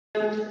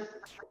It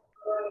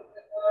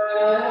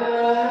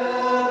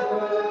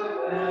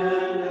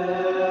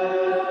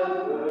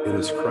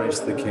is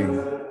Christ the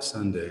King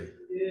Sunday,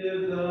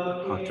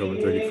 October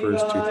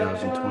 31st,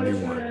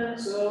 2021.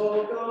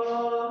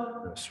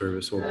 The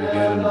service will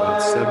begin in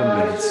about 7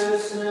 minutes.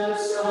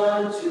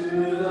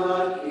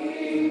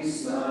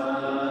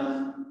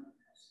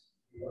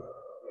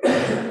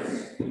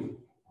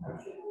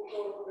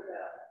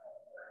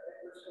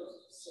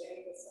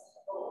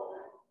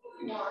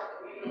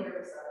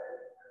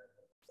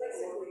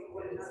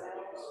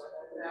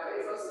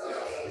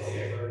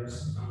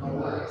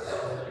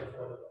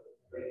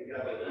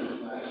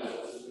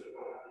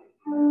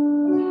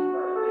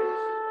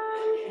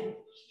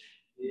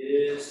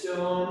 His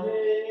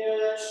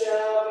dominion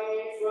shall be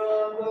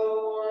from the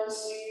one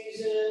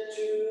season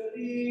to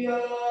the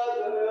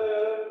other,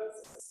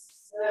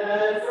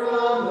 and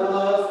from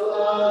the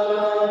flood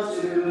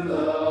unto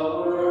the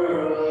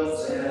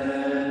world's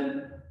end.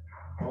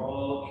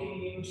 All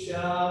kings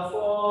shall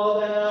fall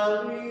down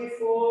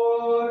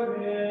before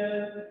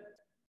him,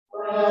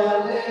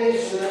 and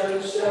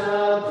nations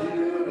shall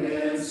do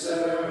him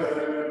service.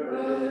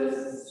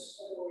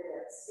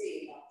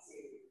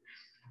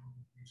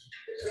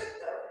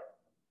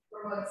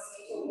 From one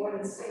seat to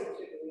one seat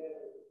to the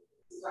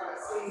other.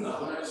 No,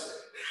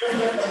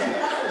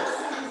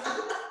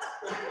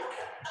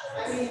 I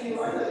mean, you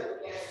are the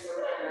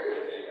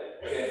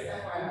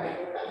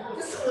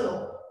just a little.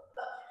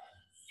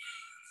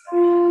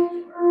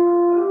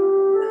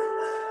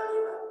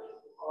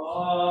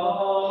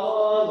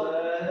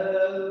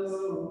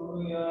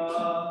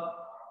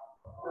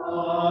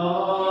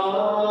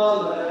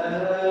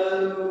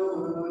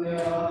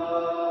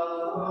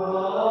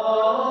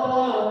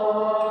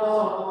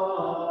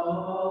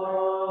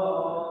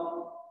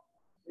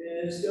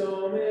 His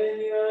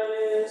dominion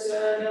is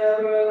an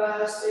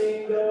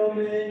everlasting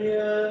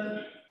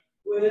dominion,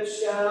 which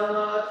shall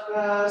not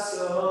pass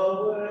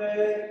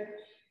away,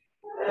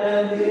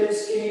 and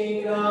his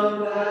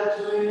kingdom that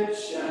which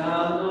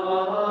shall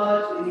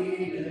not be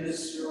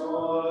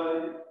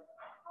destroyed.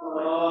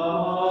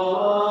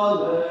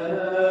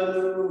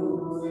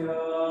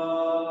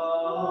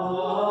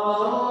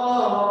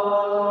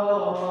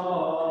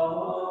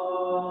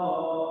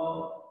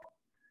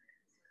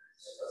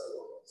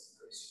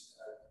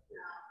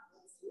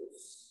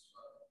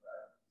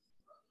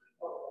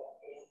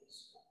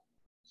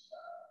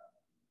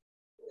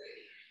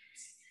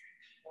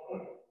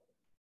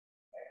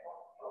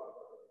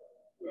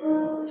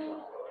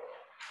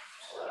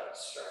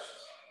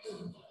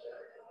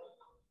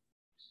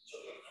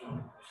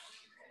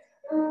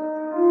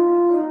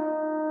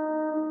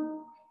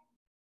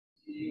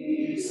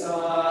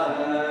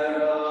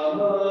 Desire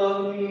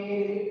of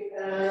me,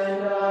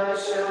 and I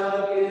shall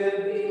give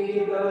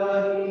thee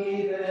the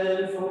heathen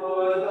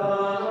for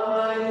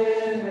thine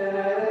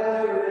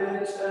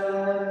inheritance,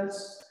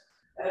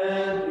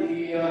 and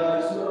the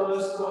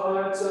utmost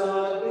parts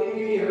of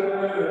the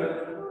earth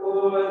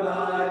for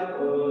thy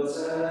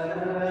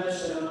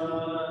possession.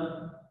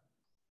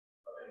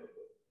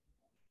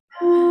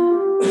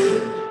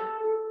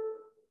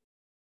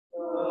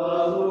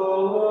 The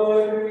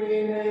Lord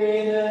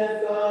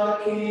remaineth the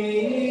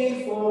King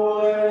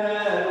forever.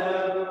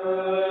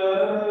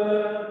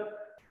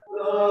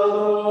 The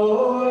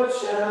Lord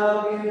shall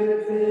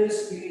give his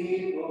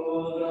people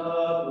the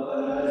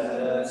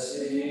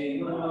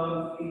blessing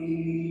of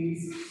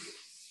peace.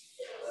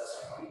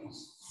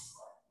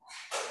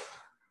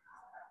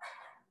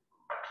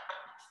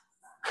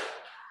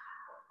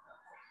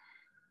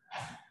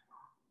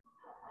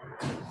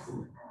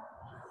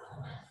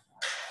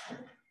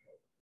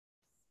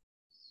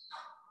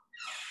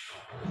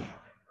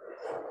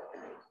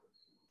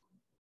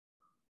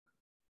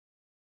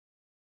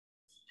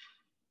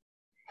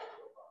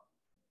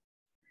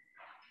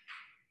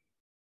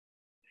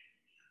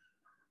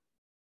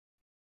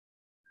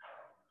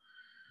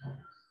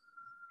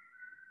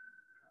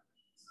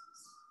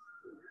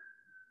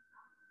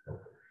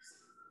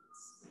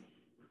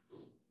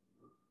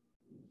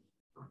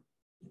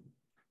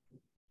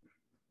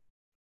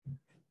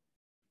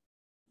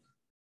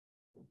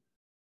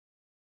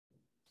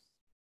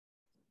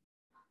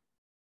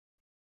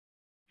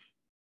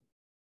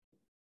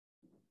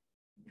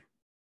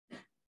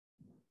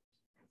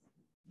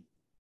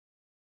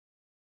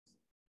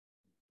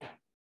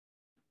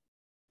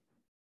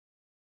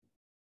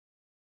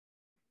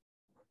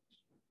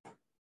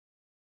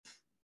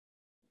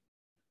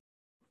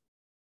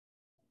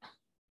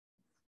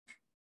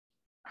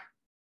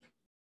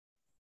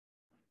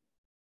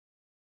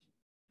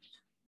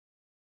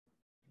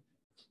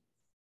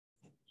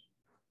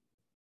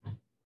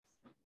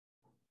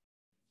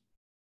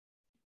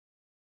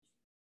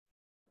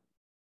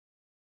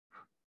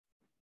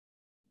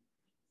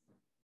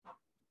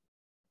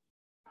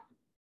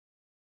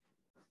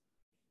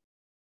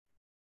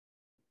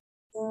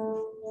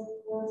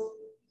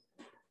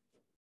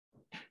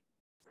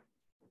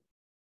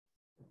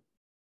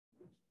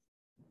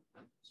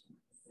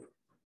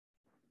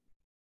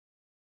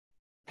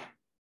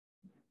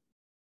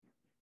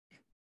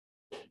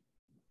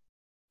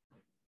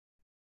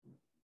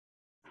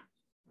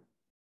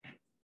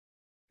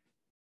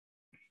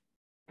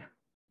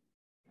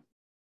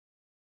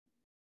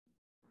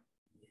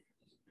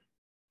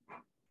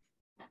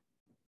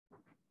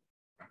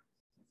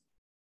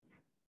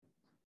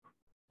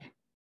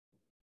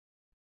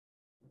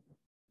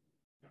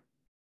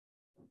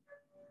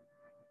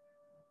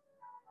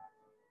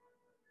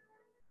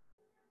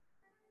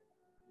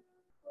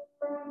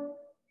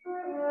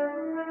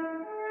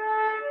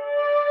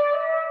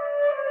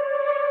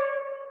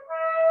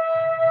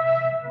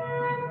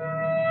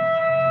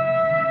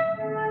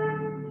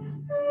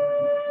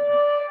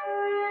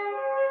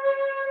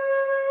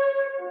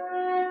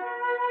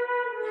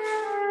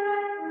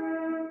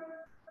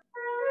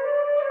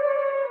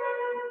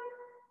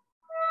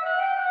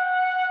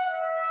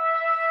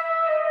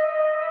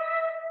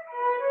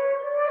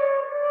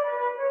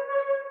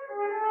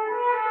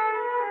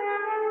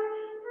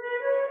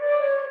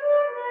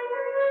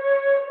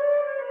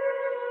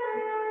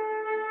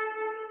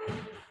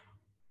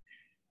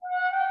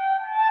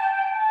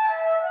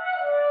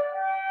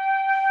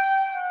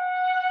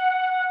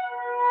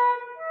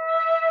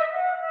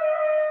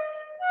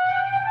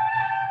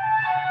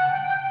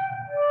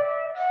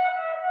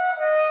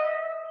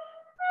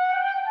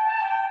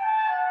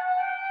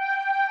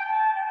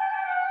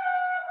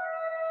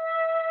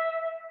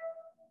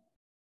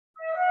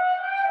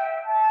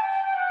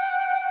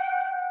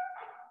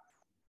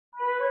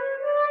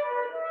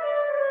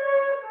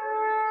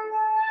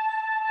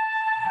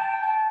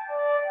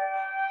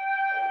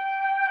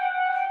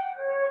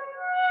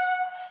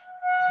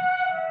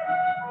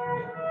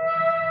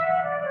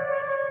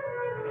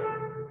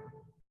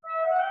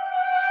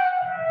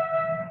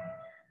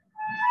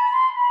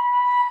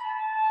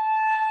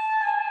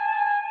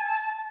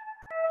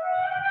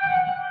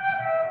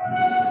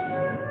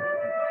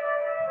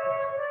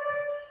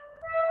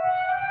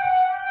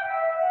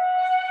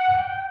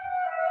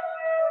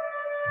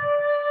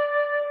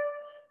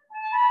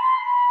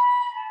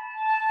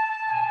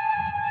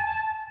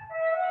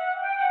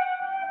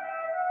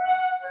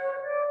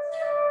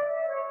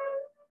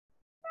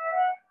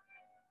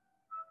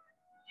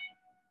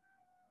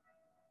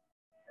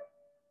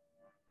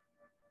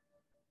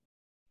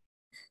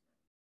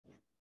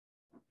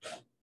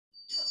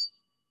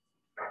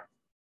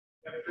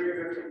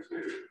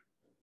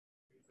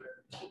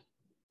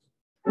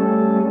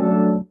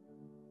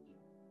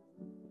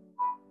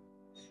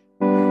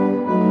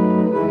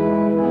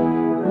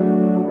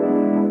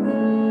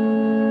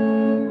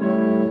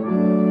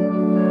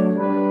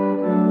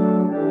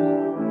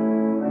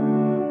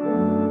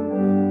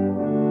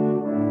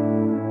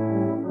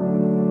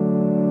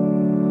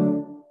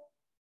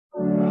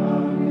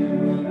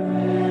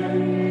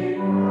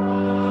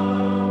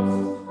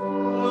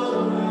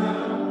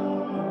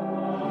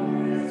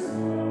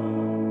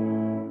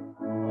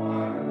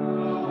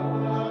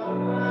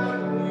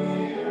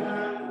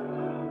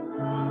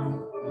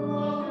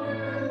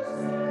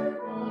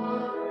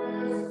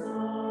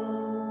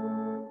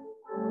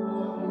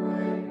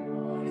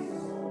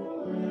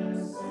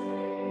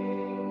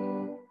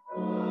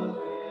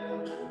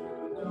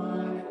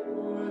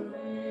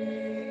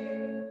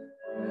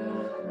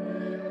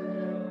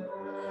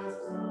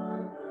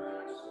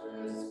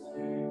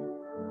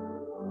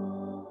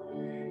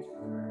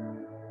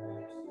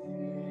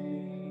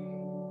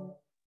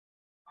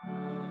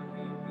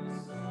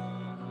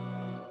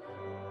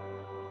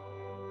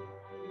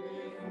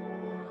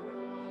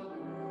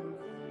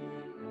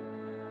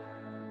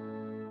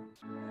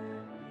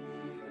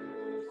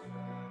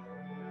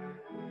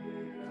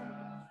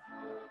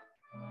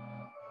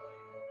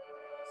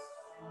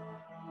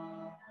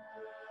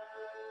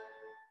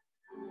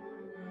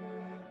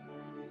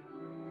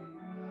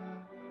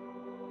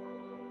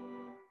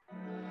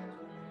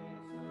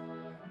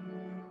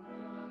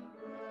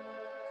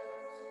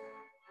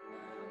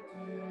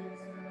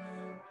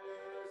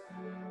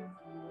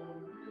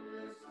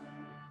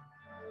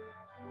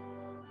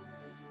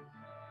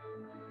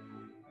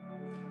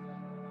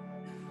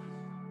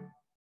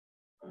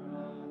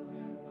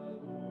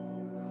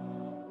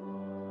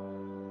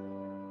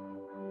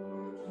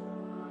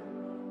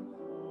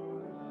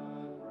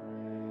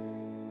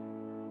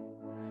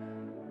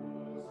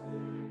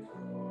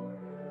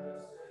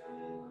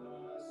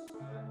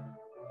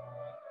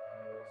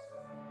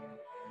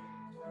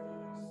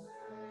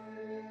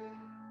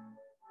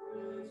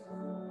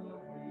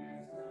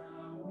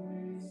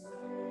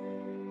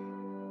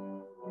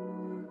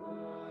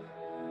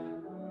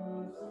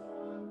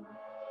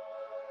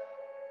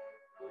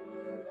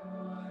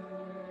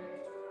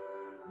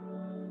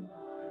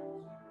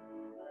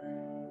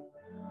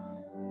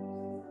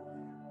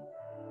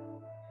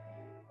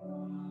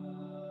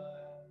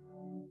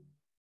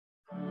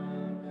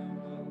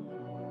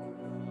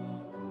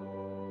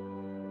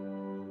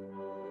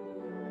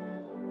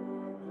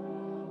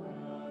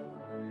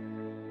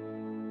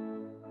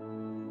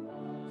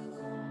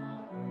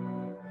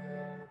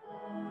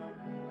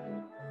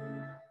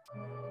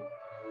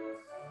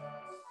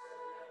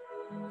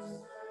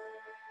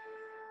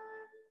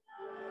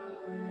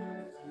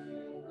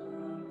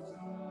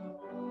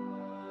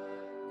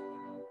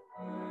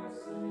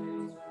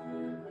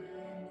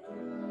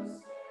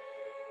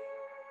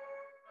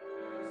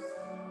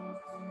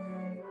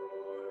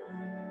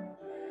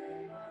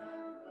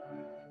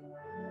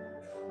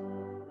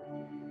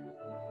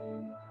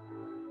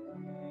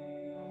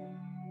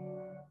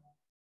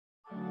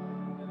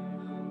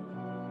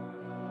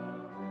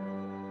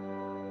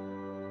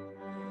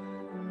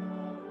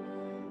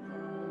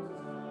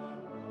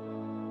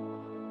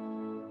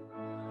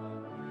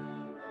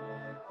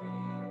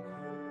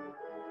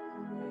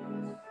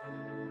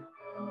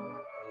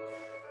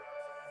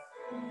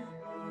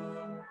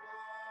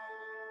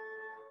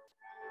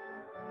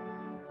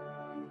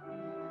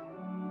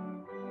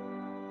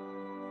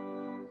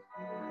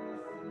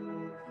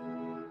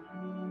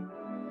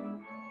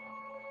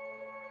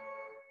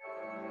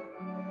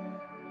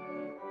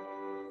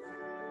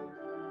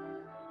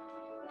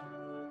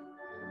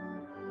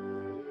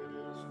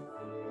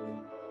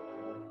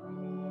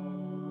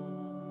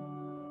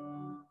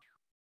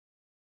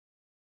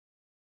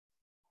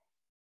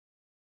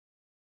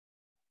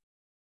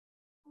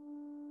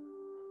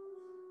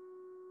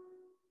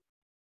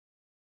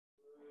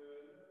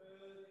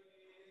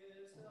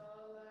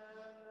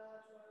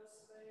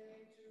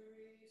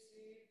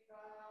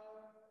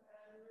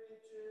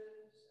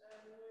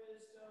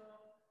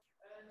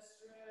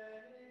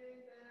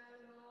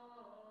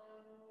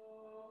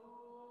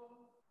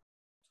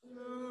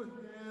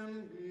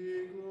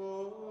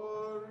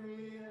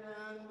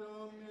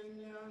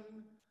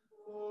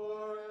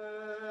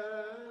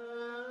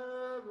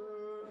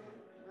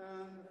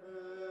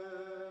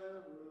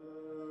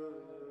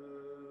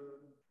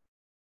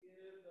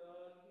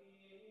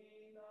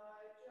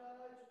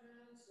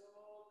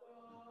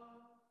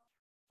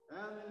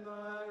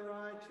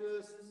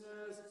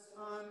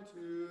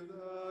 unto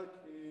the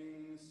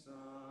King's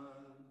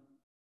Son.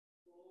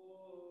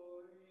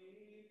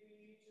 Glory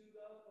be to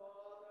the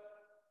Father,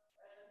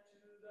 and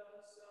to the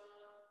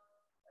Son,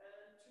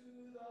 and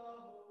to the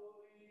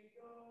Holy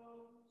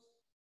Ghost.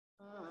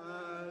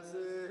 As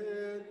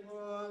it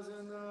was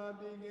in the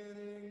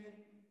beginning,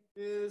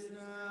 is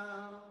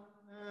now,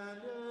 and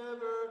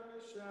ever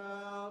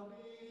shall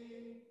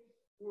be,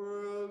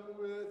 world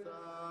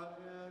without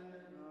end.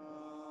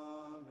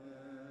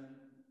 Amen.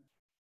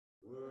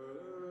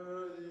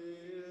 Worthy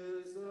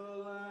is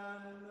the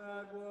Lamb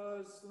that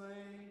was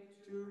slain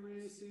to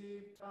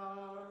receive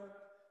power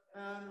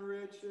and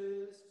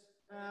riches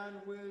and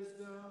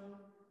wisdom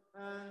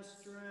and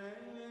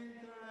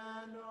strength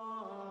and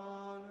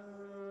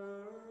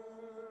honor.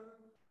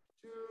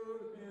 To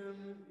him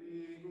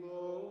be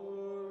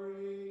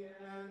glory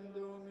and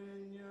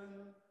dominion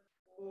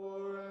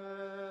forever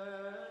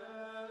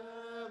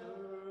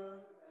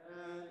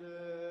and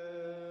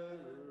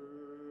ever.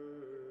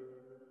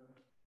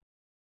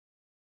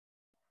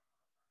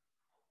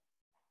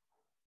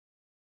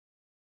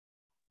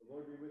 The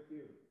Lord be with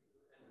you.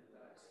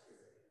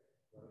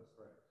 Let us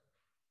pray.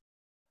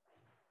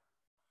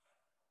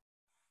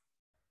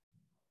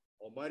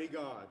 Almighty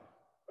God,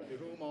 to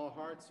whom all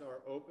hearts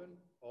are open,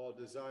 all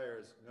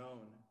desires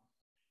known,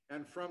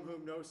 and from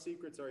whom no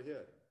secrets are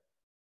hid,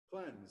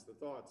 cleanse the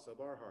thoughts of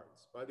our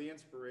hearts by the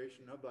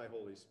inspiration of thy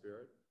Holy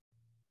Spirit,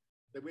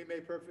 that we may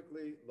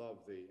perfectly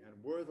love thee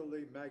and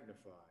worthily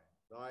magnify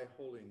thy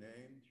holy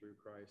name through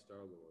Christ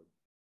our Lord.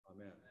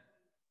 Amen.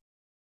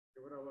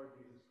 Hear what our Lord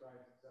Jesus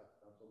Christ said.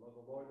 Thou shalt love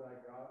the Lord thy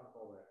God with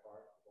all thy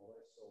heart, with all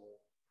thy soul,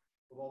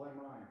 with all thy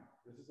mind.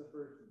 This is the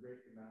first and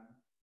great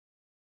commandment.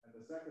 And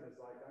the second is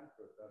like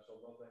unto it, thou shalt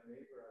love thy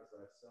neighbor as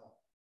thyself.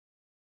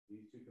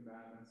 These two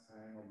commandments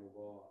hang on the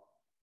law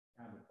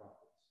and the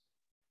prophets.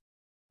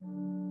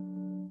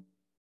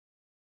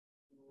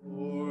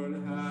 Lord,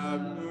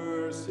 have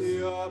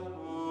mercy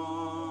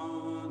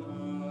upon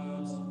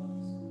us.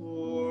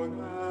 Lord,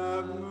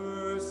 have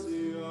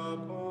mercy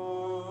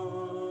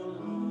upon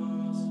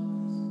us.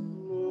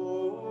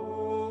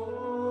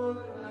 Lord,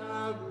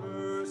 have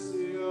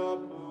mercy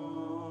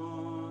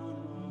upon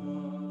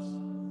us.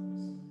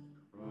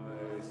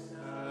 Christ,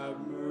 have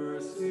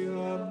mercy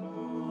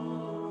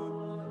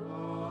upon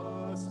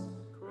us.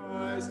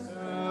 Christ,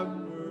 have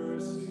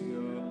mercy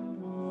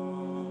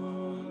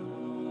upon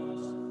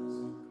us.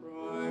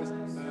 Christ,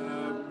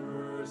 have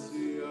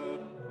mercy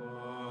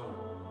upon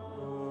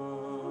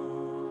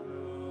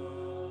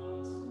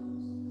us.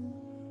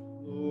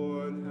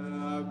 Lord,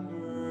 have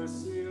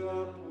mercy upon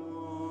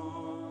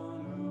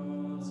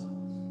us.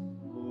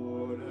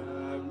 Lord,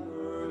 have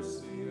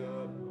mercy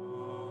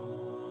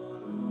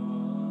upon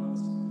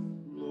us.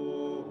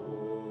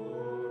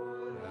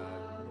 Lord,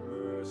 have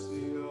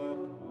mercy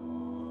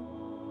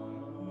upon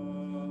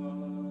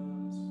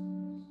us.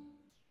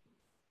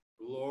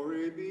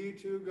 Glory be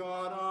to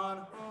God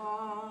on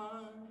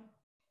high,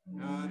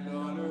 and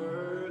on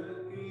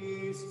earth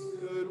peace,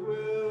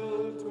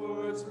 goodwill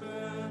towards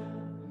men.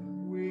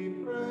 We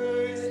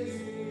praise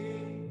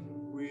thee,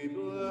 we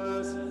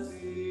bless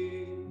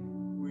thee,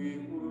 we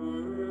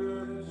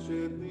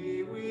worship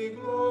thee, we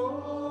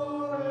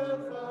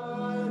glorify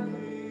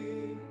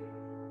thee.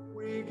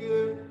 We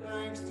give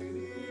thanks to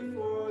thee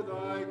for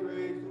thy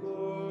great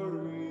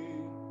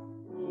glory,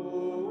 O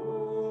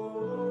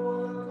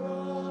Lord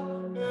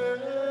God,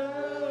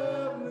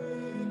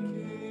 heavenly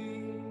King.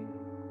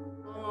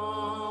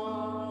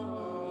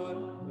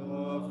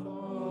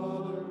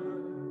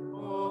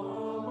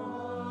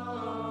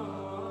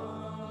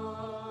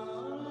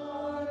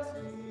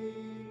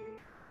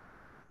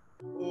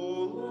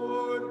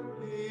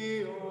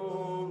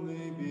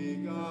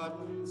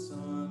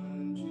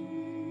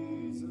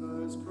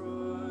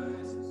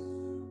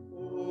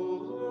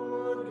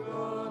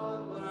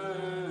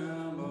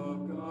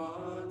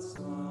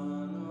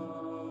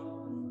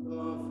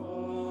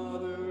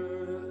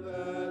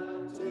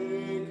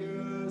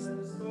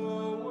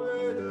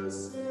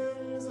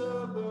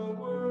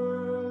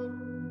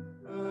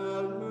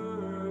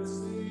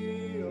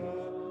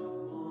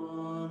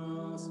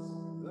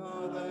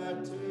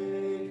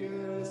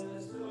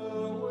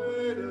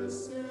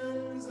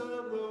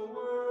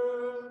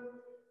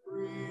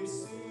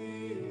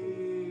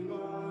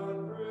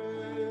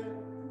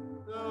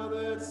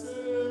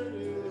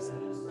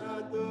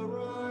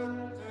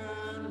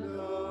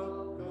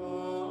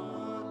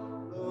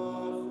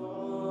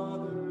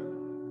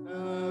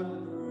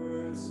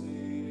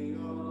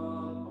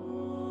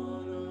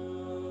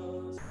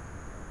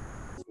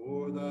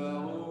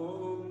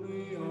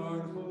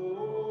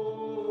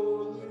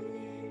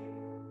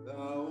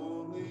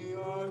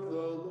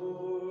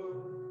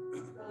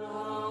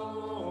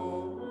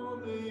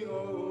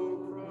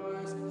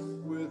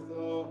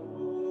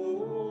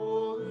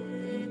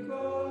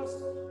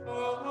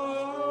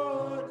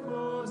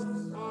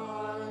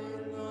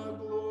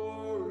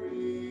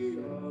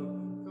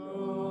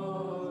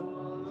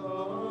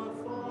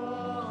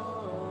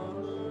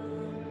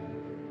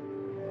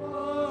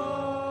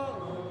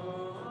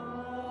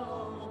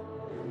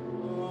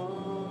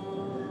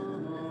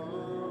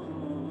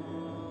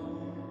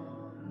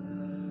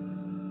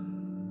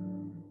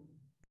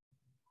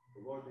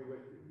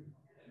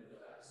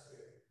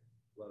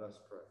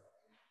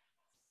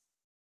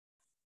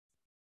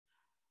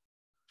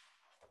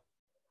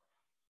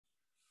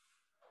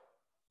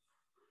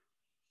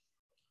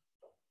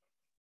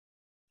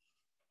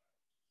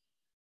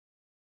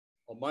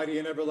 Almighty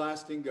and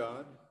everlasting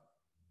God,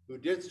 who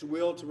didst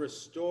will to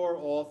restore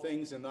all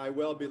things in thy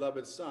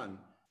well-beloved Son,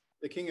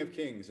 the King of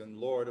kings and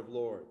Lord of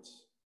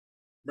lords,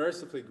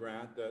 mercifully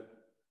grant that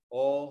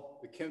all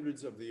the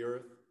kindreds of the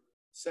earth,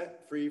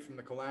 set free from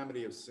the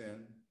calamity of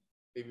sin,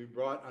 may be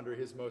brought under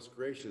his most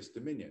gracious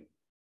dominion,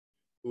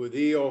 who with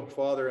thee, O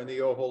Father, and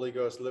thee, O Holy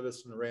Ghost,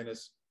 livest and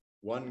reignest,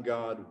 one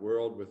God,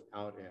 world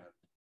without end.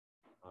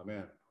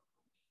 Amen.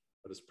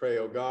 Let us pray,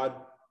 O God,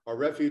 our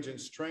refuge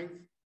and strength,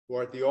 who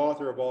art the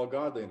author of all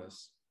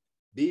godliness.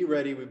 Be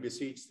ready, we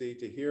beseech thee,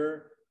 to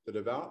hear the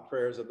devout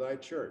prayers of thy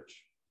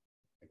church,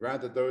 and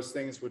grant that those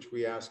things which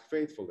we ask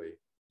faithfully,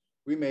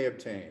 we may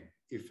obtain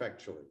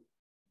effectually.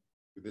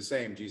 Through the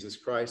same Jesus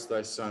Christ,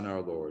 thy Son,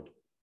 our Lord.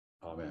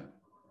 Amen.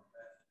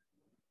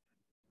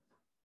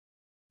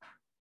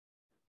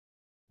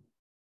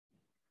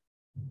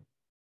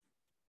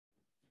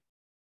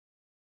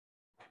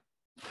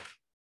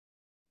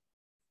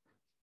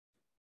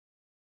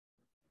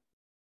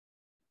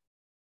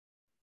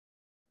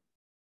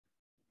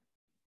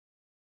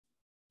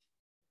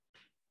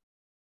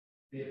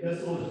 The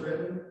epistle is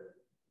written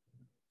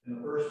in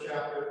the first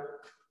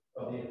chapter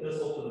of the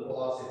epistle to the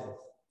Colossians,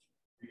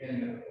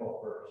 beginning at the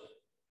 12th verse.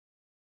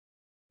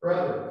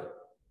 Brethren,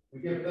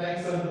 we give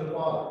thanks unto the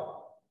Father,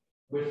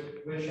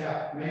 which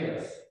hath made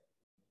us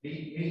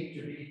meet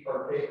to be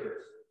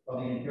partakers of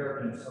the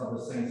inheritance of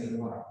the saints in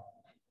light,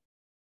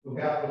 who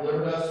hath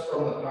delivered us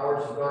from the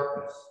powers of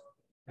darkness,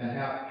 and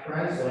hath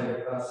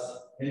translated us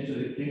into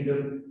the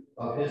kingdom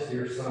of his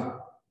dear Son,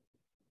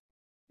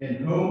 in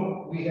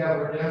whom we have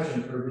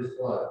redemption through his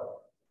blood,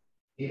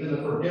 even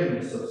the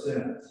forgiveness of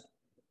sins,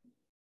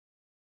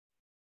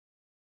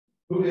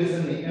 who is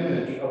in the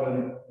image of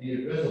the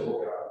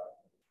invisible God,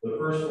 the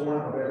firstborn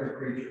of every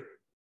creature.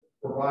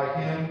 For by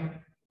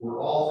him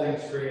were all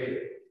things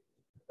created,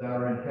 that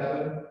are in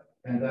heaven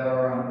and that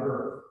are on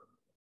earth,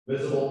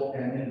 visible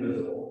and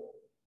invisible,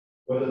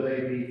 whether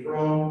they be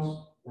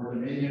thrones or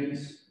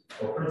dominions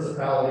or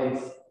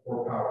principalities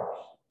or powers.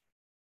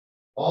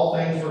 All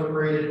things were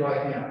created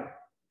by him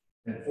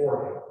and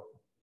for him,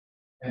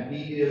 and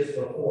he is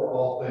before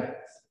all things,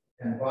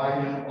 and by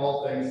him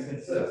all things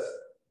consist.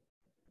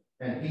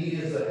 And he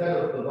is the head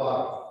of the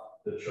body,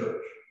 the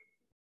church,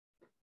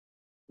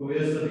 who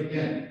is the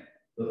beginning,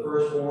 the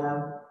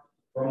firstborn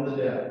from the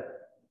dead,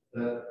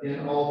 that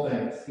in all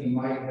things he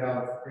might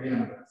have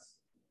preeminence.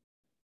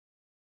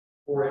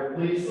 For it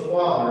pleased the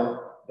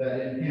Father that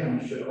in him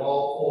should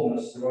all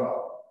fullness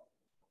dwell,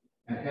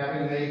 and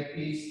having made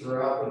peace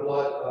throughout the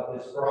blood of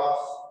his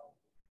cross,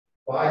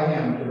 by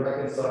him to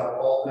reconcile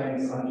all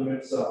things unto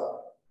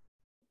himself.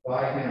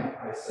 By him,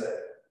 I say,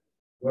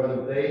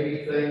 whether they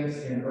be things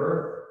in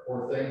earth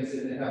or things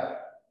in heaven,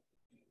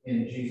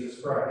 in Jesus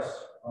Christ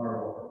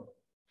our Lord.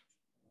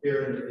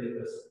 Here in the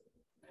epistle.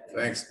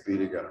 Thanks be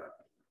to God.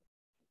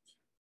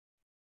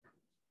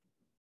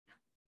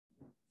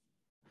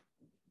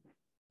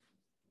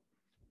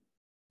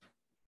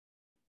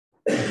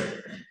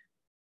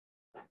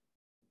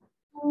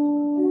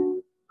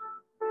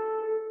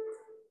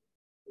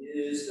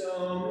 His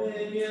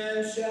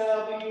dominion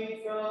shall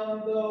be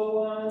from the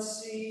one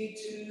sea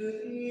to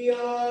the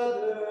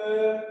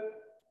other,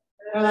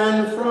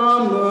 and from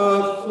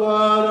the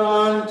flood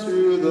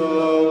unto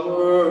the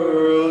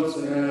world's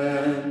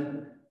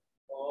end.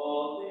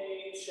 all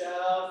things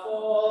shall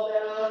fall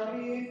down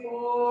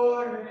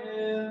before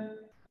him.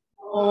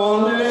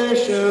 All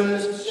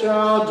nations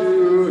shall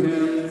do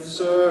him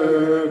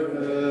service.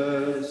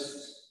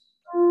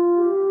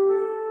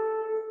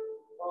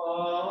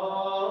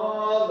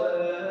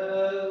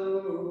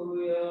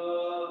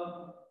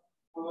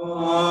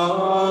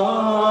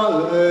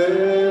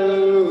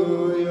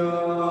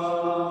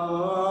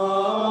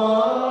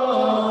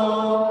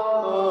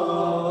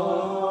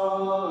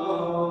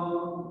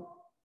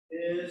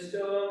 His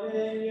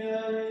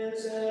dominion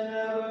is an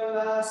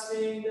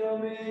everlasting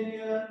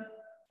dominion,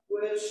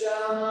 which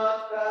shall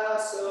not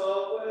pass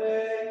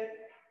away.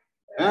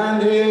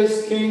 And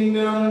his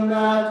kingdom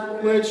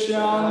that which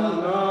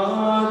shall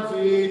not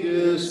be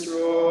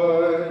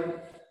destroyed.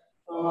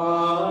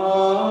 Alleluia.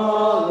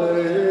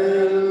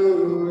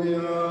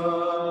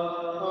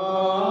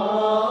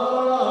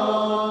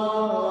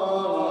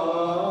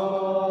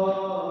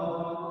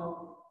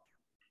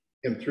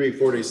 Hymn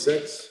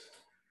 346.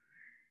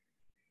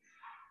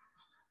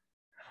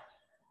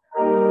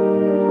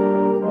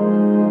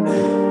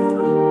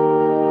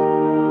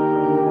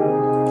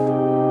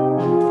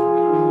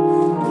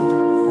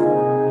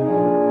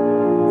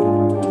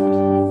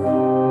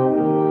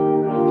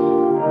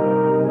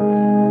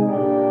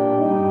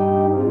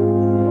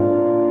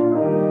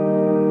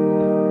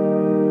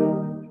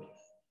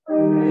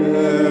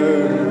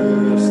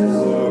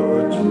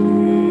 Lord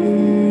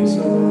Jesus,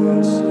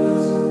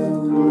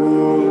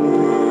 Lord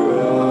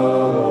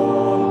of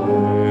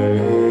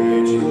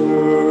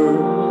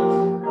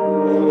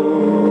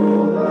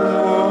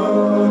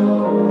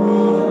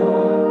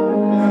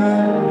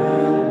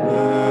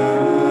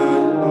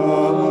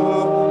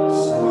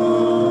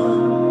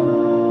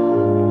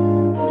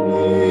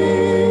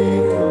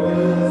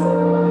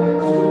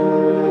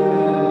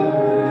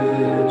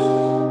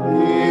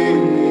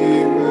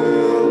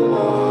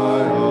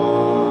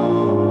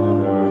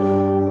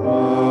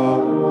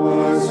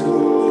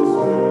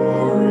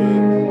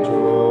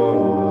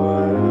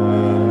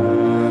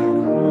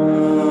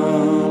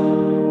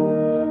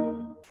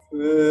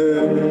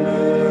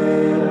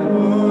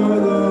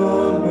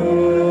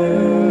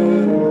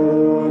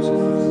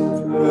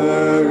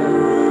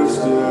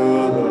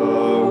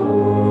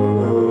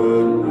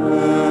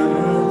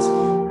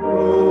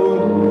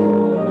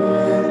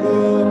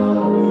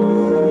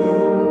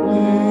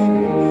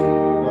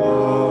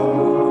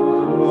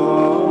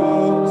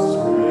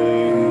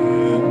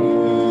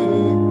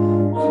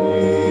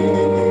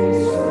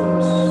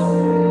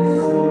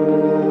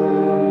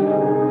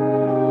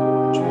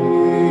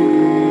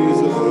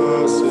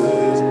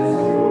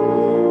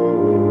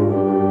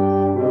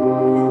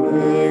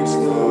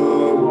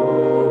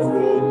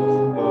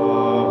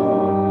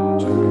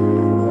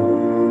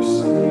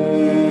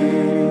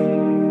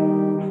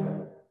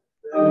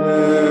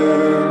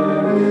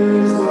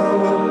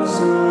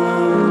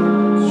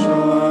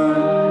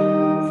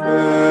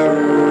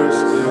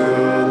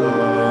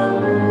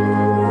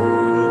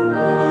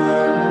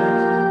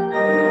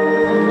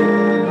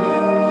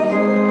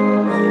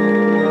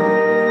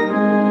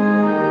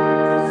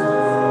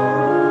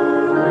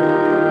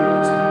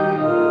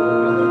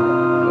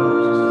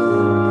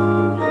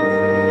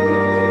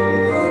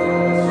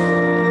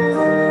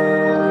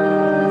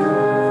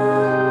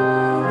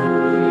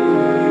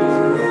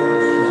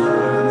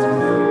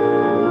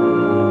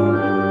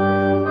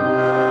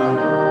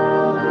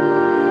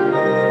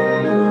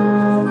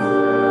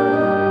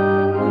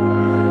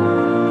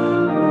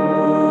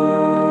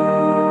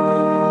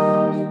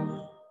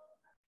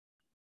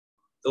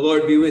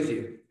Lord be with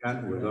you.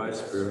 And with thy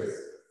spirit.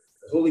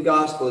 The Holy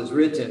Gospel is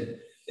written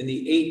in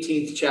the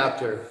 18th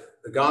chapter,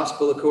 the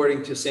Gospel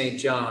according to St.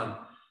 John,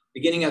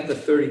 beginning at the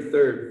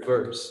 33rd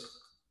verse.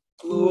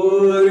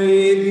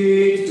 Glory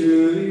be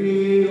to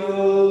thee,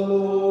 O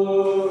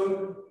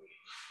Lord.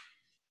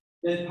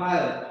 Then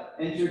Pilate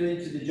entered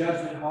into the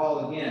judgment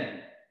hall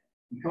again.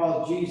 He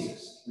called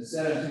Jesus and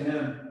said unto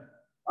him,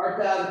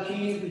 Art thou the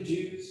King of the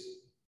Jews?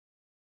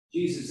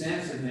 Jesus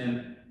answered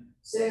him,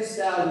 Sayest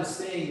thou this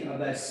thing of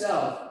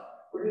thyself,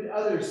 or did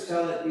others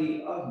tell it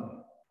thee of me?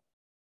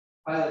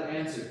 Pilate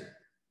answered,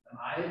 Am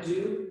I a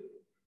Jew?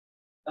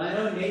 Thine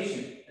own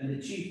nation and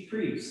the chief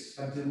priests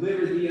have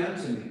delivered thee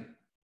unto me.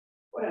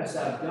 What hast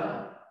thou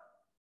done?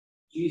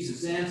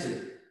 Jesus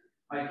answered,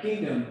 My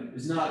kingdom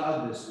is not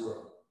of this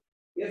world.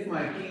 If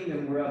my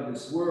kingdom were of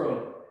this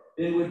world,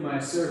 then would my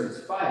servants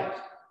fight,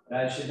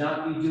 that I should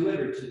not be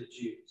delivered to the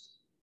Jews.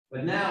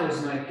 But now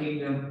is my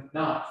kingdom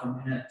not from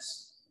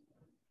hence.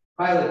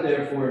 Pilate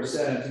therefore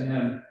said unto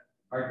him,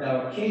 Art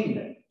thou a king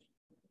then?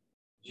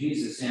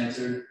 Jesus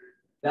answered,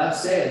 Thou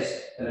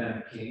sayest that I am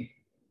a king.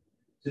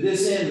 To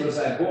this end was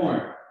I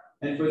born,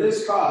 and for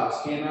this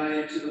cause came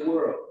I into the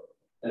world,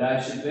 that I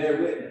should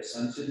bear witness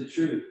unto the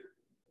truth.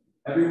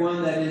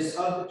 Everyone that is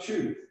of the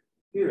truth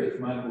heareth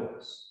my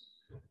voice.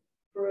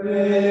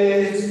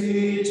 Praise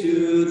be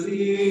to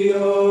thee,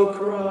 O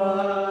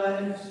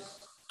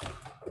Christ.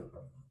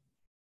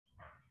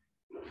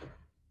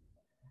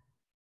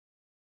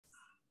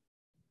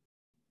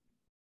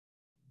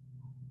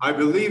 I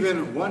believe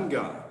in one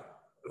God,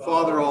 the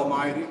Father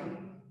Almighty,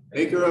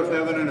 maker of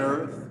heaven and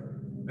earth,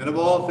 and of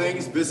all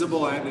things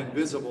visible and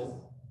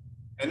invisible,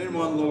 and in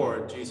one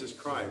Lord, Jesus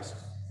Christ,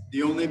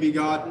 the only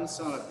begotten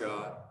Son of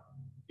God,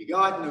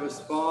 begotten of his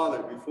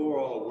Father before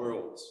all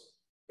worlds,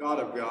 God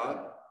of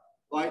God,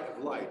 light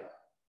of light,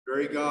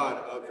 very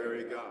God of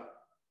very God,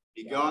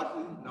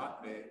 begotten,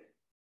 not made,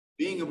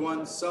 being of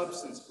one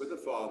substance with the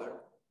Father,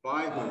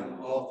 by whom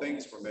all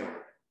things were made,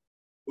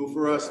 who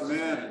for us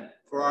men,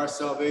 for our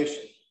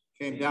salvation,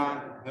 came down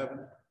from heaven,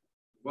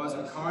 was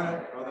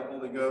incarnate by the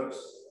Holy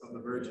Ghost of the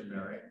Virgin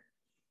Mary,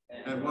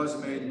 and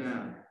was made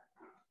man,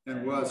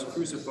 and was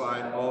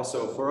crucified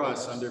also for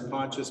us under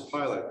Pontius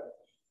Pilate.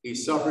 He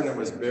suffered and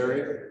was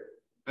buried,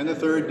 and the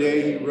third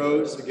day he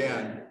rose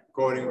again,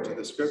 according to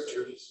the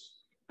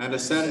Scriptures, and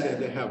ascended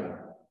into heaven,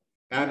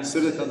 and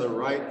sitteth on the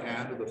right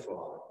hand of the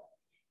Father.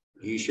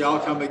 He shall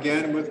come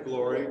again with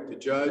glory to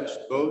judge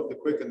both the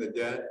quick and the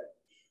dead,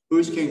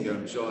 whose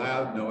kingdom shall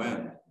have no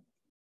end.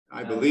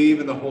 I believe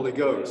in the Holy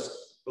Ghost,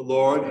 the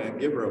Lord and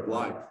giver of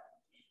life,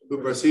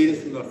 who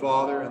proceedeth from the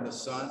Father and the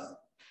Son,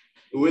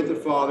 who with the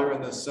Father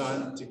and the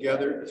Son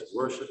together is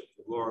worshipped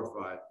and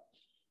glorified,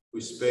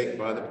 who spake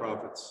by the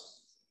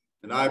prophets.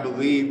 And I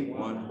believe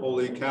one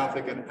holy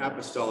Catholic and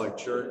apostolic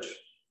church.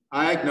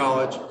 I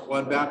acknowledge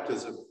one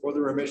baptism for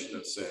the remission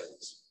of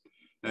sins,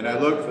 and I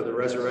look for the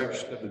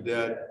resurrection of the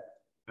dead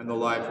and the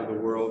life of the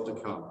world to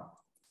come.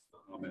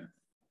 Amen.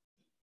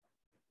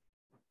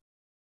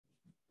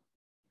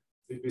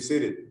 Please be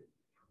seated.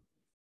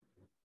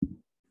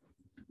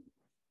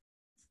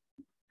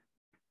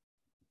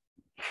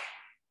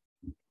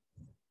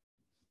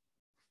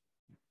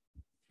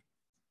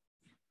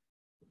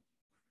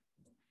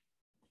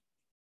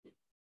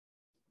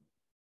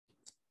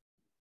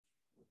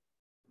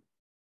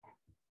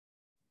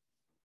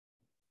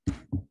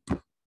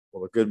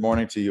 Well, good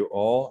morning to you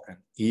all, and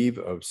eve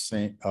of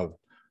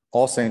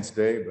All Saints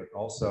Day, but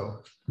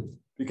also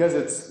because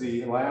it's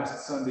the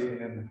last Sunday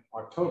in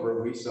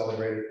October, we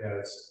celebrate it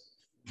as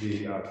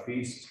the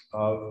Feast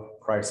of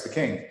Christ the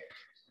King,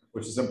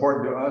 which is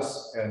important to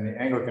us and the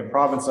Anglican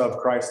province of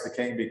Christ the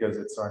King because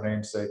it's our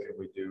namesake, and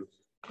we do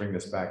bring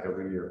this back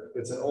every year.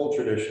 It's an old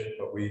tradition,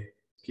 but we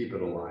keep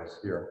it alive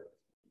here.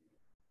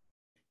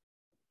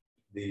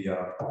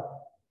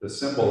 The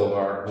symbol of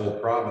our whole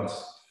province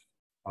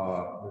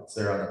that's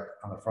there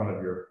on the front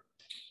of your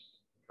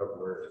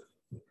cover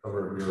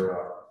of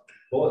your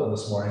bulletin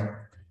this morning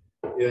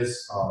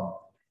is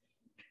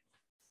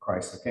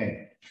Christ the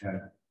King.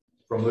 And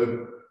from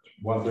Luke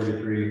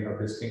 1:33, of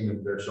his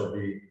kingdom there shall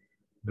be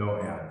no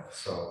end.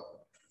 So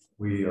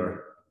we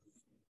are,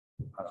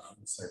 I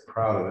wouldn't say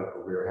proud of it,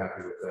 but we are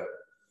happy with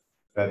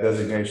that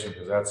designation,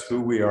 because that's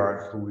who we are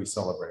and who we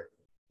celebrate,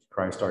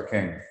 Christ our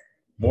King.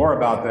 More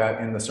about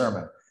that in the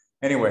sermon.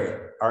 Anyway,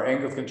 our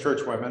Anglican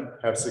church women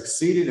have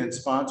succeeded in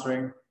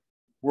sponsoring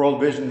World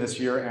Vision this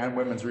year and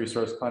Women's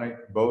Resource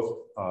Clinic, both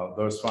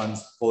those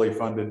funds fully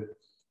funded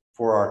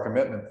for our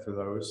commitment to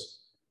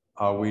those.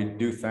 We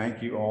do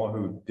thank you all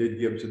who did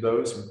give to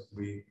those.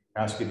 We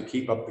ask you to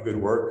keep up the good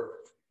work.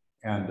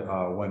 And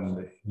when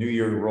the new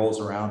year rolls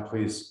around,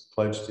 please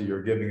pledge to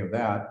your giving of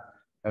that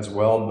as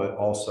well, but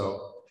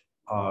also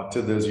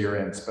to those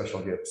year-end special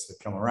gifts that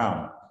come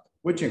around,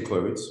 which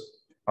includes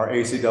our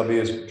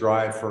ACW's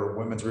drive for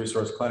Women's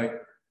Resource Clinic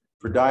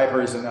for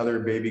diapers and other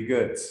baby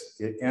goods.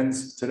 It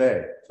ends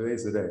today.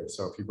 Today's the day.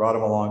 So if you brought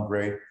them along,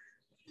 great.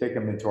 Take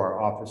them into our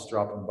office,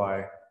 drop them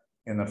by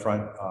in the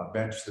front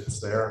bench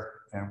that's there,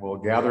 and we'll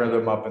gather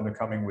them up in the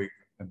coming week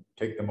and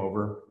take them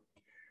over.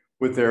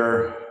 with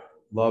their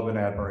love and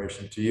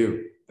admiration to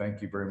you.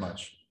 Thank you very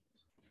much.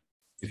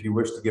 If you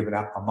wish to give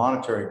a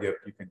monetary gift,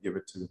 you can give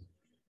it to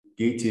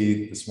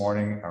GT this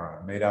morning,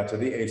 made out to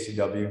the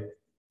ACW,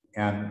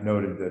 and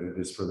noted that it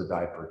is for the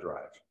diaper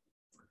drive.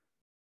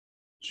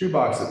 Shoe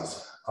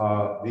boxes.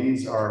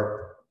 These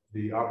are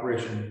the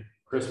Operation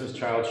Christmas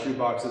Child shoe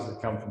boxes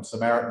that come from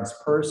Samaritan's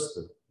Purse,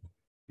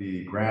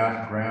 the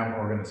Graham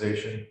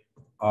organization.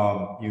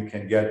 You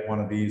can get one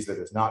of these that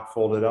is not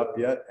folded up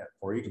yet,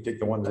 or you can take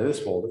the one that is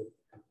folded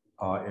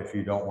if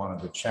you don't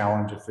want the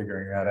challenge of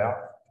figuring that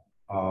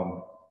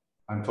out.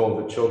 I'm told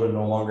that children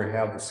no longer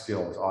have the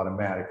skills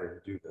automatically to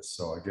do this.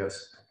 So I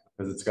guess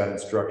because it's got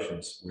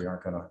instructions, we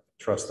aren't going to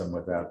trust them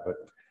with that. But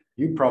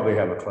you probably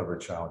have a clever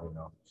child, you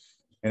know.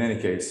 In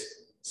any case,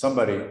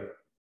 somebody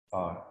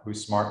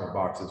who's smart with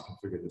boxes can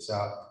figure this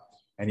out.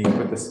 And you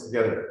put this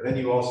together. Then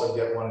you also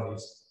get one of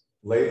these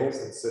labels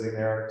that's sitting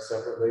there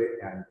separately.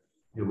 And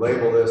you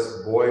label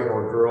this boy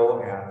or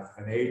girl and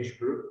an age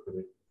group that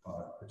it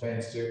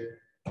pertains to.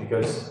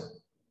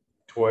 Because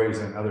toys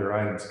and other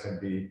items can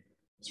be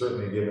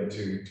certainly given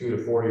to 2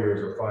 to 4 years,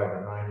 or 5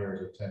 to 9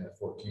 years, or 10 to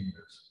 14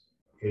 years,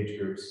 age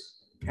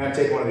groups. And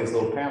take one of these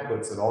little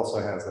pamphlets that also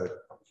has that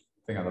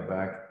thing on the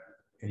back,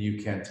 and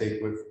you can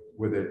take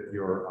with it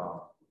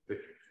your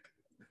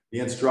the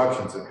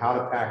instructions of how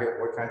to pack it,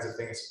 what kinds of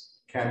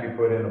things can be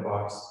put in a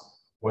box,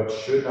 what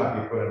should not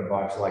be put in a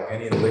box, like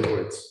any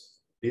liquids.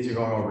 These are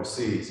going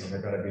overseas, and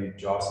they're going to be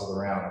jostled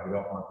around, and we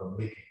don't want them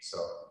leaking. So.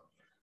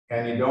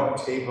 And you don't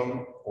tape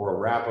them or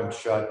wrap them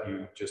shut.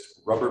 You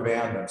just rubber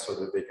band them so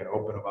that they can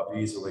open them up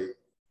easily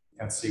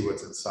and see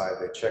what's inside.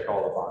 They check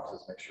all the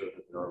boxes, make sure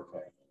that they're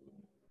okay.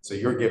 So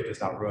your gift is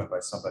not ruined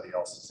by somebody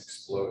else's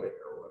exploding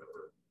or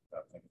whatever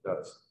that thing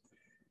does.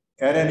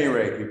 At any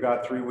rate, you've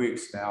got 3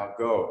 weeks now.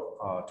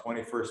 Go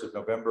 21st of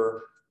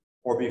November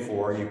or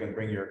before. You can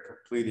bring your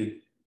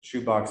completed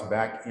shoebox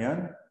back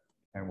in,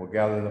 and we'll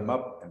gather them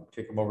up and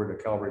take them over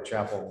to Calvary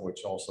Chapel,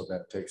 which also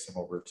then takes them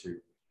over to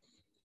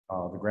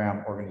the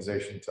Graham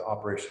organization, to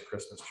Operation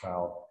Christmas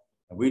Child.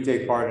 And we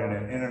take part in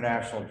an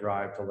international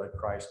drive to let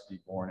Christ be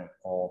born in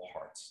all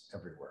hearts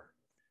everywhere.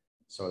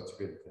 So it's a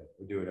good thing.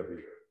 We do it every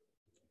year.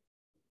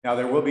 Now,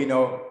 there will be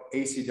no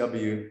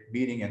ACW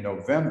meeting in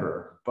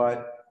November,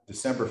 but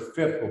December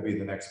 5th will be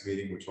the next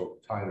meeting, which will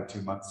tie the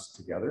 2 months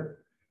together.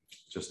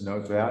 Just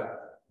note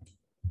that.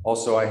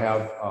 Also, I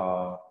have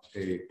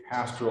a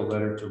pastoral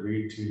letter to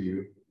read to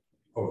you.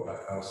 Oh,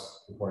 I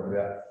was before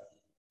that.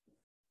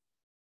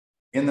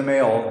 In the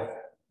mail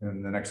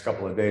in the next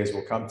couple of days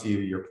will come to you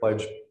your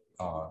pledge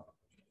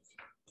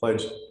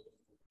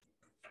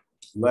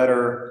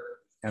letter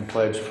and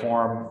pledge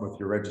form with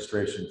your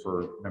registration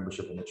for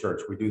membership in the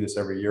church. We do this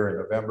every year in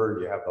November.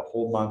 You have the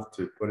whole month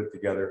to put it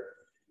together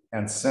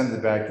and send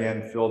it back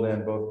in, filled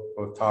in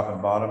both top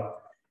and bottom.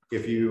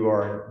 If you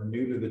are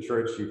new to the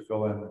church, you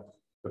fill in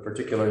the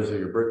particulars of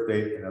your birth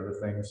date and other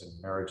things and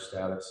marriage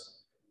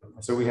status.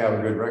 So we have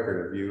a good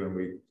record of you and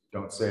we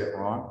don't say it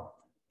wrong.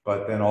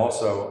 But then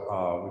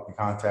also we can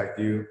contact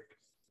you.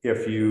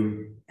 If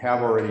you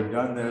have already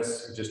done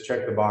this, just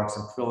check the box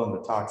and fill in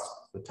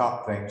the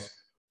top things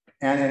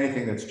and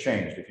anything that's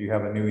changed. If you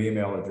have a new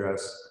email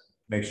address,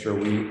 make sure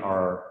we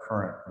are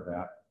current with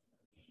that.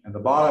 And the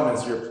bottom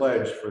is your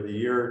pledge for the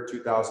year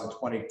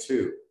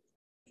 2022.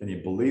 Can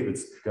you believe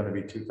it's going to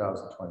be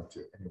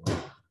 2022?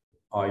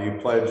 Anyway, you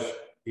pledge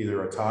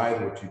either a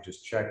tithe, which you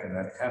just check and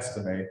then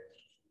estimate,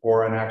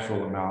 or an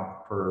actual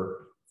amount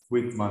per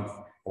week, month,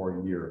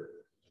 or year.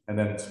 And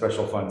then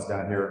special funds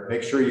down here.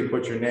 Make sure you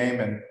put your name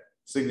and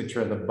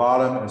signature at the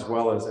bottom as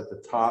well as at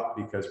the top,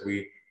 because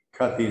we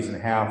cut these in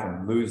half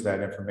and lose that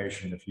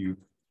information if you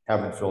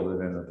haven't filled it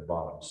in at the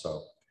bottom.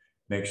 So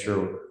make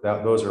sure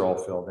that those are all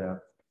filled in.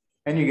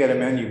 And you get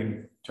them in, you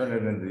can turn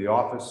it into the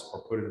office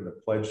or put it in the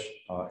pledge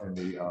in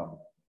the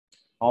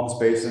alms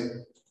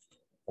basin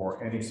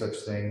or any such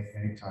thing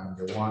anytime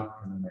you want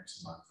in the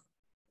next month.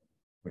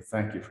 We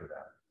thank you for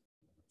that.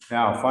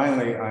 Now,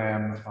 finally, I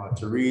am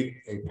to read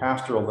a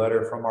pastoral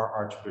letter from our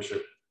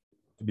Archbishop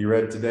to be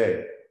read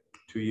today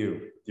to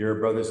you, dear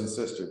brothers and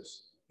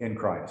sisters in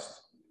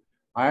Christ.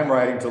 I am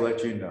writing to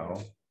let you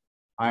know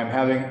I am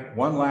having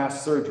one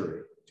last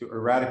surgery to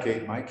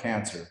eradicate my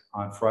cancer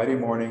on Friday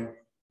morning,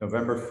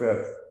 November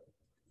 5th,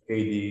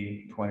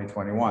 AD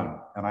 2021.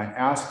 And I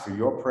ask for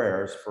your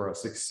prayers for a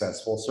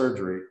successful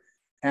surgery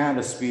and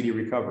a speedy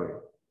recovery.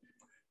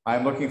 I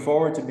am looking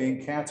forward to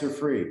being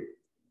cancer-free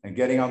and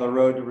getting on the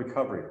road to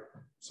recovery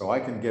so I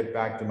can get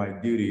back to my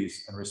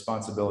duties and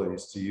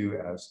responsibilities to you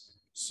as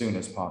soon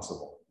as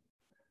possible.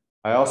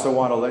 I also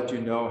want to let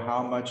you know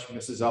how much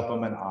Mrs.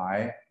 Upham and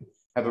I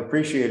have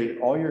appreciated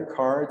all your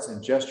cards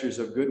and gestures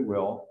of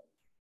goodwill,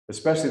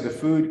 especially the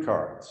food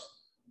cards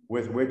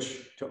with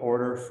which to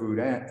order food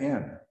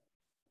in.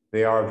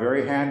 They are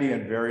very handy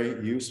and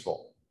very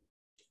useful.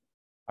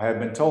 I have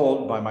been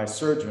told by my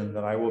surgeon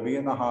that I will be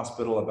in the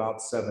hospital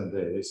about 7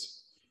 days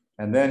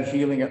and then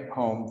healing at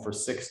home for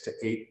 6 to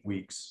 8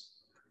 weeks.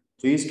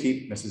 Please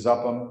keep Mrs.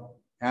 Upham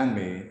and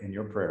me in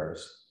your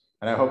prayers,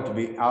 and I hope to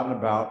be out and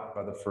about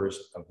by the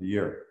first of the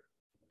year.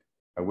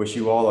 I wish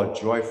you all a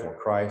joyful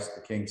Christ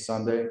the King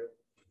Sunday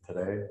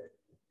today,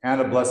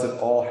 and a blessed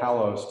All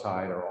Hallows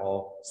Tide or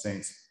All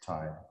Saints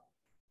Tide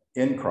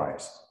in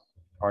Christ.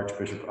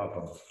 Archbishop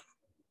Upham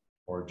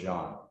or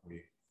John.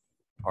 We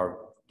are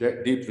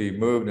deeply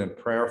moved in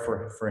prayer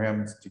for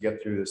him to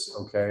get through this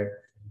okay.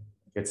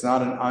 It's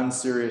not an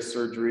unserious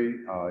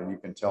surgery. You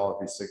can tell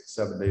if he's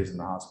 6-7 days in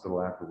the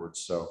hospital afterwards.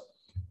 So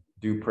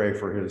do pray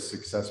for his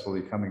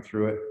successfully coming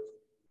through it.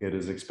 It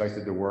is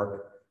expected to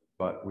work,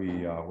 but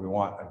we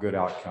want a good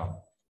outcome.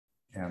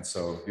 And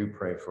so do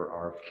pray for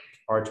our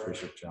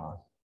Archbishop John.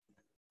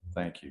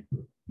 Thank you.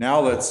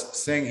 Now let's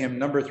sing hymn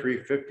number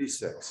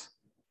 356.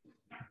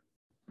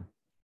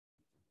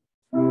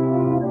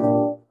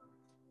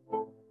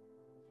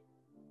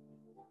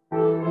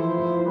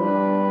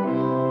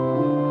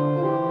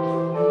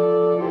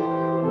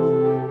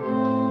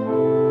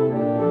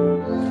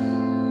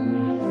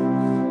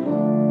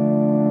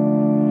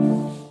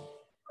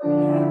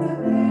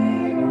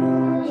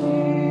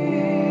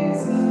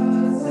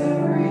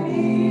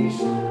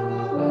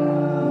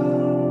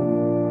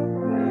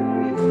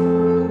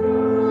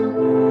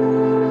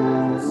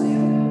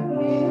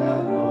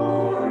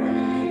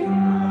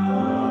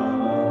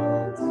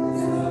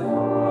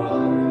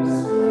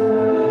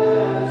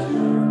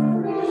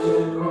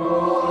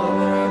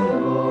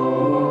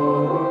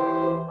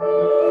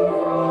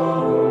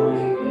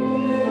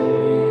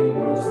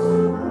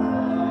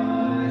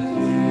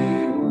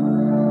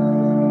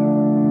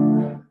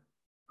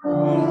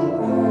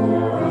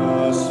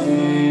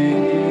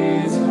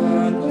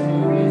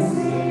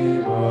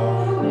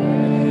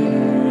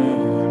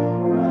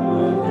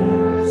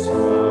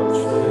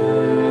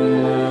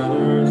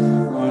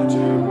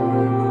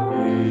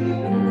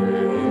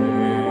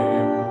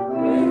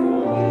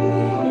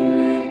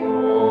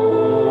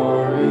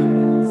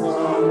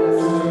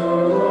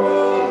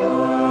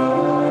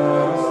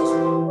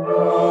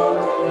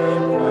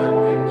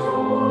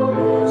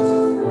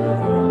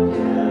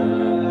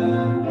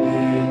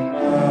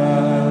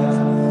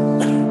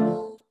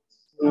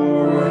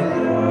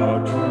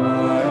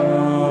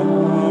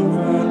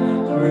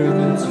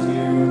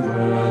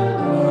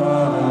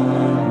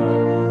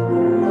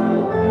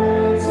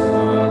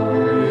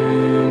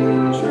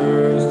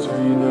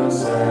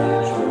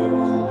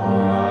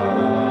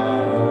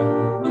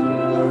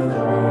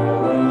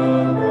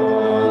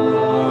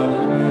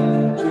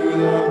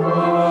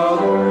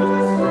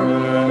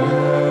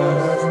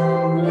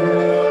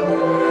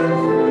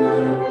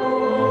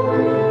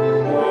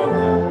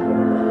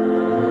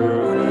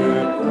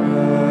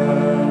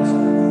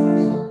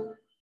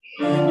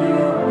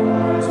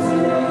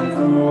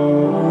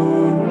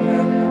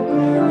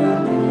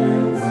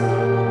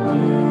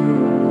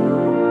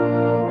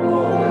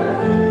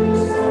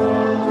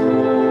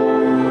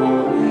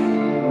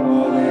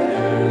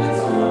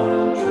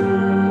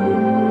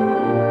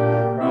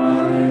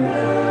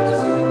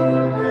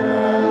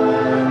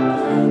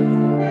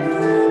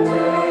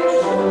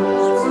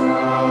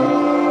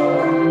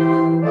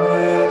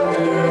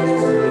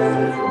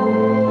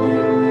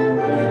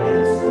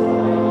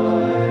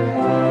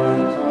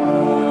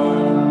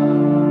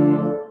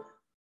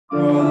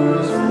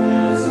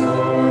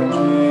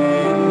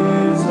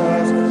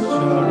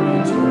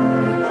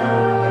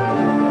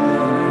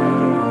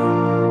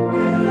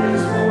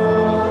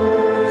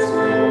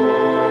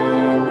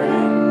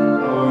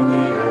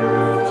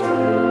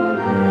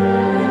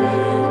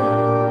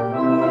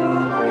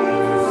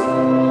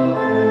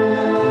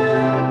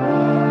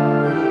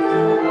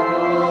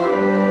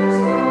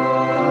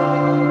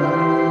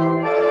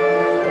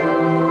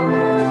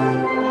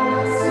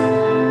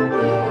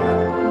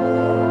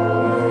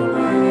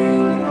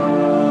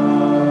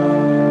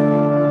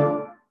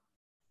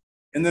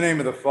 In the name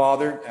of the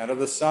Father, and of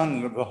the Son,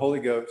 and of the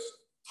Holy Ghost.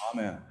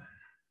 Amen.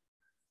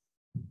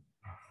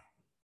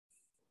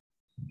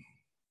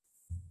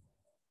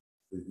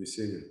 Please be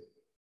seated.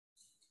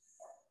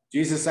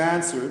 Jesus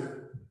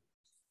answered,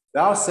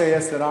 "Thou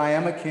sayest that I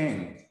am a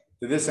king.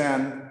 To this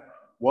end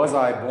was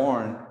I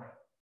born,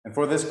 and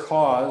for this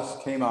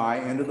cause came I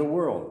into the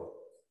world,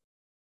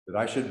 that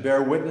I should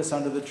bear witness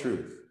unto the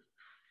truth.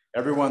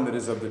 Everyone that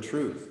is of the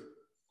truth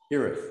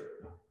heareth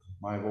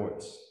my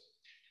voice."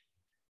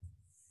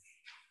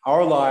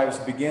 Our lives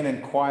begin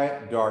in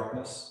quiet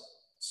darkness,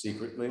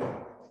 secretly,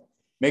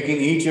 making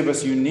each of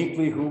us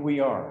uniquely who we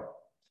are.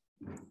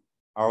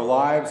 Our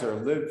lives are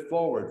lived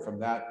forward from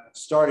that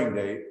starting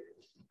date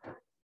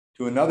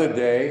to another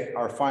day,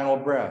 our final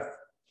breath.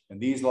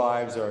 And these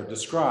lives are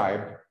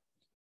described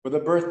with a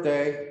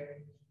birthday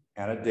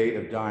and a date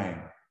of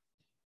dying.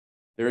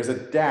 There is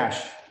a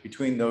dash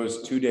between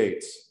those two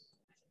dates.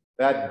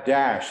 That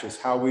dash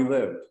is how we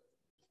lived,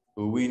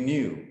 who we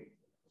knew,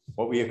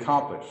 what we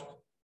accomplished,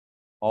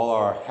 all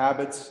our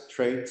habits,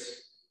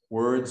 traits,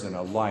 words, and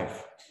a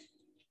life.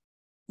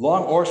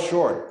 Long or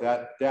short,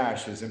 that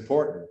dash is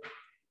important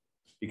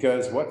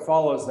because what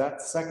follows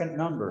that second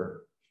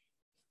number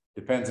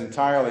depends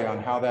entirely on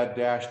how that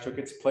dash took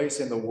its place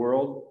in the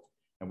world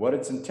and what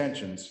its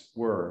intentions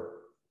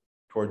were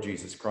toward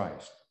Jesus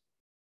Christ.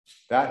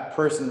 that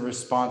person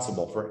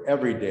responsible for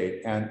every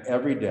date and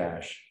every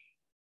dash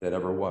that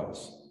ever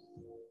was.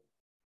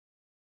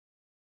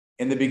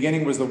 In the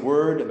beginning was the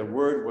Word, and the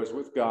Word was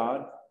with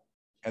God,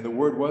 and the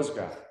Word was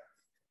God.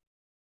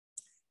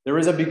 There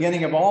is a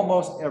beginning of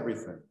almost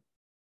everything.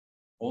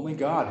 Only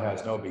God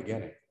has no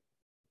beginning.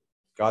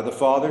 God the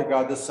Father,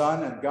 God the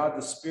Son, and God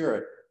the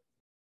Spirit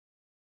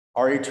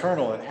are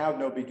eternal and have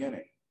no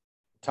beginning.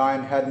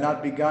 Time had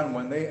not begun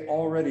when they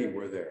already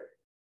were there.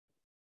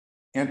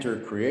 Enter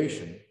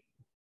creation,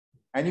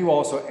 and you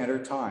also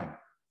enter time,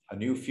 a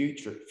new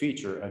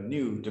feature, a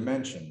new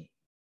dimension.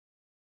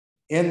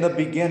 In the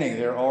beginning,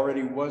 there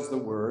already was the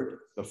Word,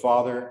 the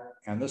Father,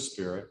 and the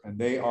Spirit, and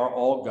they are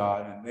all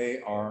God, and they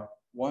are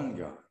one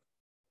God.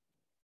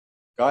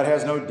 God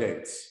has no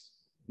dates,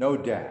 no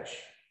dash,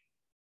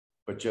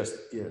 but just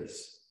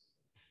is.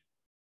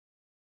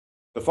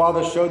 The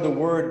Father showed the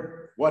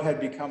Word what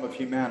had become of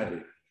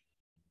humanity.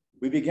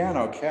 We began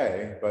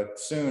okay, but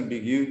soon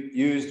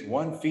used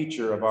one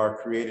feature of our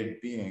created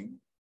being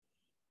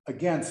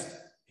against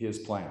his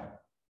plan.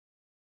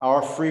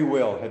 Our free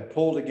will had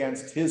pulled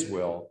against his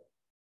will,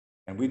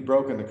 and we'd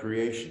broken the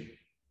creation.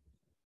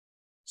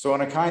 So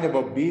in a kind of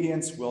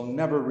obedience we'll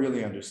never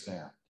really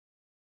understand,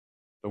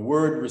 the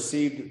Word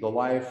received the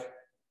life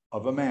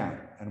of a man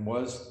and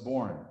was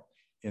born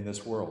in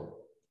this world.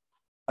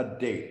 A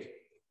date,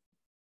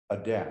 a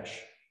dash,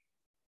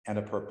 and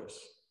a purpose.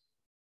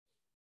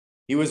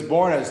 He was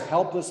born as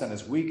helpless and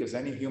as weak as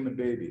any human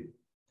baby.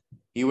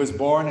 He was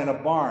born in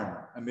a barn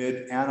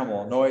amid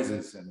animal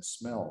noises and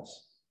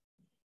smells.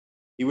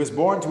 He was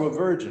born to a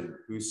virgin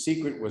whose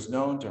secret was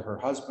known to her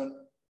husband,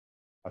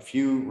 a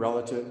few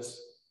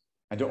relatives,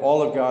 and to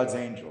all of God's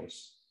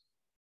angels.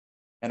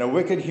 And a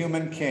wicked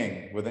human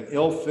king with an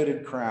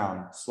ill-fitted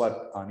crown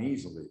slept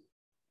uneasily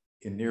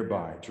in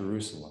nearby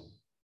Jerusalem.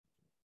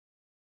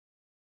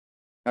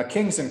 Now,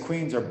 kings and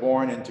queens are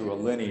born into a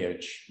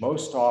lineage.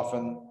 Most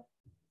often,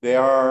 they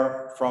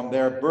are from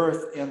their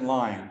birth in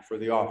line for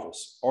the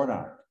office, or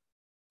not.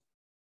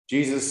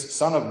 Jesus,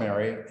 son of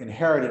Mary,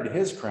 inherited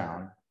his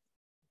crown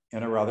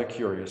in a rather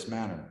curious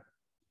manner.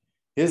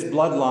 His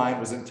bloodline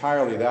was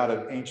entirely that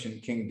of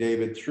ancient King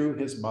David through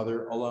his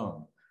mother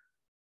alone.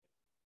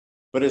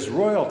 But his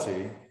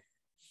royalty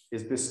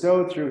is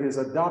bestowed through his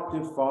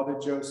adoptive father,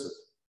 Joseph,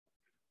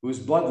 whose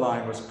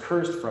bloodline was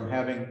cursed from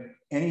having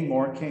any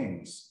more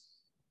kings,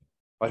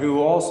 but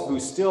who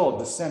still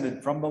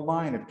descended from the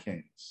line of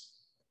kings.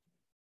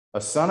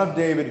 A son of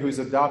David whose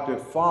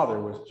adoptive father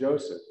was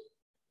Joseph,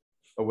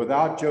 but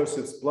without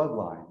Joseph's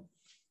bloodline,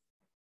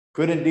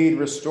 could indeed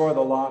restore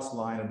the lost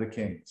line of the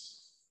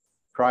kings.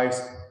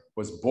 Christ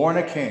was born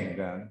a king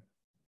then,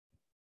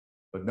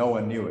 but no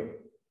one knew it.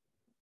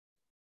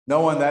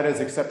 No one, that is,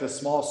 except a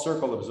small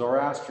circle of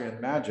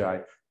Zoroastrian magi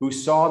who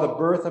saw the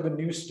birth of a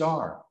new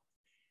star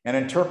and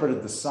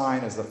interpreted the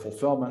sign as the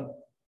fulfillment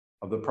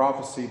of the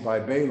prophecy by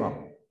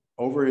Balaam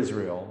over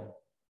Israel,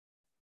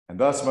 and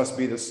thus must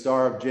be the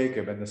star of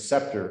Jacob and the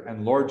scepter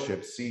and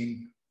lordship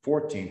seen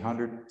 14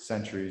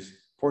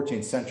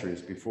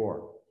 centuries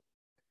before.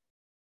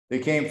 They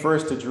came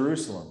first to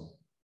Jerusalem,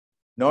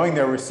 knowing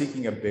they were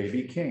seeking a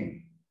baby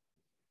king.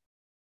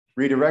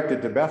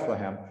 Redirected to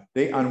Bethlehem,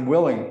 they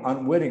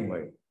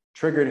unwittingly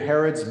triggered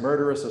Herod's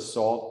murderous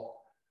assault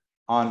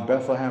on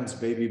Bethlehem's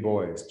baby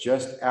boys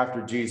just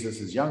after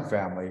Jesus' young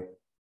family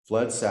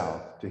fled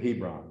south to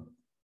Hebron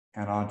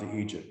and on to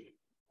Egypt.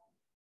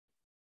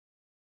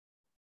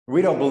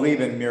 We don't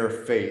believe in mere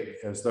fate,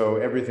 as though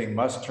everything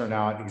must turn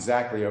out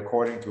exactly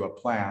according to a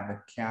plan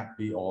that can't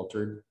be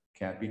altered,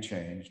 can't be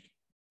changed.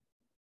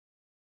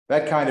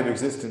 That kind of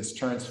existence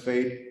turns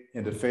fate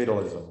into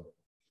fatalism.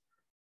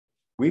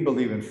 We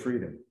believe in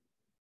freedom.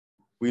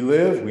 We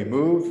live, we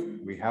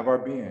move, we have our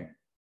being.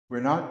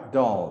 We're not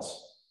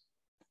dolls.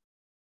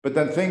 But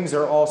then things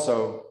are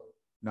also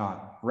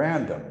not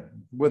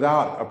random,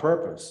 without a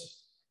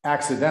purpose,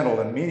 accidental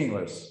and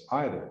meaningless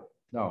either.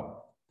 No.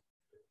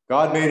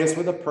 God made us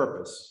with a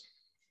purpose,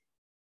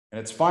 and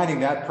it's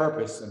finding that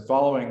purpose and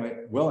following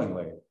it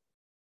willingly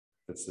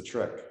that's the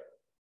trick.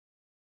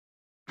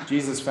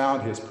 Jesus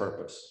found his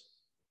purpose.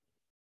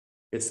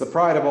 It's the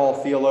pride of all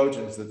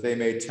theologians that they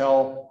may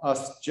tell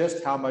us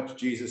just how much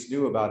Jesus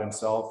knew about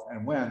himself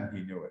and when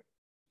he knew it.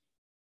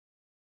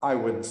 I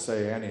wouldn't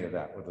say any of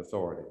that with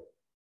authority.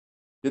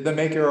 Did the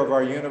maker of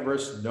our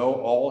universe know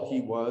all he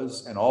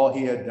was and all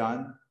he had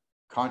done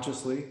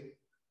consciously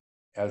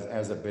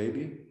as a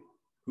baby?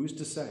 Who's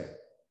to say?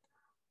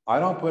 I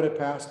don't put it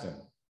past him.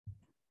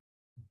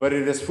 But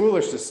it is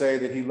foolish to say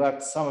that he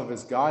left some of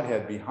his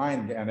Godhead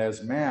behind and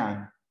as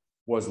man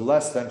was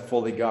less than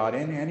fully God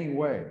in any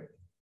way.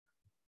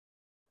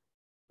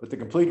 But the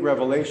complete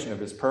revelation of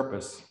his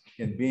purpose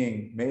in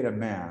being made a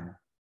man,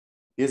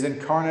 his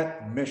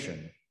incarnate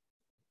mission,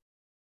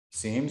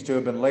 seems to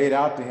have been laid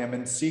out to him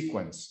in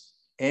sequence,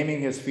 aiming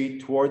his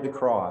feet toward the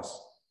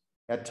cross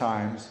at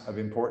times of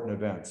important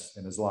events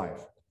in his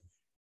life.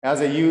 As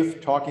a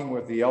youth, talking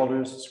with the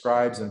elders,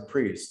 scribes, and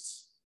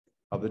priests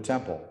of the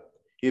temple,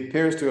 he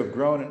appears to have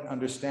grown an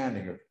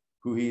understanding of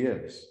who he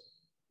is.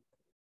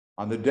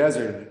 On the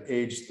desert at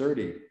age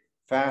 30,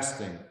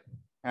 fasting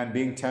and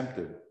being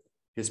tempted,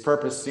 his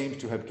purpose seems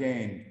to have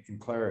gained in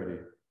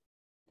clarity.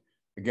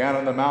 Again,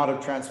 on the Mount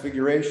of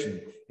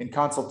Transfiguration, in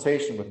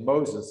consultation with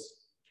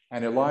Moses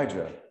and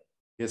Elijah,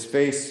 his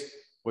face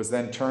was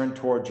then turned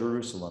toward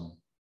Jerusalem,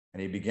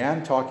 and he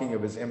began talking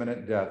of his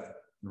imminent death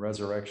and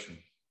resurrection.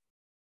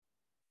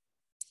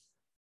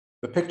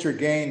 The picture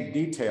gained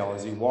detail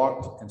as he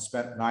walked and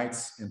spent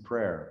nights in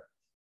prayer.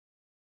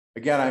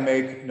 Again, I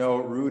make no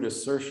rude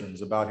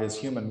assertions about his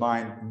human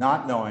mind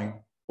not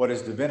knowing what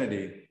his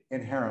divinity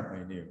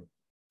inherently knew.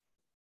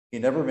 He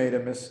never made a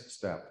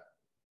misstep,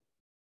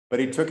 but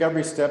he took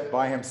every step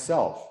by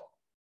himself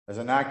as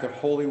an act of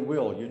holy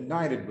will,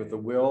 united with the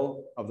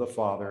will of the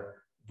Father,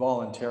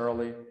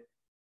 voluntarily,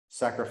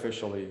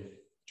 sacrificially,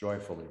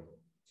 joyfully.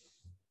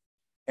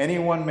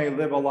 Anyone may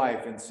live a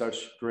life in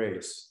such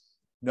grace,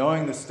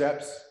 knowing the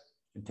steps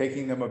and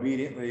taking them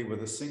obediently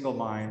with a single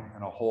mind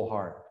and a whole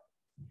heart.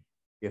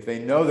 If they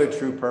know their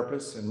true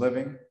purpose in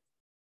living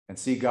and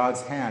see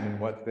God's hand in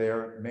what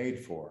they're made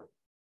for,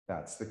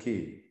 that's the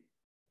key.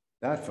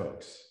 That,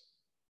 folks,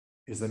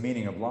 is the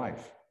meaning of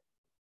life.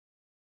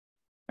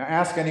 Now,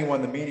 ask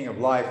anyone the meaning of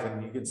life,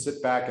 and you can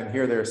sit back and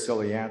hear their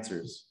silly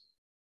answers.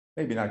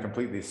 Maybe not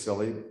completely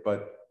silly,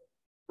 but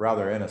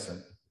rather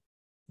innocent.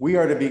 We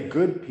are to be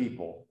good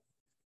people.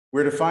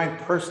 We're to find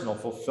personal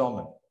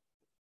fulfillment.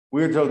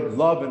 We're to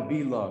love and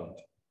be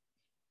loved.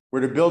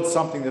 We're to build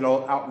something that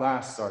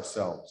outlasts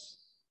ourselves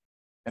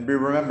and be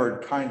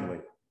remembered kindly.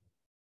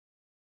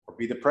 Or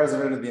be the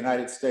president of the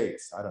United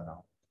States, I don't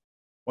know.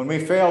 When we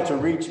fail to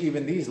reach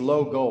even these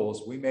low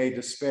goals, we may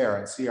despair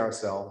and see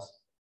ourselves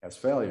as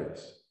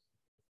failures.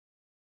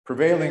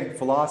 Prevailing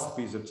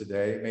philosophies of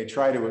today may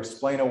try to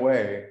explain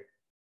away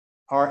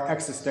our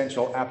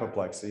existential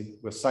apoplexy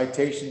with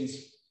citations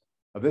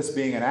of this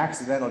being an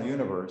accidental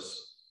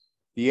universe,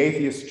 the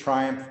atheist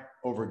triumph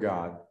over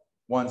God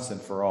once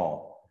and for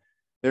all.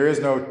 There is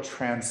no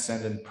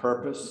transcendent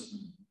purpose.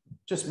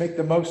 Just make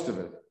the most of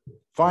it.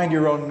 Find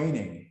your own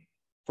meaning,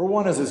 for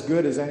one is as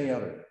good as any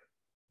other.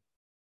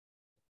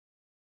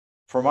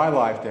 For my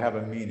life to have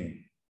a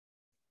meaning,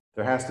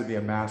 there has to be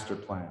a master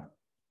plan,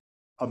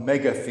 a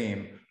mega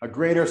theme, a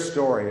greater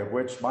story of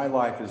which my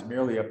life is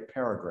merely a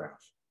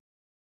paragraph.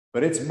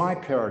 But it's my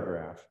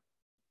paragraph,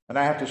 and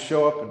I have to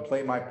show up and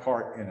play my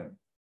part in it.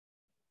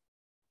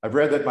 I've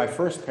read that my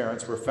first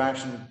parents were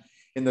fashioned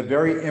in the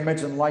very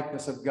image and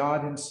likeness of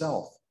God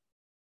himself.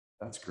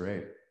 That's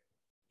great.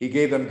 He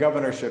gave them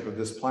governorship of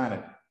this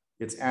planet,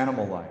 its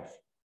animal life,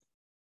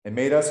 and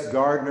made us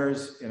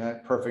gardeners in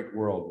a perfect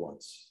world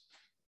once.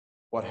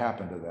 What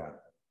happened to that?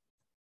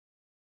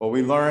 Well,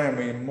 we learn and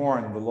we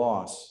mourn the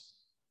loss.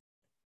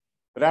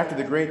 But after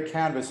the great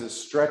canvas is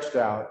stretched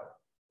out,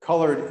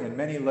 colored in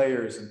many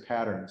layers and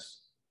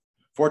patterns,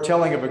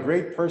 foretelling of a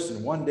great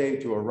person one day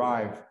to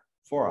arrive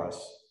for us,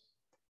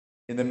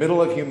 in the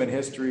middle of human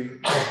history,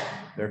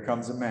 there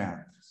comes a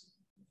man.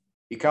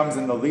 He comes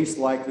in the least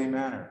likely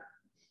manner.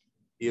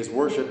 He is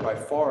worshipped by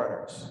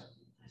foreigners.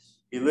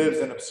 He lives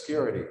in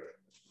obscurity,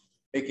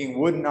 making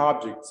wooden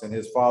objects in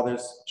his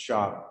father's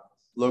shop,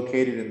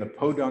 located in the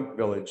podunk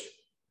village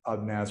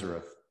of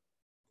Nazareth.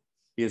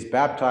 He is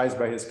baptized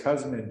by his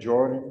cousin in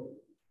Jordan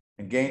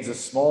and gains a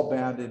small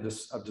band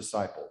of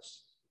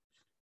disciples.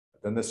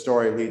 But then the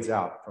story leads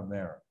out from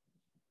there.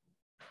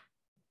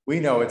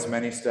 We know its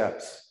many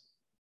steps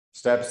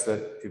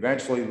that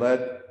eventually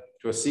led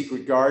to a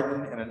secret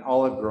garden and an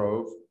olive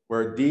grove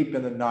where deep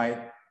in the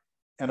night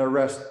an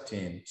arrest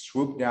team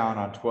swooped down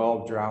on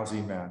 12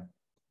 drowsy men,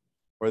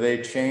 where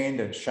they chained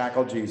and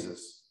shackled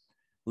Jesus,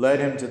 led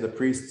him to the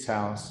priest's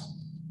house,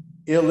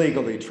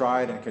 illegally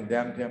tried and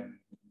condemned him,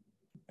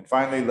 and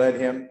finally led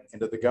him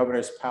into the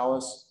governor's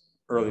palace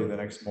early the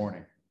next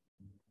morning.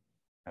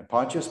 And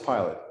Pontius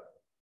Pilate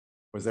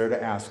was there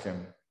to ask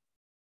him,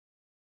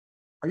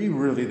 "Are you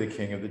really the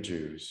king of the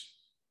Jews?"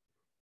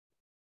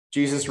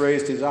 Jesus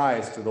raised his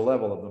eyes to the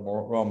level of the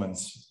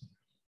Romans.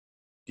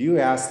 Do you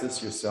ask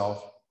this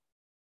yourself?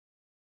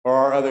 Or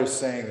are others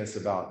saying this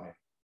about me?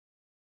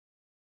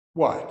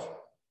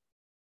 What?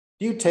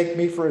 Do you take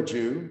me for a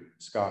Jew?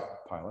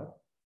 Scoffed Pilate.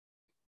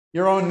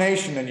 Your own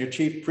nation and your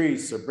chief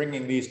priests are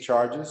bringing these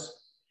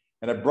charges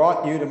and have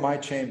brought you to my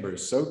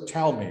chambers. So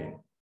tell me,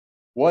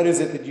 what is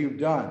it that you've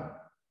done?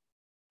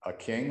 A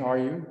king, are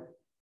you?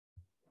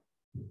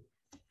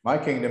 My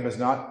kingdom is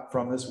not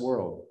from this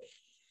world.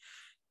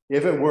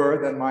 If it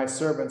were, then my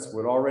servants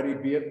would already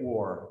be at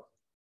war,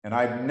 and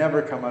I'd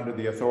never come under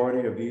the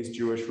authority of these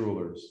Jewish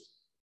rulers.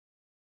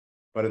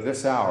 But at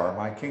this hour,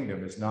 my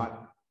kingdom is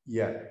not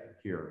yet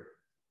here.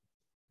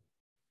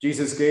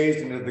 Jesus gazed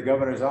into the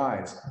governor's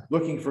eyes,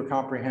 looking for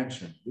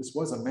comprehension. This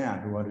was a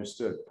man who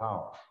understood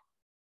power.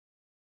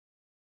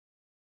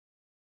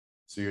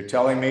 So you're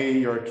telling me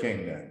you're a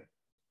king then?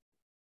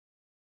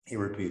 He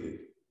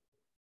repeated.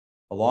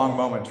 A long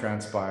moment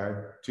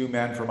transpired. Two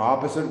men from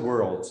opposite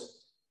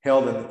worlds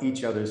held in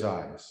each other's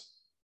eyes.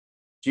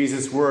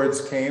 Jesus'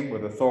 words came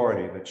with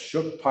authority that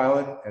shook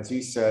Pilate as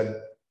he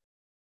said,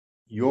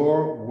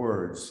 "Your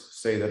words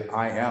say that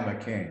I am a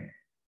king.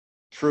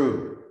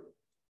 true.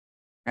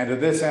 And to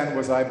this end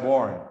was I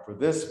born. For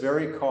this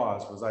very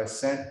cause was I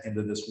sent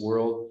into this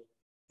world,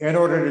 in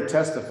order to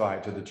testify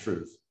to the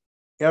truth.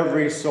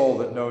 Every soul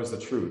that knows the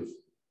truth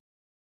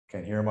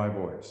can hear my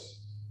voice.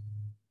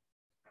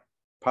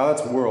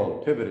 Pilate's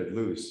world pivoted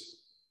loose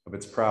of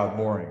its proud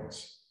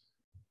moorings.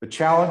 The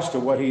challenge to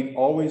what he'd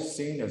always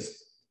seen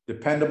as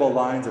dependable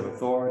lines of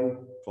authority,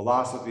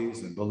 philosophies,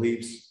 and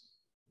beliefs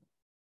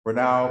were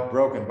now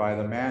broken by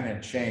the man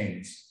in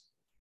chains,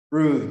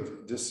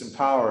 bruised,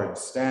 disempowered,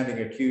 standing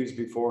accused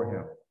before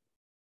him.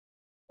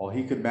 All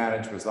he could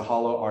manage was the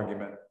hollow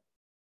argument,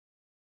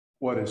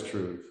 what is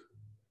truth?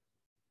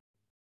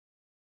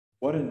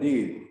 What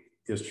indeed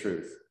is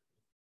truth?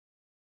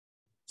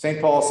 St.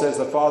 Paul says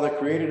the Father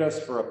created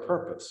us for a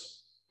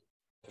purpose,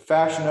 to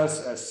fashion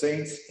us as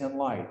saints in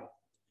light,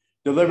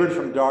 delivered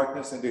from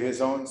darkness into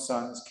his own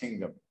Son's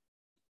kingdom.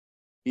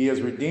 He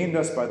has redeemed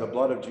us by the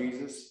blood of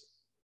Jesus,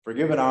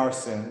 forgiven our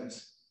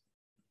sins.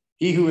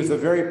 He who is the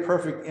very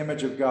perfect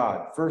image of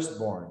God,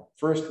 firstborn,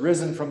 first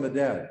risen from the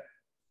dead.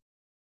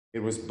 It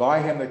was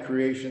by him that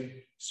creation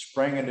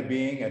sprang into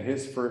being at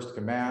his first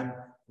command,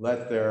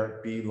 let there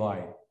be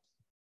light.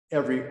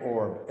 Every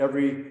orb,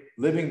 every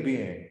living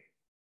being,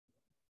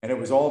 and it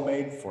was all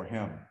made for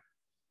him.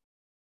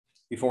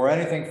 Before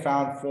anything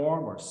found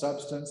form or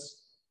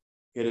substance,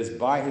 it is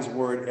by his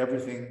word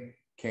everything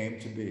came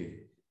to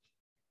be.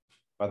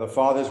 By the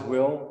Father's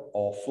will,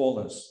 all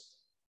fullness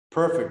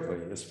perfectly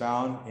is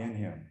found in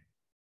him.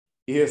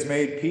 He has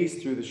made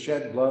peace through the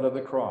shed blood of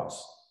the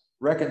cross,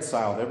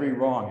 reconciled every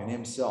wrong in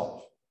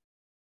himself,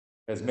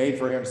 has made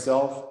for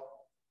himself,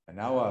 and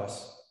now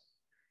us,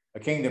 a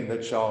kingdom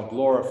that shall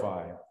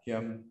glorify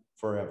him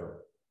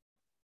forever,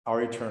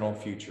 our eternal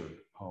future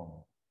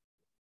home.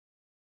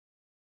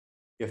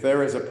 If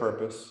there is a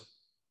purpose,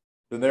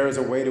 then there is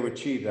a way to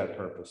achieve that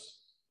purpose.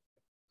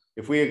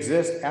 If we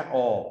exist at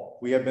all,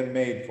 we have been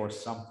made for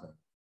something.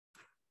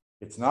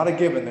 It's not a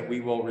given that we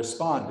will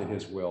respond to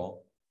his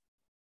will,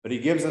 but he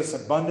gives us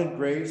abundant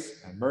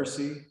grace and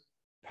mercy,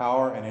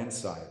 power and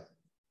insight,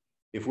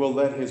 if we'll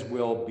let his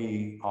will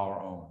be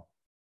our own.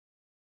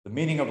 The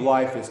meaning of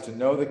life is to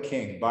know the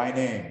King by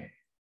name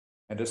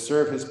and to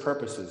serve his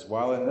purposes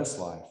while in this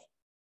life,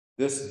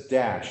 this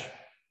dash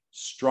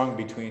strung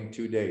between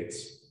two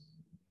dates,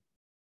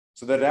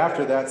 so that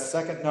after that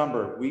second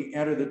number, we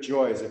enter the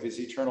joys of his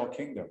eternal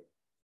kingdom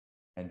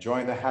and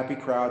join the happy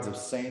crowds of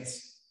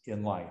saints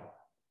in light.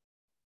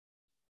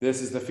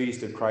 This is the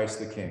feast of Christ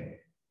the King.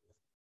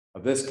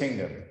 Of this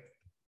kingdom,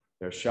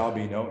 there shall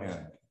be no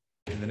end.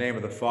 In the name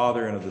of the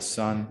Father, and of the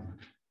Son,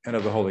 and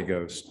of the Holy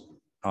Ghost.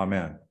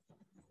 Amen.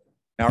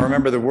 Now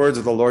remember the words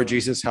of the Lord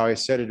Jesus, how he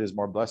said it is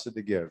more blessed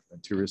to give than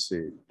to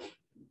receive.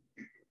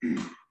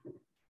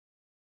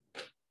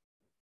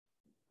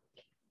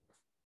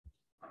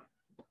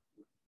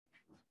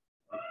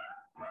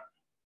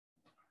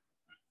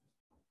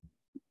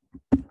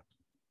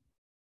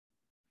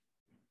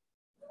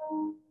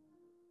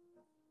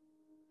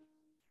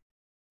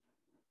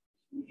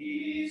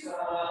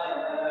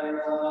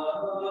 Desire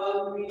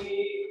of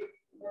me,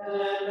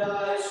 and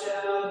I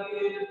shall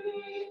give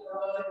thee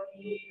the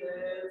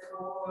heathen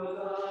for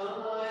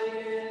thy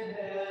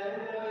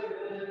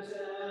inheritance,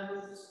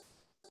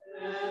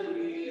 and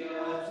the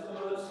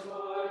utmost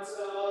parts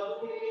of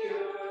the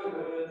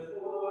earth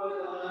for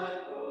thy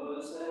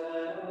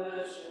possession.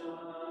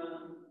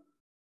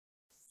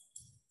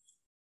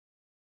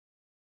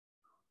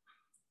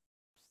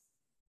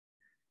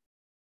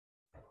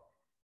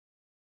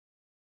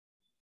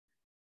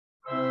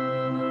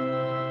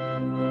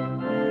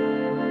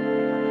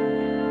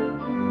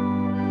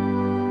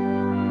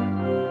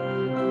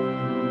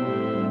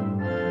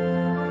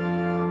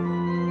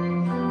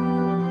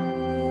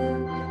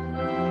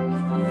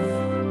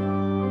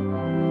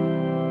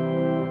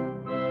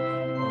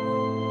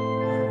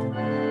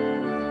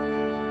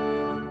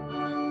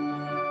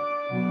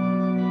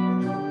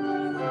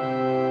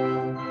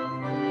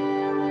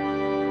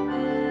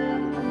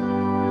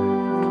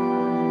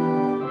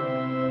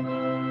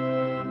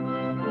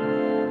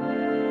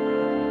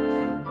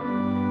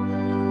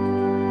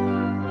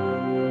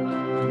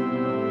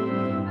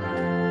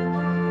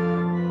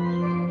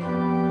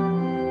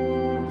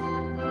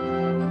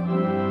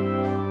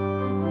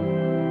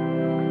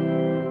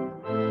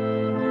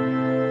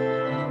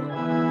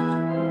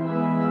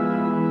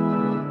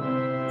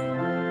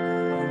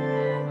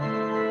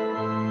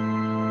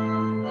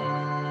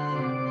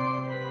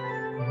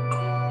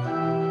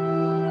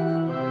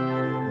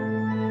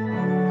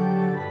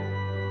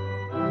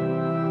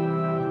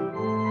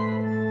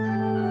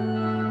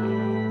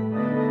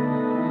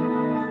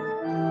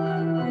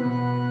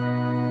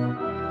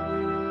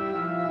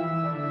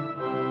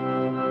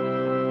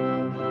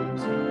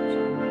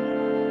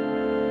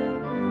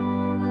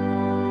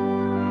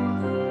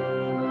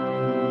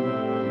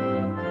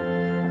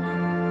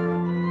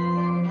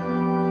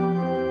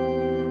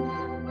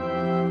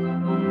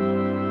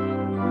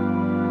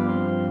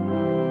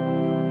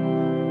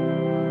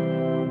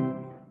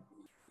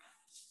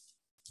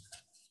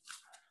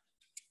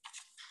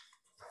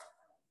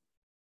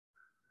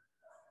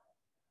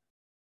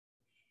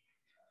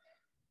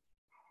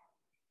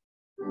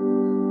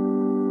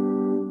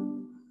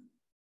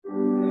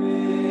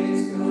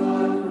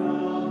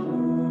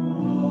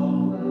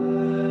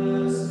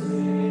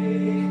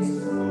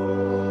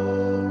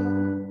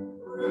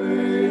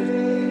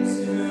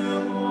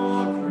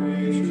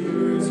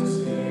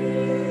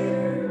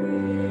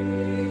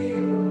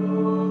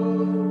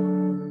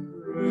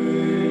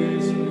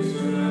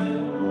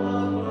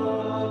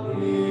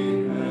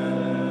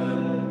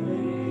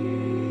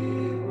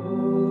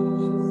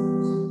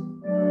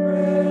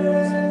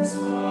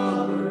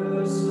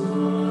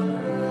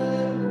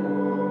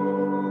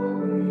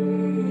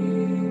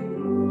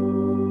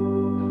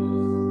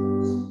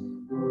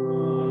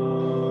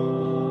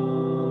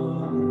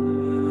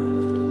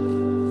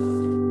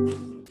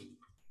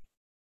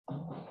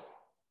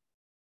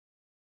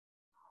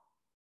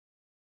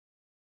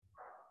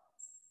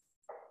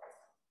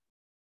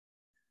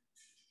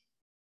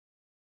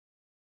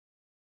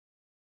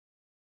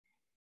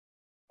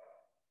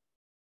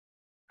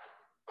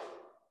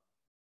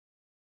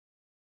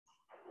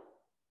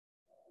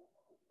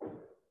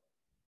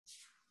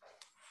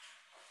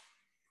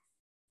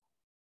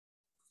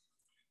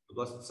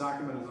 Blessed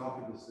Sacrament is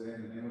offered this day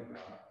in the name of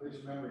God. Please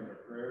remember in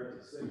your prayer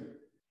to sing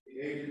the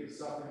aged and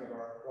suffering of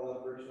our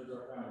fellow parishioners,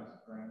 our families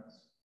and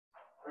friends.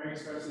 Praying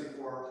especially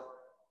for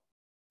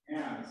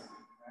Anne's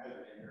and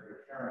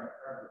her Karen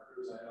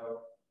Cruz, I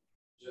know,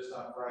 just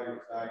on Friday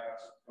was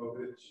diagnosed with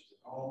COVID. She's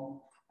at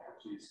home.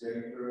 She's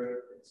getting through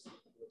it. It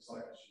looks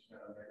like she's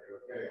going to make it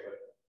okay, but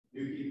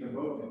do keep them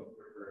both in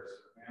your prayers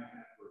for Anne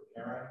and for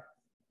Karen,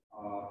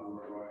 who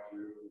are going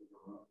through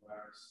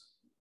coronavirus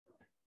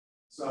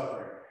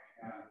suffering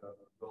and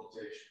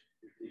rehabilitation.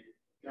 You keep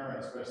Karen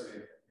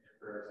especially in your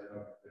prayers, I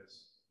know,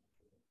 because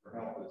her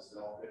health is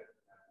delicate,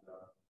 and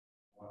I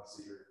want to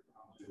see her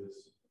come through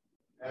this.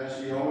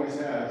 As she always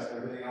has,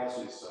 everything else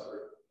she's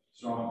suffered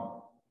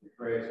strongly. We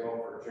pray as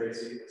well for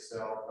Tracy,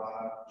 Estelle,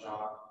 Donna,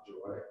 John,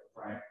 Joy,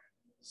 Frank,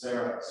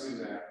 Sarah,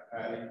 Suzanne,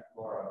 Patty,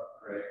 Laura,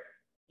 Craig,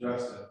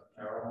 Justin,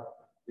 Carol,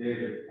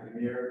 David,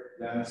 Amir,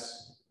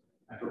 Dennis,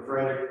 and for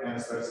Frederick, and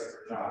especially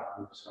for John,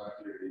 who's going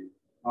through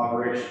the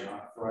operation on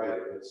Friday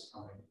this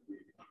coming week.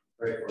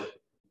 Pray for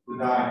the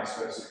dying,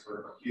 especially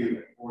for Hugh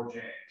and for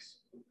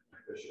James,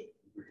 Bishop.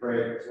 We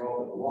pray as well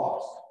for the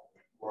lost,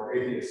 for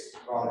atheists,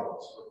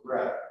 prodigals, for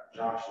Brett,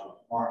 Joshua,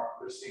 Mark,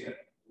 Christina,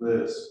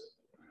 Liz,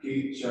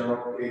 Keith,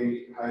 Cheryl,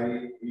 Katie,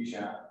 Heidi,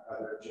 Ishan,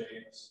 Heather,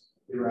 James,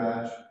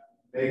 Iraj,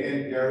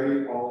 Megan,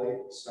 Gary, Polly,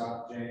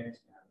 Scott, James.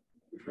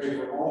 We pray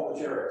for all the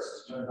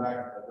terrorists to turn back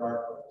from the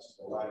dark place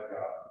to the light of God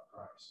in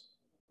Christ.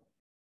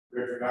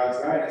 Pray for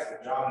God's guidance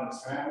for John and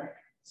his family,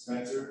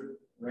 Spencer,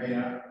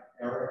 Raina,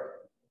 Eric,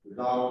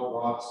 Donald,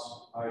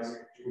 Ross,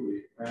 Isaac,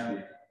 Julie,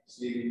 Randy,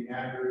 Stevie,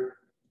 Andrew,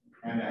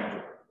 and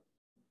Angela.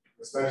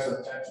 With special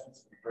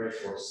intentions, we pray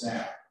for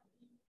Sam,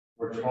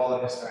 for Jamal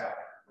and his family,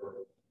 for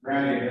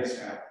Randy and his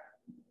family,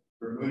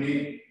 for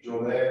Mooney,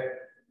 Jolet,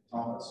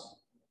 Thomas,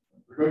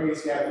 for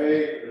Cookies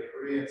Cafe, for the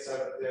Korean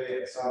Seventh Day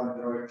and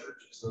Sovereign Joy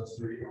churches, those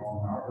three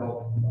all in our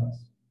building,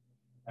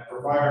 and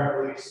for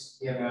fire, police,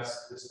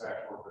 EMS,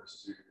 dispatch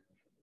workers to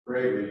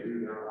bravely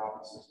do their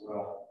office as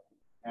well,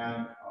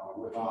 and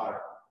with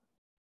honor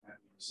and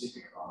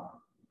seeking honor.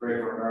 Pray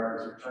for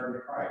America's return to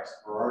Christ,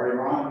 for our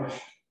Iran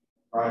mission,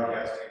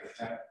 broadcasting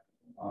the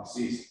 10th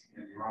season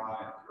in Iran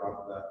and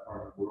throughout that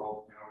part of the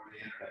world and over the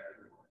internet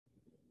everywhere.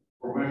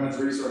 For Women's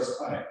Resource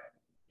Clinic,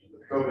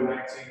 with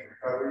COVID-19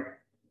 recovery,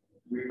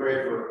 we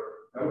pray for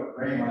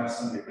rain last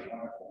Sunday, but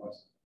wonderful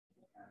wasn't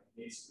it? And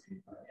it needs to be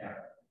again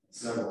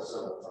several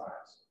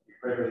times. We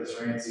pray for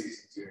this rain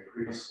season to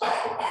increase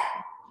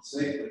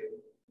safely,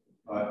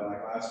 but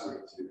like last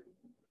week to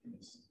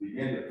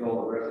begin to fill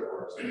the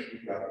reservoirs because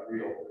we've got a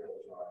real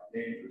dry,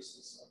 dangerous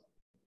this summer.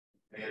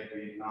 May it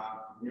be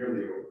not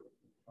nearly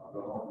over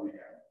the whole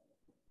weekend.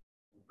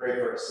 We pray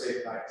for a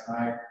safe night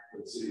tonight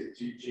for the city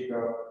of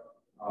Chico.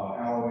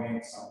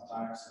 Halloween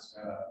sometimes has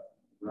been a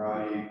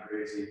rowdy,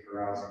 crazy,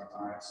 carousing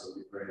time, so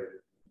we pray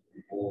that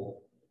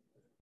people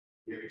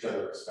give each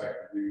other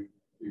respect and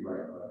do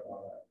right by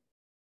one another.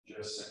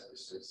 Just simply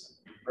stay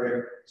simple. We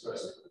pray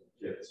especially for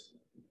the kids.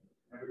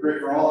 And we pray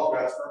for all of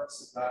God's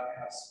purposes, not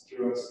in us,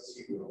 through us as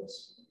He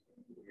wills.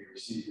 We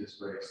receive His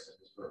grace and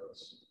His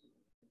purpose,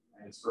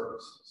 and His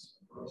purposes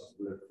for us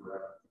to live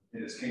forever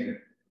in His kingdom.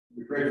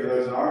 We pray for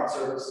those in our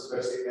service,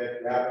 especially Ed,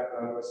 Gavin,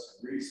 Douglas,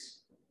 and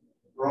Reese,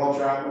 for all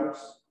travelers,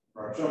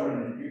 for our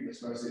children and youth,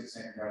 especially at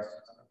St.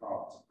 Augustine's and the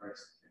province of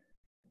Christ.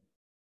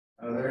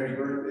 And are there any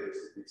birthdays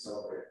that we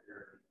celebrate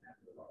here at the end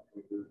of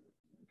October?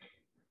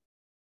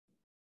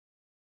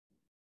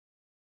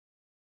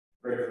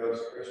 Pray for those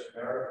in Christian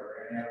marriage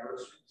or any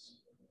anniversaries.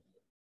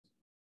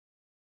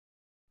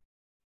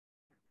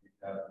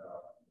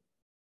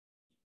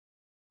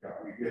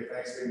 We give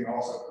thanksgiving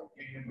also for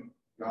the kingdom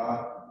of God,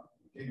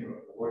 the kingdom of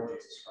the Lord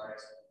Jesus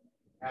Christ,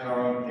 and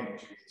our own King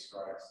Jesus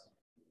Christ.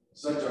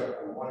 Such a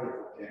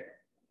wonderful King.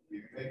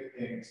 You think of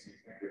kings, you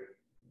think of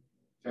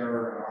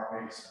terror and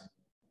armies and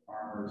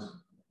armors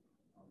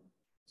and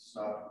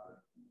stuff.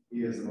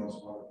 He is the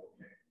most wonderful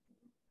King,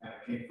 and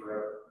a King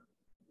forever.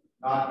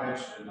 Not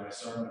mentioned in my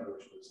sermon,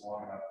 which was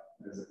long enough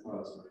as it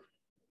was, but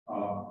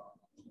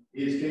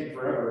He is King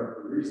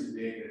forever. The reason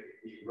being that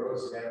He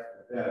rose again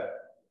from the dead,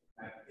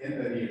 and in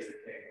that He is the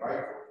King,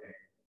 rightful King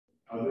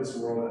of this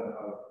world and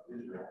of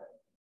Israel.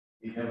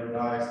 He never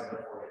dies, and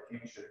therefore the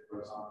kingship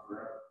goes on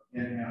forever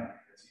in Him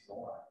because He's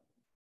alive.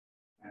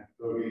 And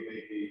though He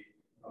may be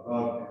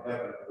above in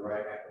heaven at the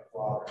right hand of the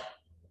Father,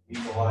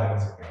 He's alive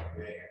as a human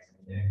being, as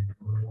a King,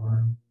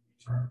 born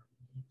eternal.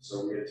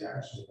 So we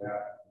attach to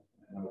that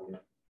and know we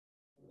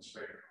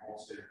respect the whole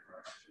state of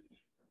Christ.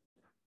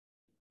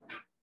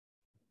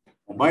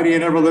 Almighty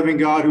and ever-living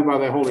God, who by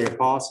thy holy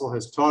apostle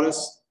has taught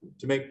us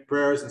to make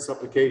prayers and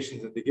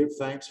supplications and to give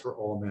thanks for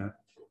all men,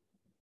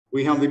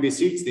 we humbly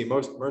beseech thee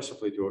most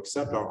mercifully to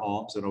accept our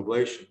alms and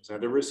oblations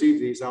and to receive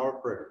these our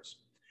prayers,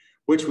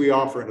 which we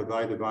offer unto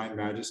thy divine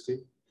majesty,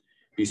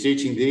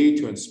 beseeching thee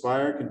to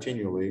inspire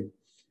continually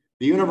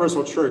the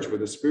universal church with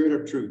the spirit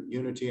of truth,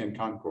 unity, and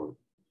concord,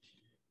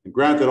 and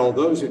grant that all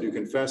those who do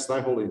confess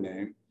thy holy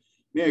name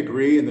may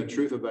agree in the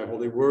truth of thy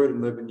holy word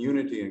and live in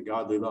unity and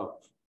godly love.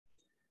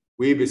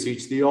 We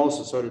beseech thee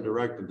also so to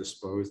direct and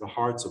dispose the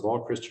hearts of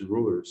all Christian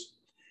rulers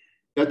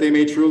that they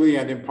may truly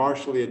and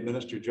impartially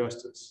administer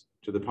justice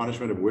to the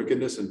punishment of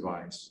wickedness and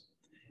vice,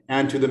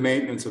 and to the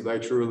maintenance of thy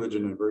true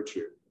religion and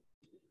virtue.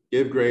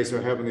 Give grace,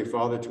 O Heavenly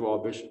Father, to all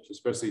bishops,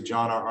 especially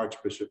John, our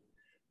Archbishop,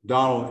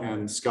 Donald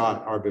and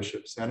Scott, our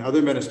bishops, and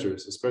other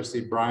ministers,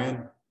 especially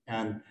Brian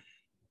and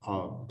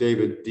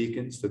David,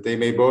 deacons, that they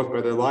may both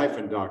by their life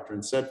and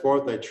doctrine set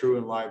forth thy true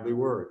and lively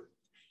word,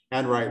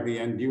 and rightly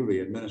and duly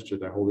administer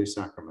thy holy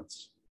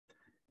sacraments.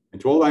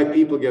 And to all thy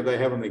people give thy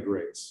heavenly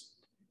grace,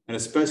 and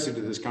especially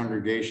to this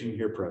congregation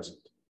here present,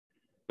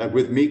 that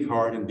with meek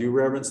heart and due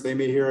reverence they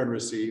may hear and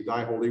receive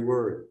thy holy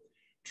word,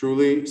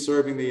 truly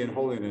serving thee in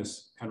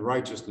holiness and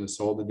righteousness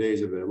all the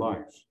days of their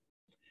life.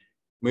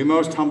 We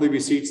most humbly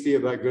beseech thee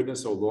of thy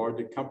goodness, O Lord,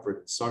 to comfort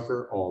and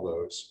succor all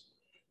those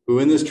who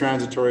in this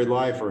transitory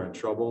life are in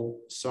trouble,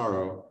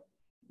 sorrow,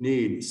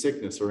 need,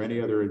 sickness, or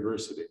any other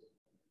adversity.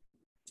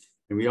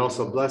 And we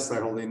also bless thy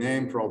holy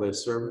name for all thy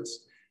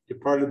servants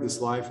departed this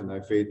life in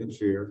thy faith and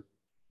fear,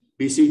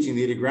 beseeching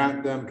thee to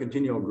grant them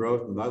continual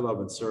growth in thy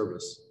love and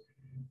service,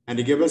 and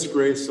to give us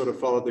grace so to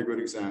follow their good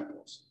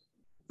examples,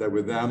 that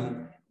with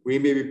them we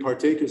may be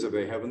partakers of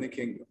thy heavenly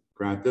kingdom.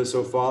 Grant this,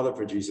 O Father,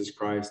 for Jesus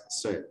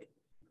Christ's sake,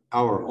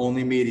 our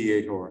only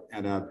mediator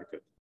and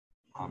advocate.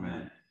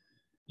 Amen.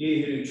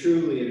 Ye who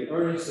truly and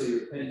earnestly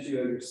repent you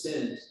of your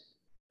sins,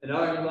 and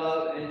are in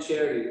love and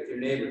charity with your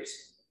neighbors,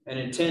 and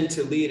intend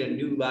to lead a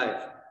new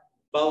life,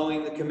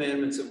 following the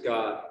commandments of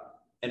God,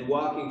 and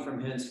walking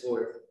from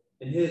henceforth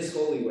in his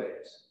holy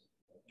ways.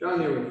 Draw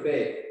near with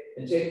faith,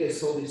 and take this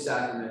holy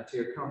sacrament to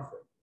your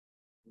comfort.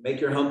 Make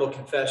your humble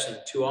confession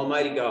to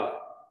Almighty God.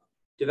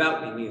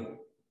 Devoutly kneel.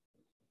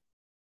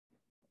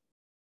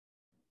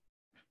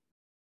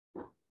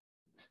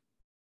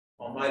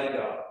 Almighty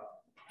God,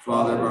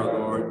 Father of our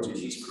Lord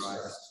Jesus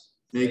Christ,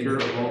 maker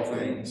of all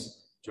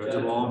things, judge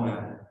of all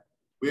men,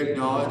 we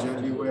acknowledge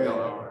and bewail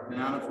our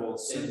manifold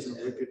sins and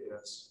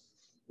wickedness,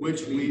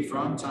 which we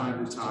from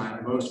time to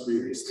time most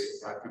grievously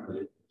have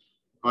committed,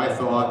 by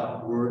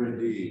thought, word, and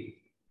deed,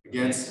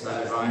 against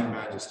thy divine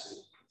majesty,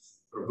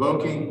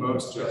 provoking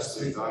most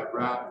justly thy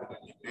wrath and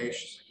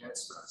indignation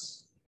against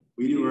us.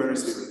 We do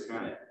earnestly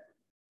repent,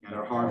 and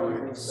are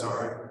heartily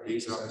sorry for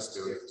these our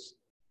misdoings.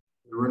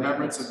 The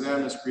remembrance of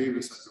them is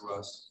grievous unto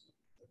us,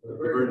 the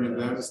burden of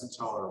them is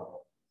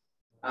intolerable.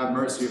 Have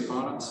mercy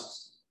upon us.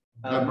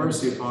 Have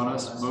mercy upon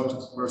us,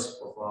 most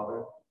merciful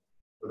Father,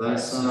 for thy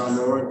Son, our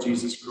Lord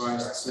Jesus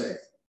Christ's sake.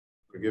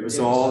 Forgive us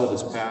all that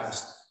is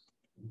past.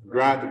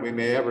 Grant that we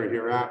may ever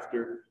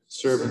hereafter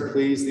serve and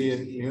please thee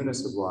in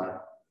newness of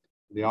life,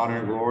 for the honor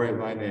and glory of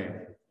thy name,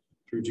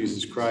 through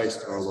Jesus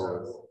Christ our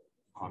Lord.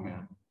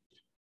 Amen.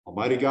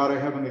 Almighty God, our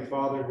heavenly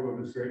Father, who of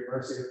his great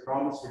mercy has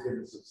promised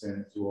forgiveness of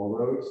sins to all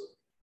those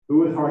who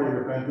with hearty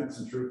repentance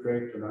and true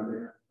faith turn unto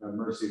him, have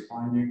mercy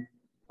upon you,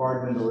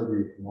 pardon and deliver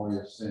you from all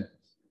your sins,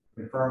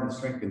 confirm and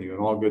strengthen you in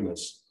all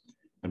goodness,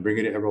 and bring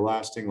you to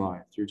everlasting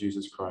life through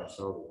Jesus Christ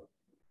our Lord.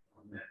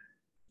 Amen.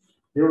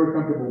 Hear the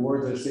comfortable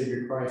words of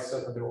Savior Christ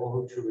saith unto all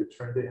who truly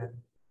turn to him.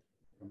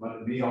 Come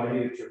unto me, all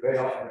ye that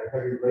travail and are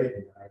heavy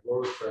laden, and I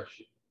will refresh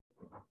you.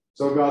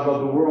 So God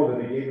loved the world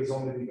that he gave his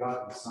only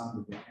begotten Son,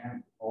 that the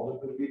end all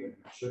that believe in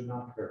him should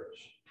not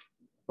perish,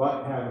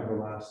 but have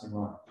everlasting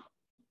life.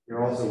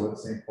 Hear also what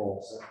St.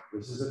 Paul said.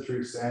 This is a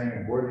true saying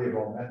and worthy of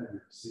all men to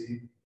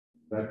receive,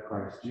 that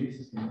Christ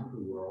Jesus came into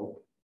the world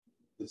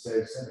to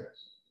save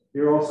sinners.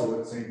 Hear also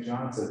what St.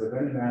 John said. If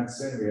any man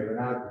sin, we have an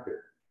advocate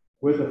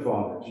with the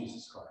Father,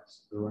 Jesus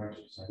Christ, the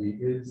righteous, and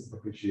he is the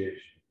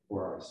propitiation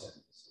for our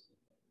sins.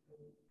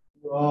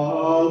 The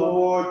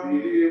Lord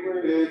be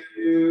with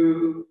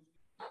you.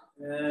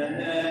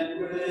 and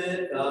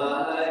with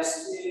thy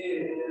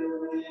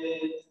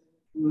spirit.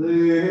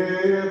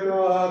 Lift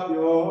up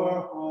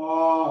your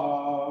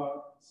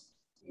hearts.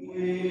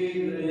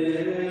 We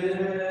lift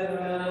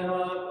them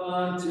up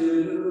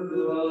unto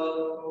the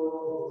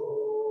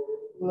Lord.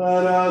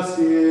 Let us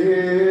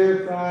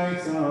give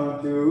thanks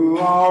unto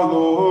our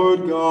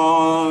Lord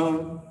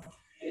God.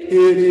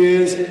 It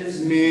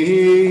is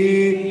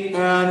meet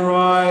and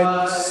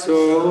right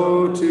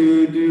so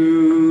to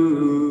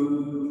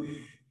do.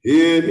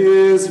 It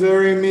is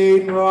very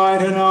meet, right,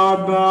 and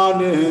our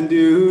bounden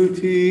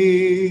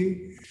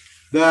duty,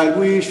 that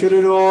we should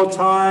at all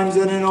times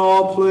and in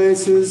all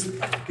places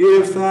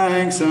give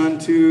thanks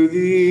unto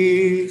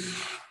thee,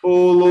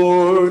 O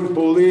Lord,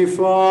 Holy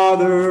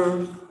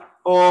Father,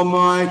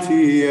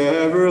 Almighty,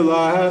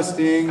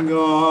 everlasting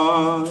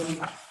God,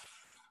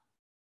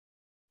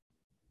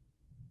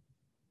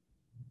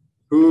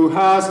 who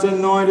hast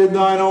anointed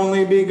thine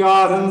only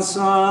begotten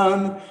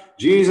Son,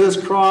 Jesus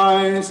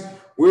Christ,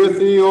 with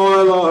the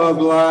oil of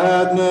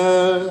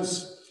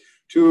gladness,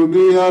 to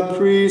be a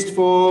priest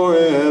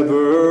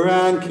forever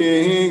and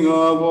King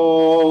of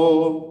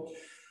all,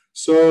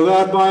 so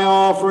that by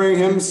offering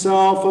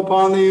himself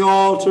upon the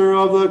altar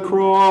of the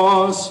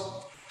cross,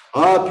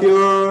 a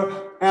pure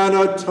and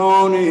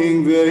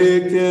atoning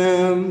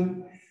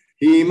victim,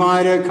 he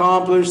might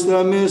accomplish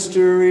the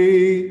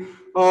mystery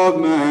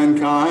of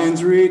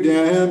mankind's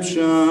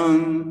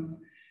redemption,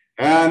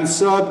 and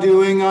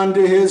subduing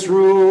unto his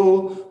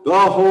rule the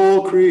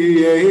whole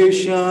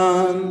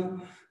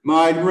creation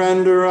might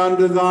render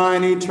unto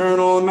thine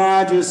eternal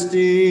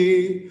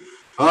majesty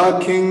a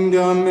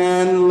kingdom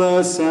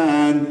endless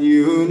and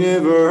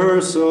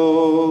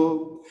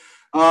universal,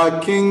 a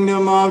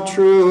kingdom of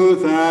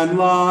truth and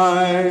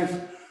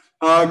life,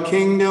 a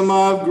kingdom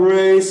of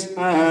grace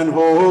and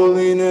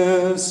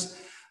holiness,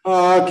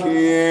 a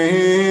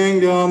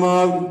kingdom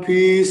of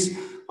peace,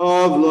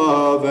 of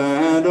love,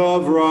 and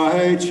of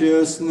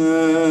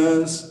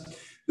righteousness.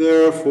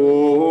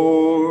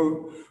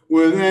 Therefore,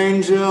 with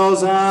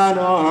angels and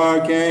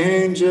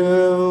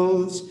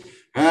archangels,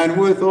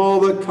 and with all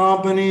the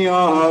company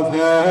of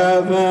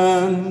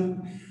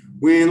heaven,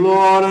 we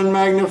laud and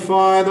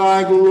magnify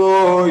thy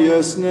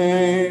glorious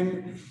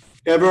name,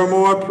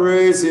 evermore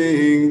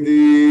praising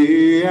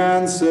thee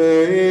and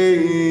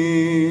saying,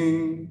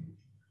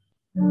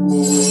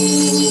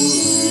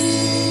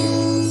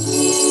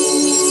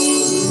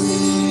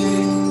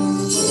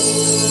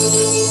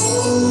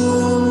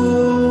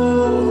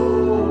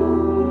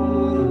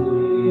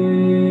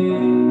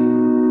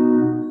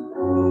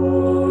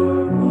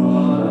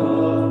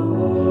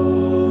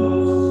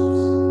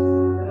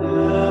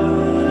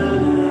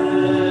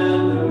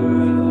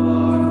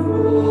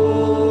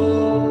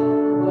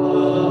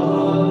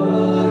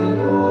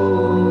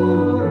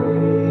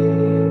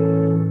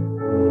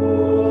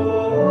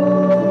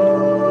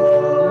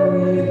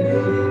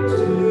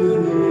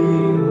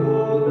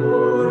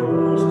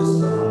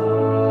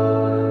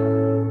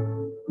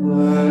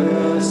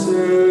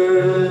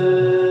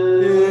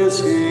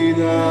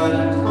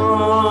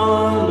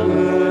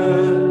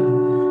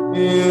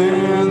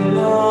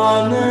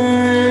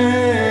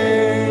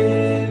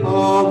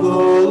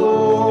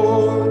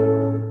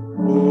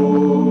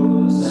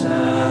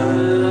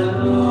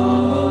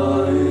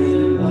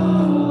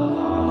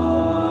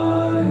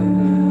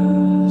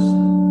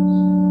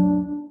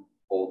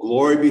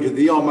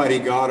 Almighty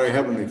God, our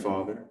heavenly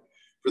Father,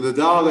 for that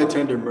thou, thy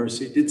tender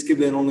mercy, didst give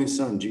thine only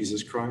Son,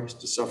 Jesus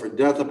Christ, to suffer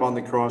death upon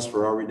the cross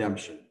for our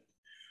redemption,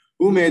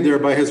 who made there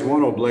by his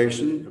one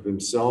oblation of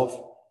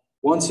himself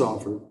once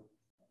offered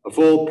a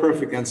full,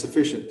 perfect, and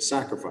sufficient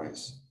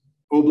sacrifice,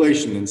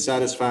 oblation and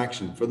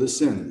satisfaction for the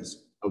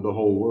sins of the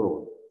whole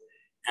world,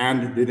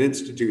 and did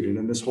institute and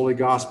in this holy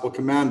gospel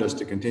command us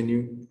to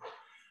continue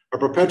a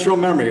perpetual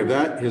memory of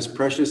that, his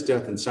precious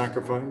death and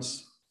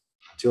sacrifice,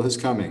 till his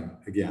coming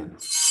again.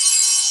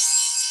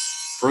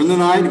 For in the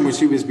night in which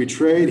he was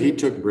betrayed, he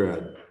took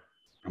bread,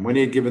 and when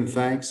he had given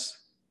thanks,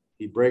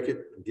 he brake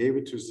it and gave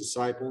it to his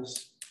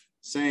disciples,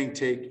 saying,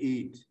 "Take,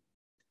 eat.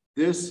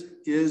 This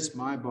is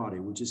my body,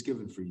 which is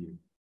given for you.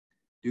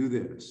 Do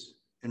this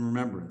in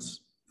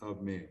remembrance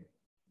of me."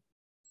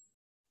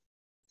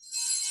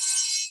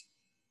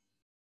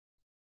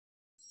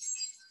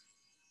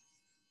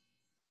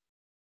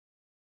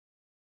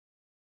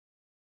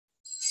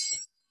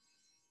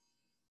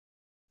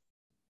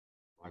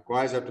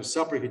 Likewise, after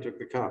supper, he took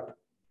the cup.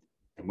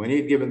 And when he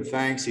had given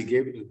thanks, he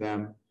gave it to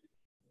them,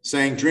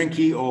 saying, "Drink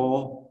ye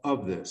all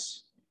of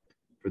this.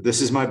 For this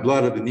is my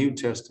blood of the New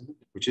Testament,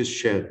 which is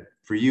shed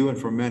for you and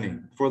for many,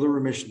 for the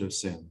remission of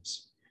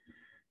sins.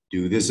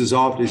 Do this as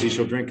often as ye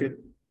shall drink it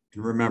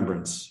in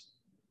remembrance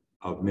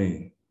of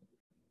me."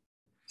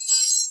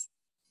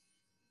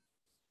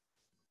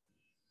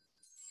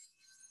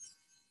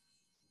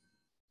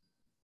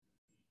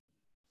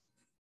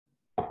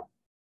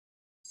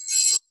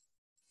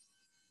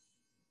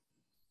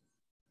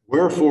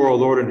 Wherefore, O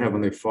Lord and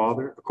Heavenly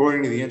Father,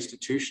 according to the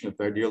institution of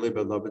thy dearly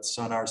beloved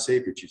Son, our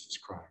Savior, Jesus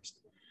Christ,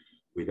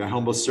 we, thy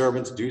humble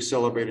servants, do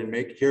celebrate and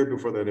make here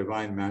before thy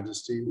divine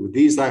majesty, with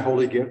these thy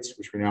holy gifts,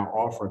 which we now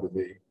offer unto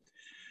thee,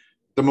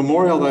 the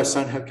memorial thy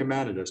Son hath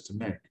commanded us to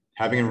make,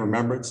 having in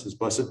remembrance his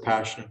blessed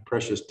passion and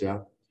precious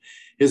death,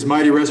 his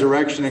mighty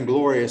resurrection and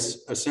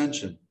glorious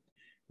ascension,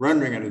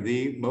 rendering unto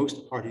thee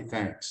most hearty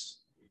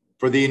thanks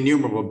for the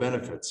innumerable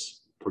benefits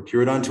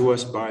procured unto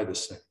us by the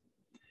same.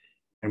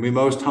 And we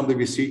most humbly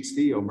beseech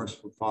thee, O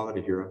merciful Father,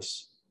 to hear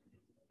us,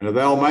 and of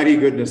thy almighty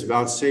goodness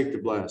vouchsafe to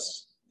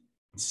bless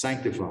and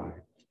sanctify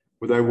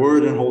with thy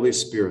word and Holy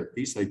Spirit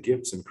these thy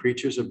gifts and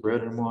creatures of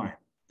bread and wine,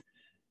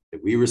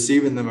 that we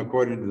receive in them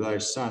according to thy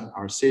Son,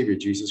 our Savior,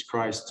 Jesus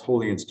Christ's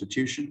holy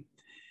institution,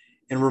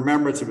 in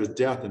remembrance of his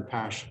death and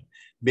passion,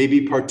 may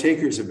be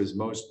partakers of his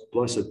most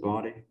blessed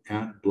body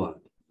and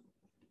blood.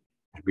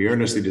 And we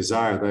earnestly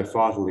desire thy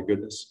fatherly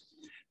goodness,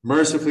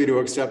 mercifully to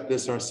accept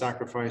this our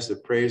sacrifice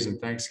of praise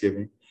and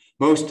thanksgiving,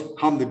 most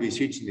humbly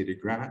beseeching thee to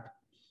grant,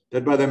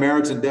 that by the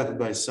merits and death of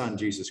thy Son,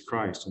 Jesus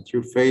Christ, and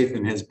through faith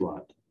in his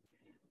blood,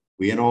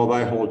 we and all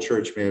thy whole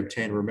church may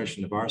obtain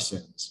remission of our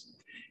sins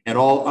and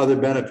all other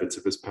benefits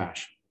of his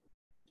passion.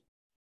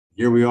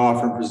 Here we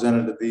offer and present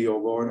unto thee, O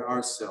Lord,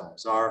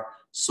 ourselves, our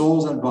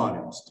souls and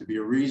bodies, to be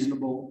a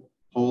reasonable,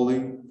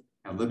 holy,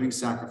 and living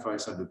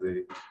sacrifice unto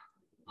thee,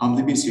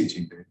 humbly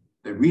beseeching thee,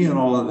 that we and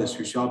all others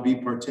who shall be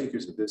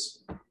partakers of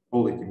this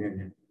holy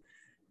communion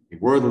may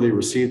worthily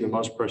receive the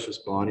most precious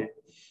body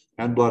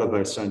and blood of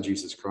thy Son,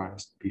 Jesus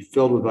Christ, be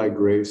filled with thy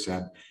grace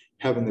and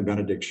heavenly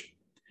benediction,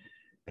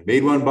 and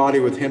made one body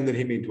with him, that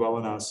he may dwell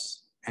in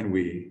us, and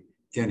we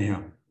in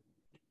him.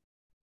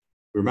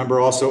 Remember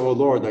also, O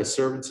Lord, thy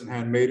servants and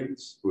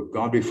handmaidens who have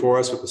gone before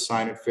us with the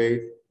sign of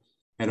faith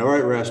and are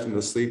at rest in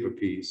the sleep of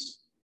peace.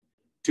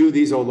 To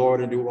these, O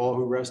Lord, and to all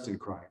who rest in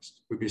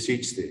Christ, we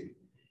beseech thee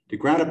to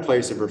grant a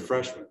place of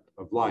refreshment,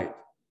 of light,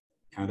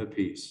 and of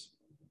peace.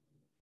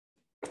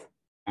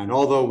 And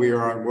although we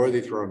are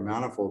unworthy through our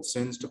manifold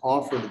sins to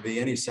offer to thee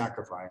any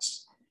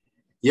sacrifice,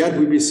 yet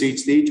we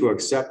beseech thee to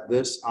accept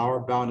this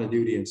our bounden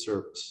duty and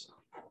service,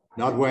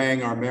 not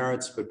weighing our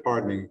merits, but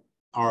pardoning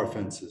our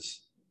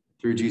offenses,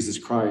 through Jesus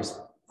Christ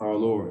our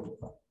Lord,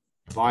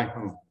 by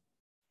whom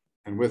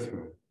and with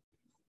whom,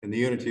 in the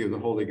unity of the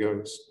Holy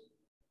Ghost,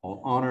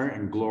 all honor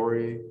and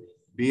glory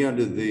be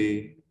unto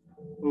thee,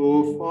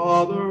 O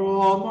Father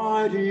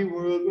Almighty,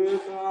 world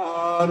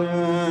without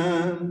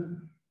end.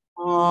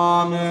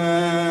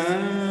 Amen.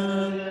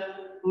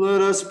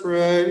 Let us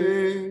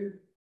pray.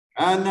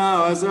 And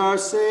now, as our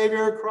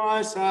Savior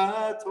Christ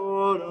hath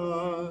taught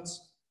us,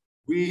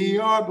 we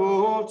are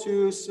bold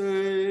to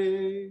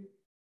say,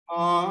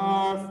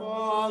 Our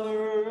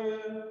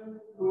Father,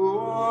 who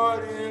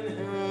art in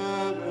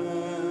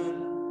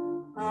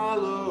heaven,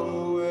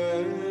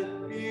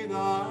 hallowed be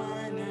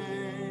thy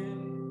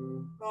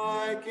name.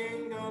 Thy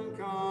kingdom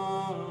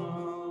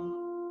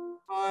come,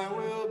 thy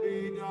will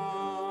be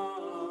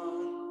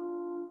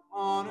done,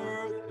 on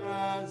earth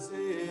as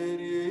it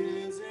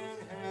is in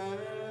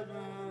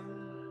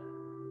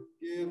heaven.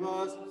 Give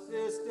us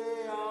this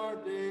day our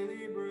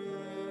daily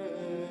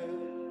bread,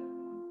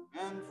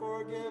 and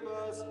forgive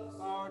us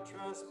our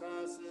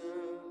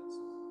trespasses,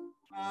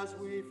 as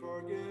we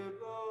forgive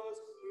those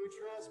who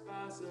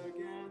trespass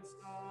against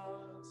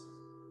us.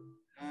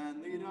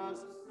 And lead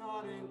us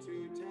not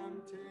into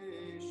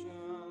temptation,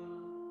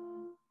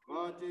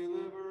 but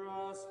deliver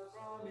us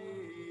from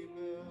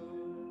evil.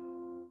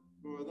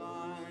 For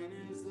thine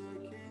is the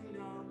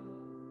kingdom,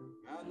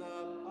 and the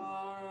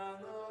power, and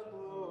the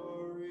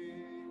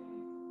glory,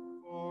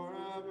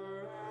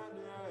 forever and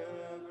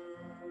ever.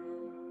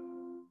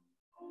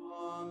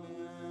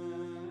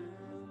 Amen.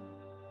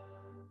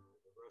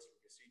 For us, we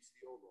beseech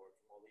thee, O Lord,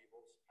 from all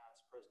evils,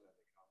 past, present, and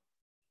to come,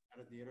 and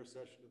at the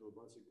intercession of the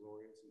blessed,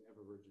 glorious, and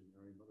ever Virgin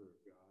Mary, Mother of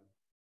God,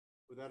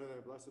 with that of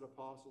thy blessed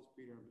apostles,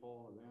 Peter and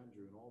Paul and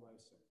Andrew, and all thy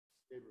saints,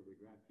 favorably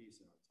grant peace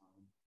in our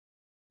time.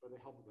 By the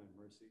help of thy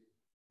mercy,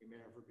 we may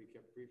ever be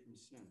kept free from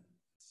sin,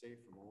 safe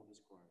from all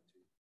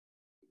disquietude.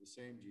 Through the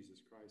same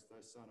Jesus Christ,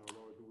 thy Son, our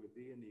Lord, who with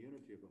thee in the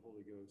unity of the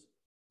Holy Ghost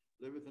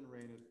liveth and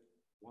reigneth,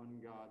 one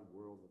God,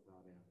 world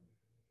without end.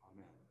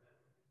 Amen.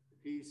 The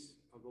peace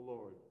of the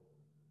Lord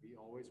be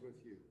always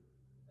with you.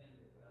 And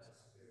with thy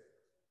spirit.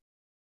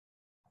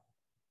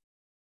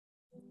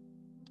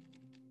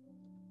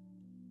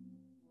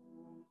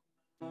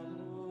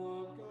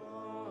 Of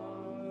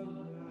God,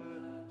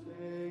 that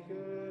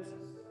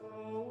takest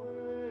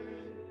away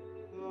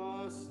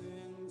the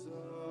sins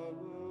of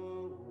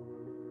the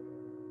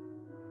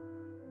world,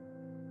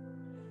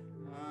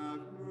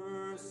 have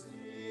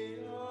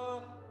mercy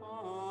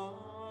upon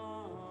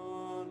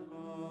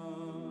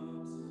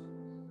us.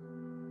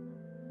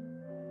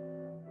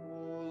 O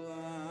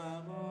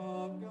Lamb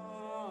of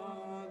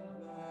God,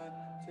 that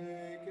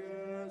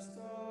takest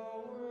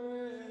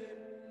away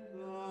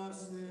the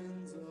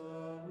sins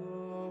of the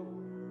world,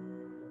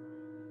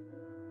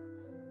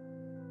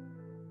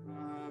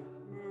 have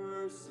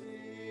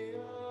mercy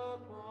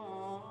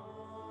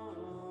upon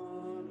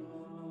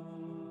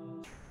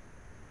us.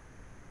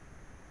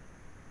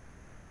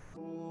 O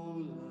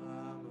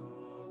Lamb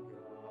of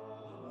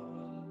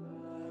God,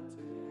 that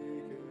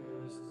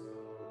takest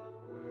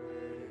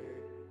away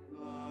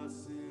the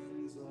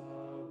sins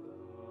of the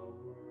world,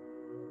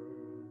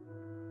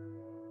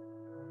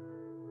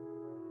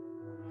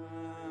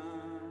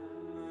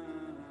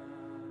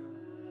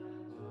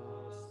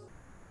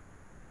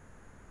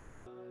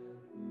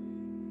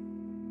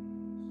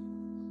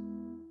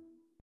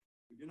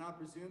 we do not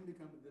presume to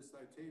come to this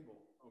thy table,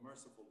 O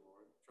merciful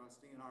Lord,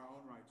 trusting in our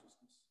own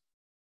righteousness,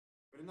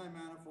 but in thy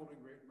manifold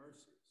and great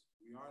mercies.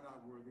 We are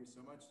not worthy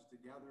so much as to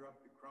gather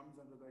up the crumbs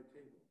under thy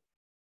table.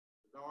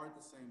 But thou art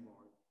the same,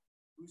 Lord,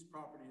 whose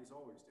property is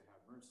always to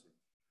have mercy.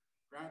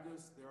 Grant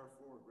us,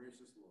 therefore,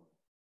 gracious Lord,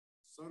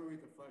 so to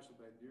eat the flesh of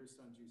thy dear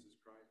Son, Jesus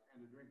Christ, and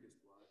to drink his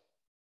blood,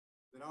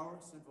 that our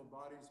sinful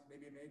bodies may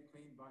be made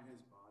clean by his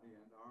body,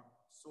 and our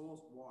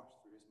souls washed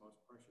through his most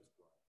precious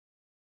blood,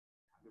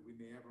 and that we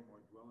may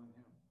evermore dwell in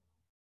him,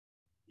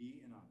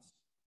 he in us.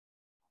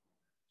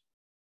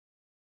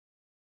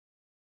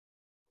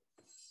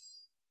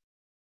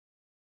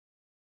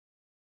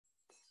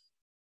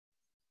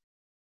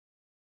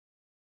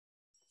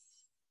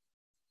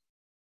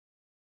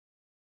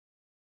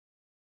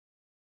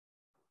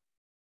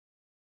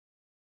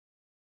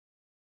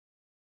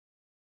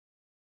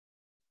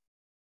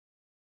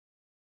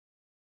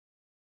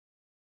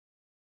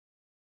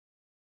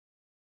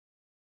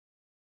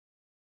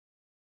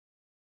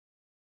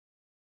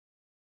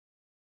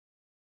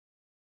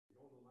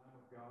 Behold the Lamb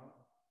of God,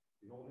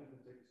 behold him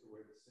that takes away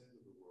the sins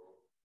of the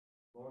world.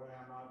 Lord, I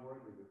am not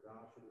worthy that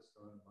thou shouldest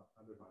come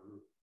under my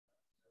roof.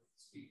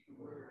 Speak the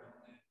word,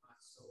 and my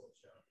soul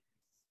shall be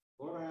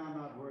Lord, I am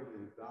not worthy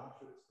that thou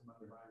shouldest come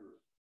under my roof.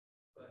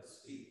 But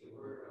speak the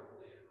word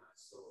only, and my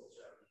soul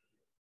shall be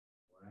healed.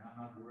 Lord, I am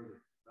not worthy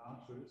that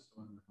thou shouldest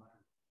come under my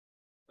roof.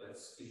 But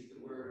speak the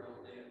word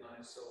only, and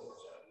my soul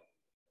shall be healed.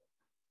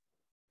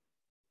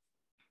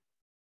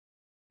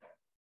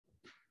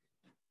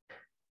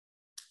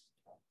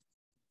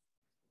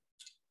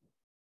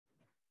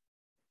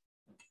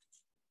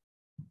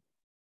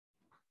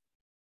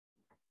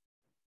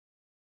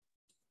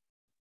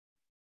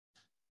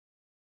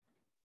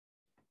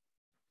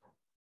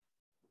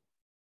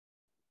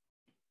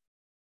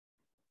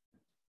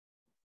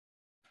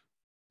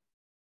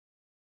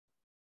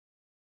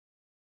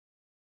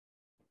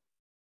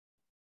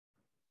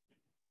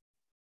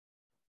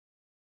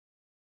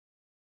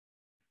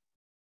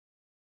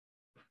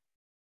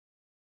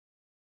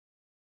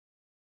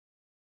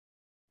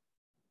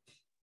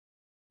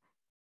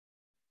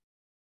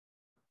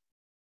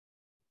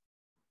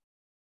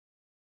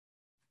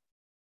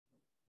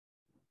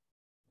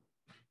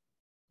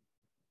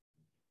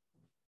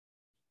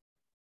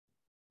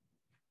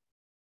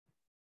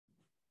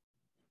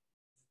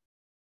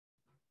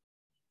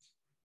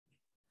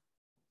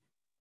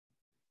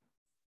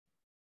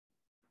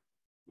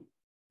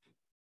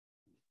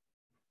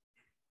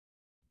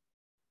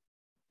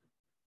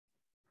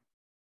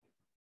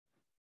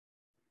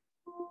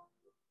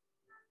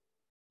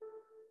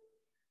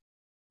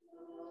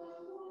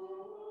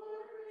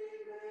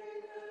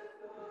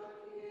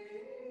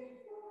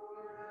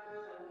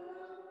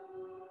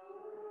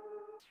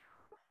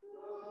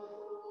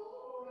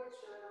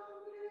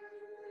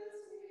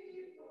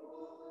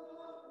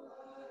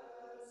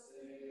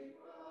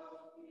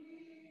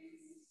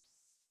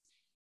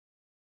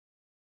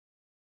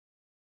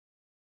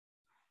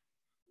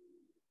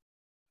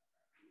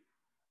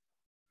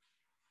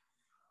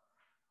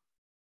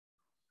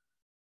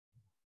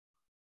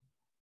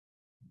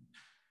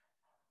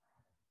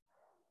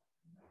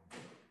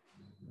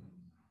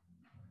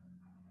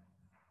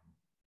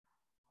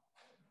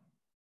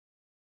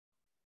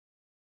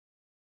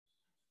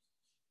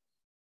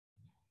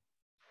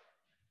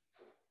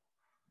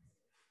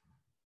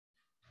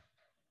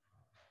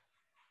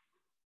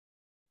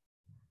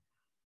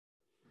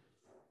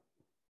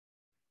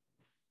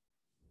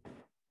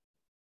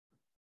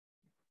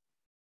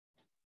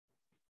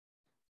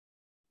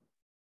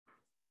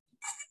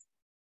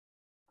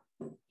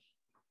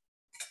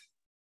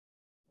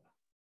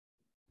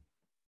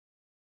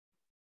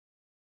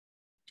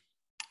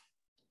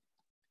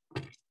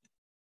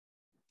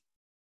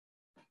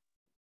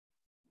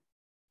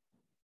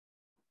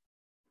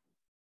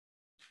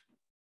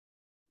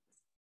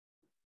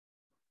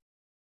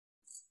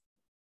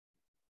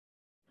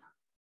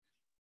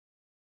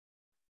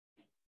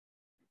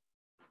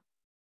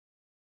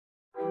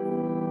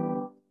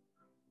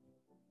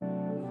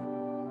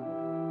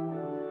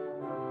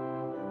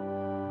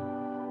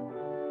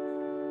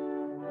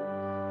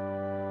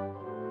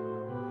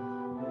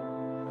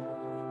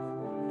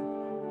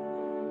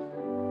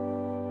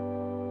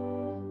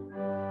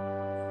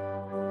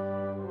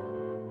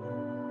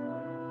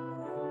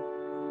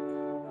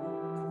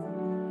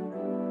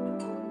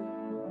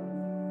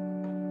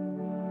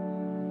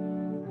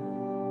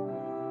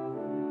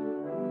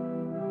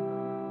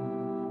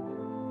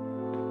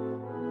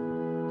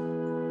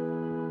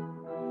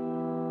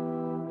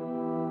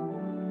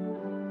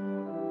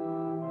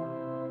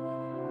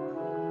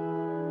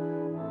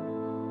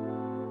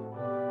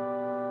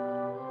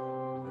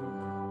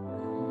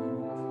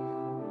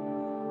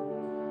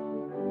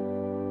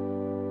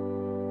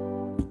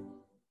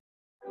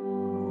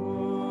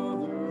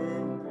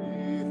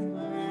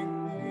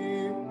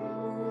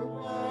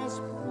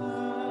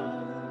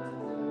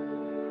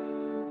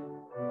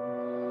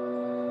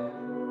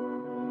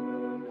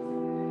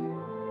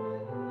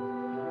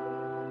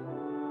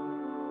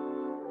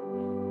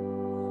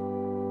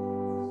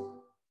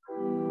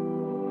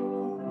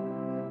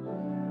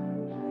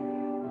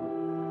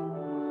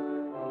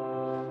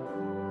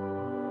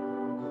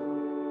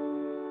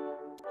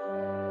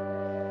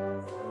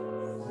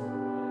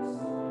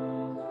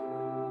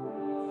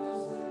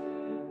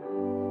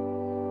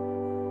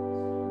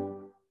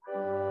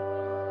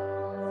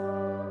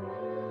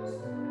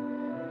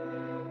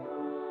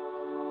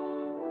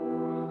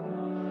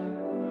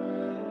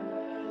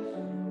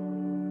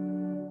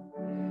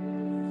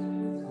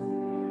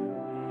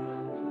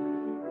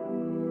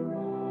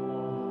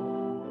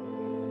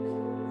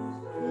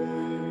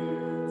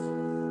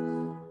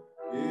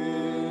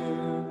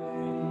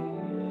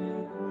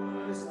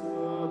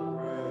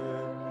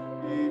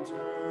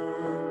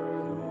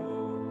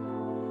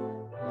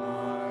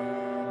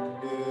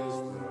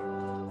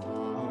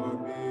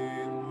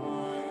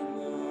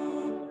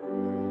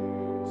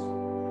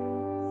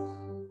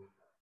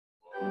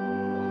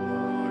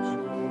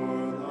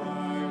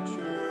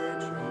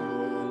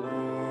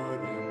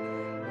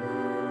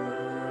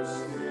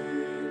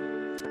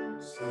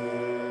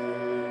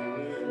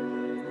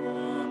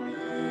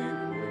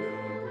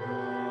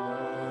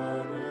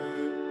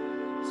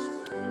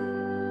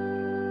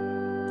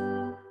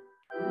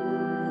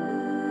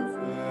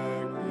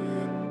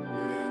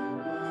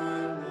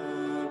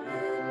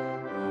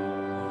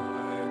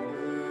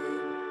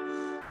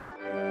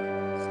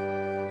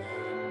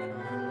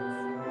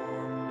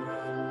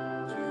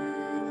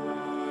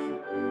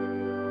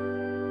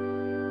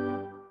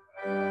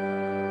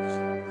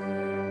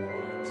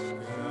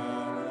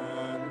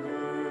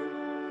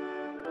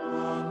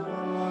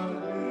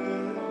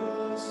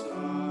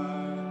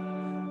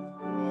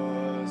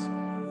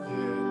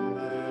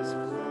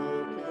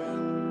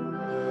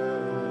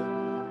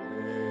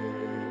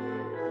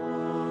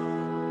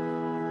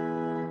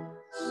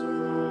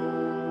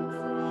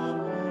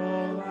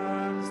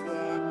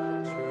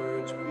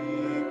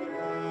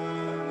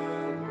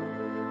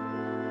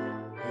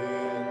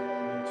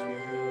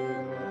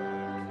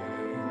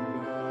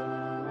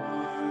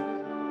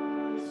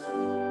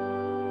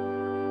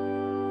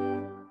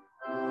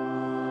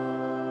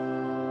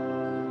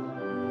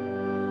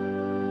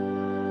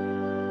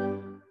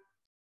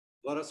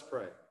 Let us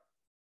pray.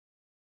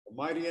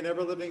 Almighty and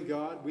ever-living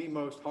God, we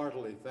most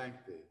heartily thank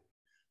thee,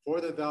 for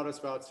that thou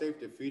dost vouchsafe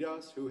to feed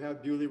us who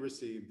have duly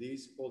received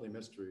these holy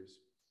mysteries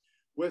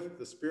with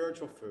the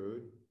spiritual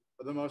food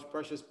of the most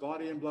precious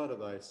body and blood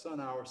of thy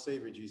Son, our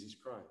Savior, Jesus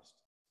Christ.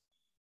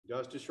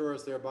 Dost assure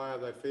us thereby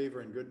of thy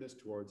favor and goodness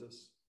towards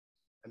us,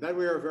 and that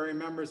we are very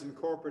members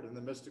incorporate in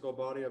the mystical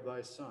body of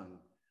thy Son,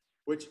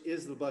 which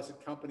is the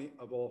blessed company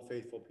of all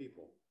faithful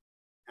people,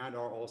 and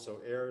are also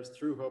heirs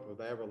through hope of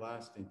thy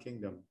everlasting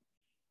kingdom,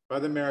 by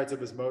the merits of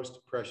his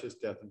most precious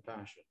death and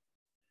passion.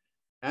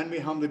 And we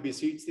humbly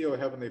beseech thee, O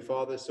heavenly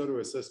Father, so to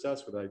assist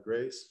us with thy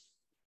grace,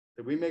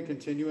 that we may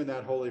continue in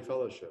that holy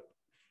fellowship,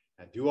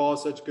 and do all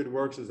such good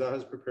works as thou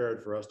hast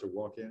prepared for us to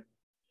walk in.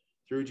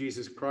 Through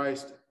Jesus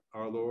Christ,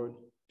 our Lord,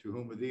 to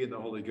whom with thee and the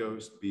Holy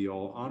Ghost be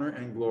all honor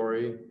and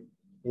glory,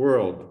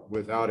 world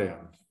without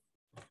end.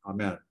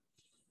 Amen.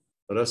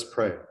 Let us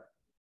pray.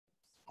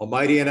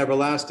 Almighty and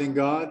everlasting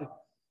God,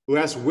 who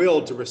hast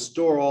willed to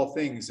restore all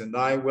things in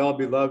thy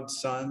well-beloved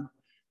Son,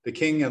 the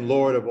King and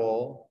Lord of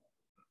all,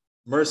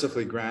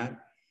 mercifully grant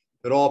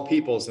that all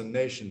peoples and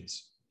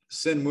nations,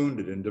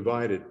 sin-wounded and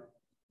divided,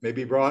 may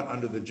be brought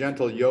under the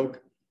gentle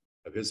yoke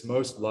of his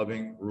most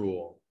loving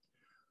rule,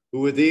 who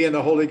with thee and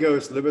the Holy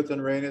Ghost liveth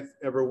and reigneth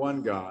ever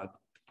one God,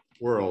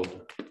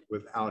 world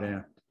without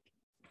end.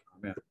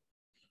 Amen.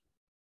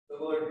 The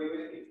Lord be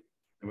with you.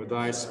 And with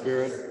thy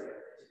spirit,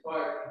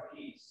 Depart in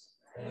peace.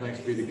 thanks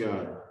be to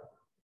God.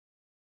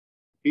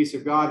 Peace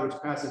of God,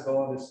 which passeth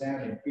all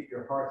understanding, keep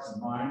your hearts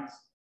and minds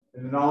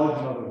in the knowledge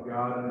and love of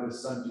God and of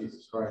his Son,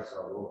 Jesus Christ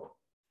our Lord.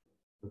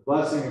 The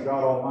blessing of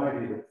God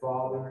Almighty, the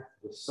Father,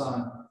 the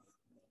Son,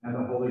 and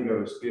the Holy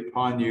Ghost be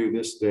upon you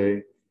this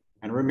day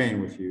and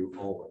remain with you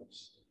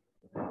always.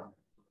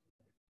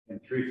 In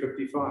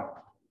 355.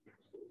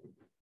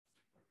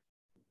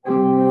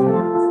 Amen.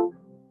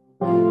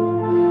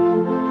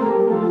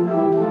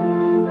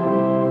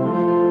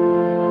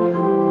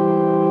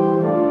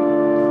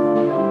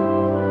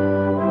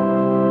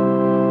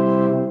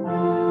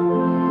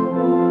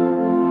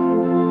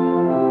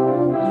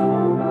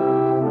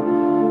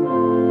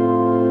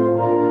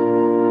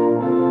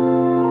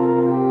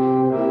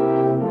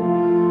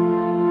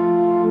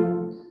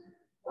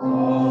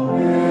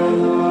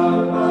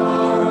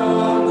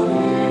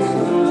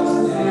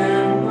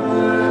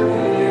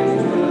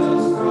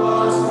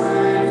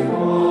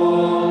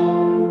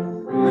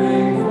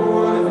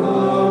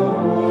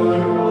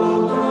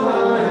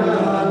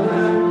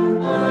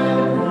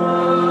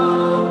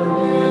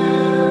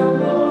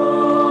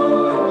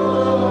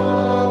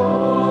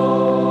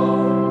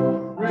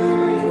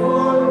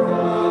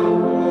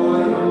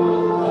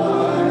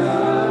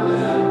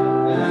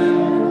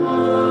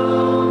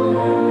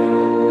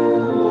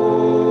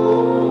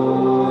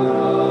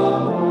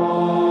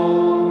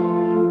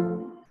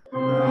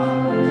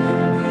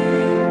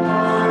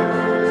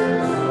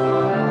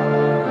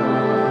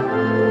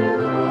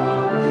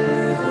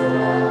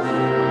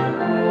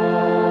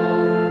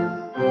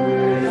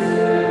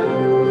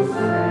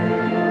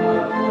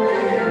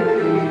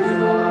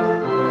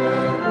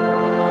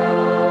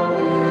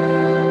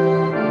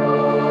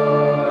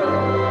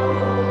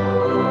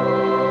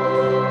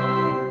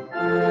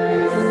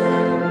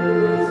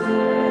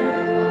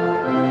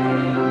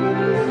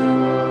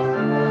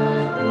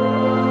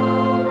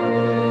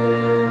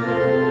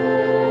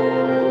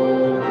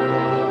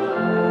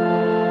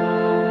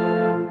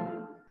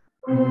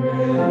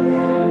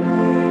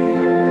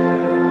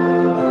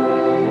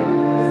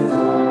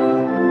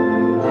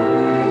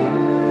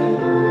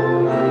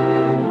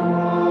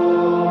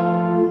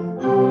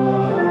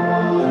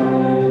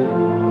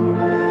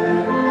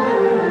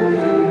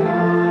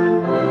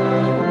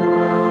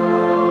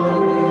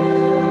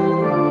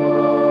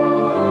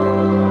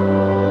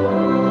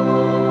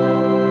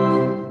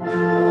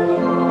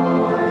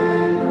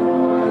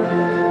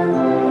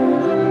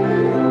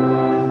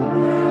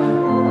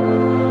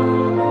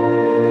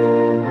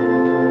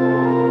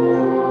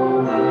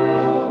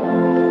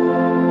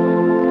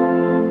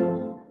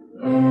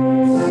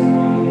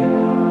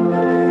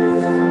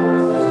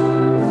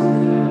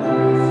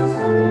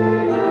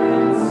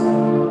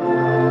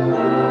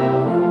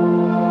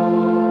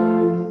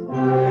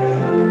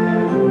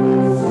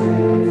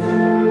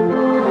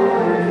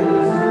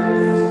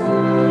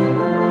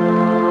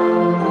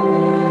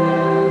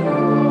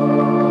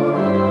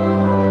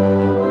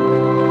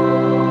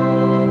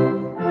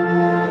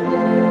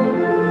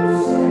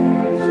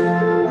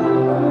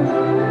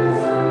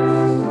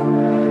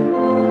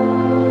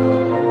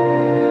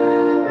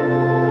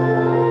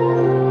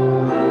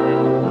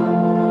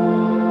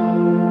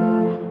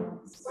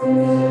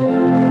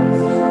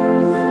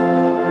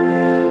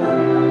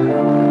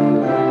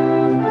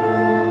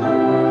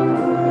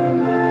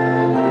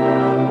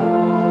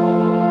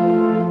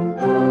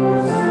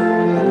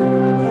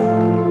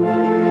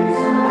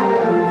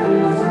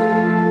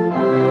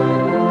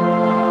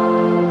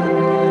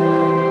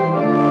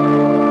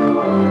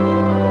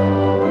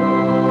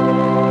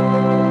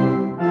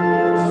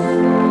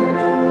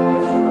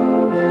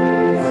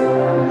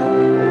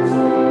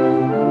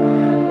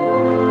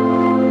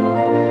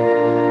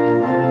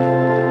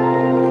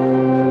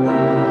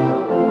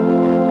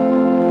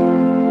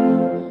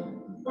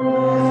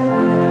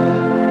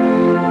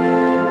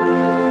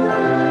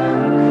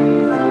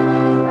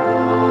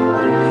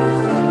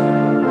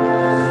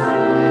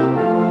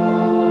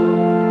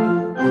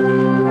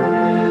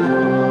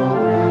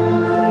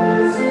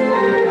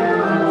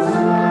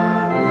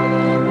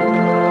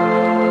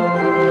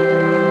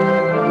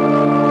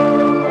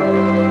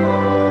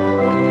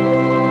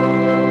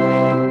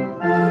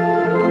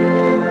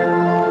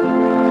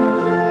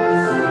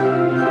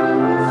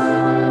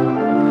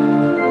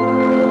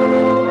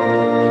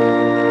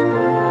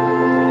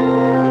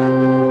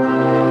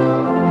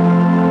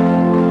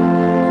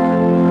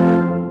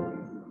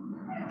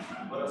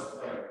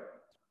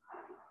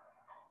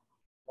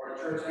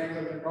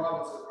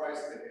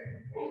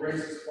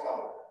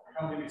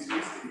 come to be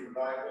feasting for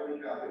thy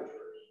holy Catholic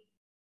Church,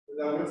 that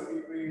thou wouldst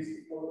be pleased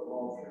to fulfill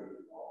all truth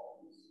and all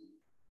peace.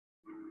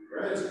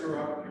 Where is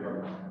corrupt,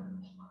 purify.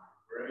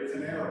 Where is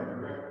an error,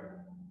 correct.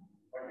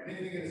 When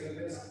anything is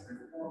amiss,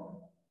 reform.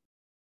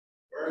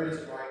 Where it is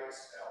right,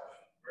 establish.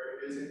 Where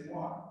it is in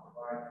want,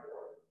 provide for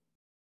it.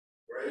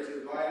 Where it is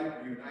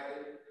divided,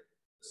 united,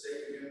 the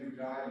sake of him who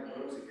died and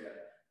rose again,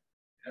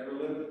 and ever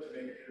liveth to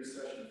make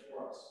intercession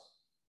for us.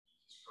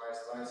 Jesus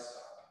Christ, thy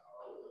Son,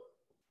 our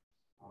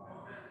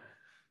Lord. Amen.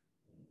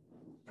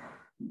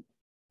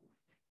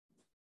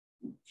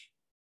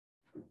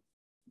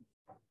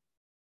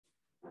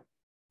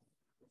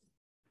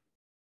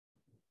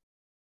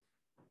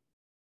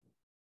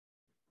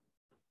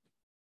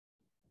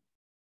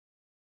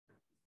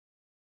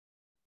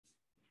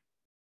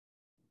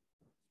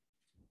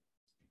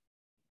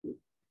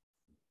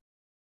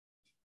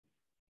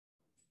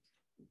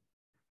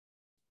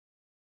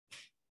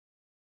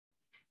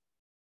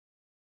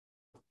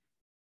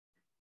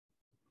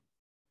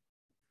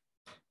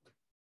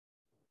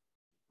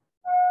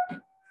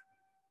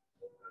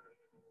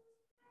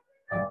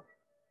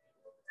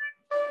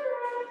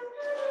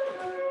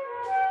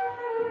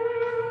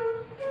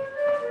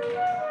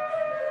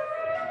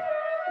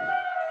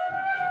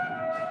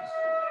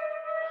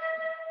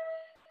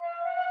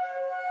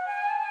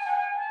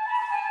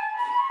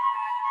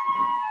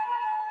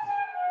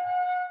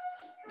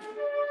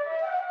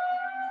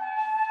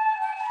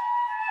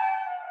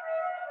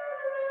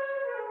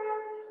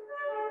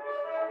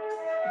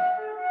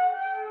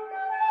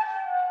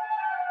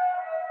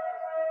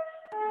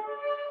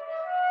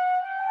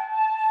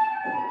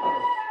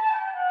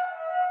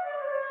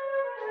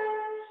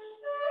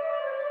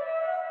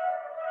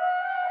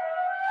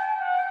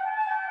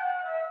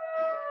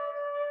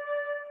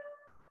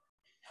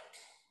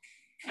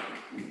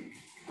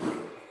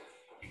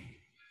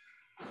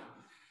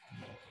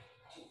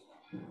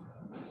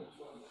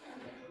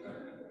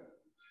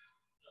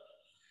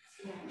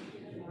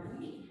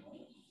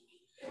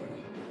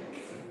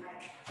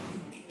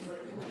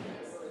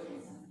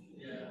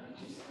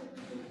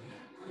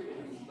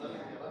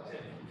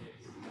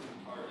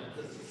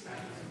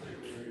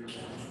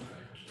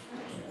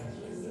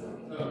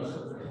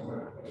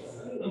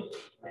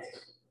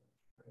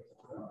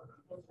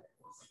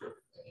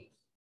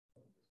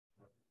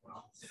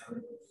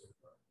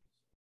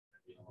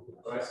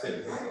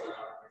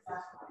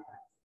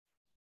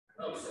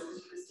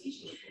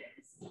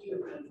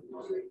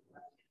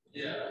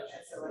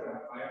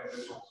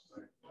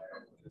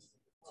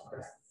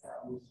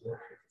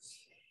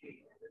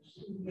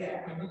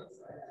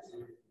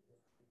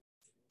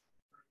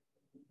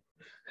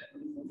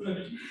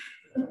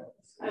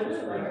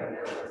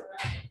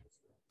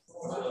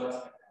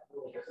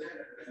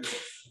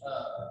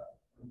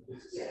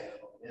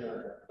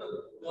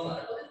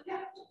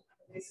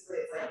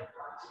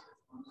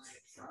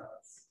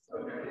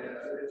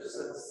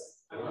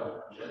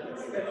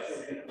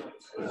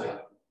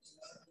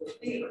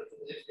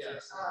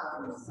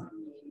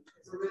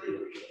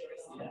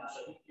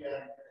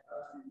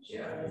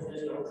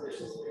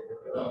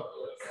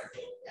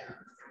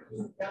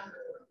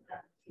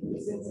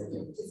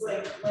 Basically, it's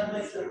like it's like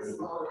one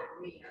small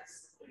arenas.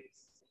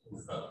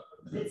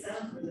 It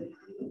sounds really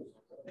cool.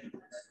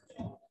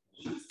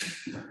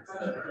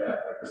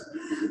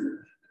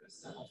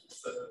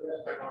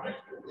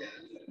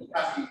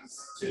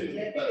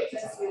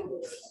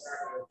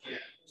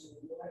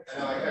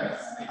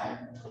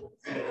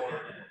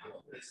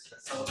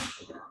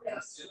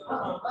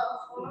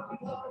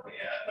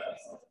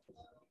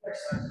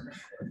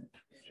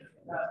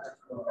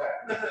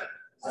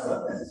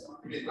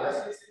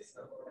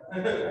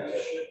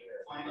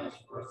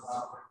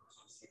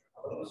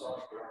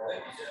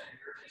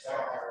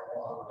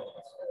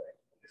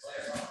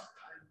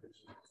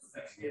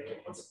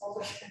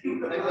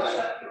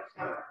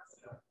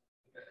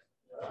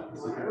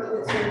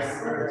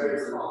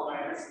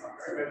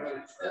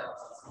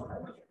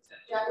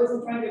 Jack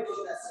wasn't trying to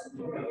do that.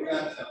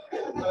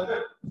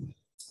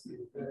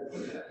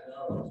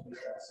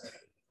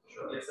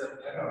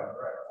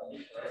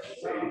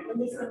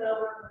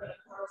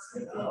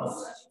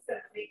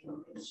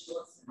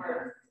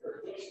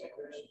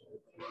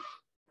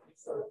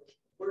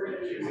 We're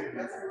going to use it.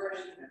 That's the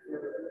version.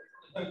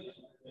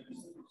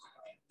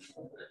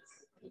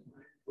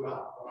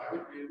 Well, what I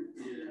would do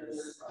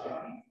is,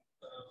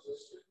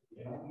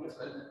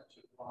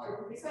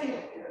 He's saying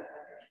it.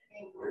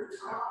 We're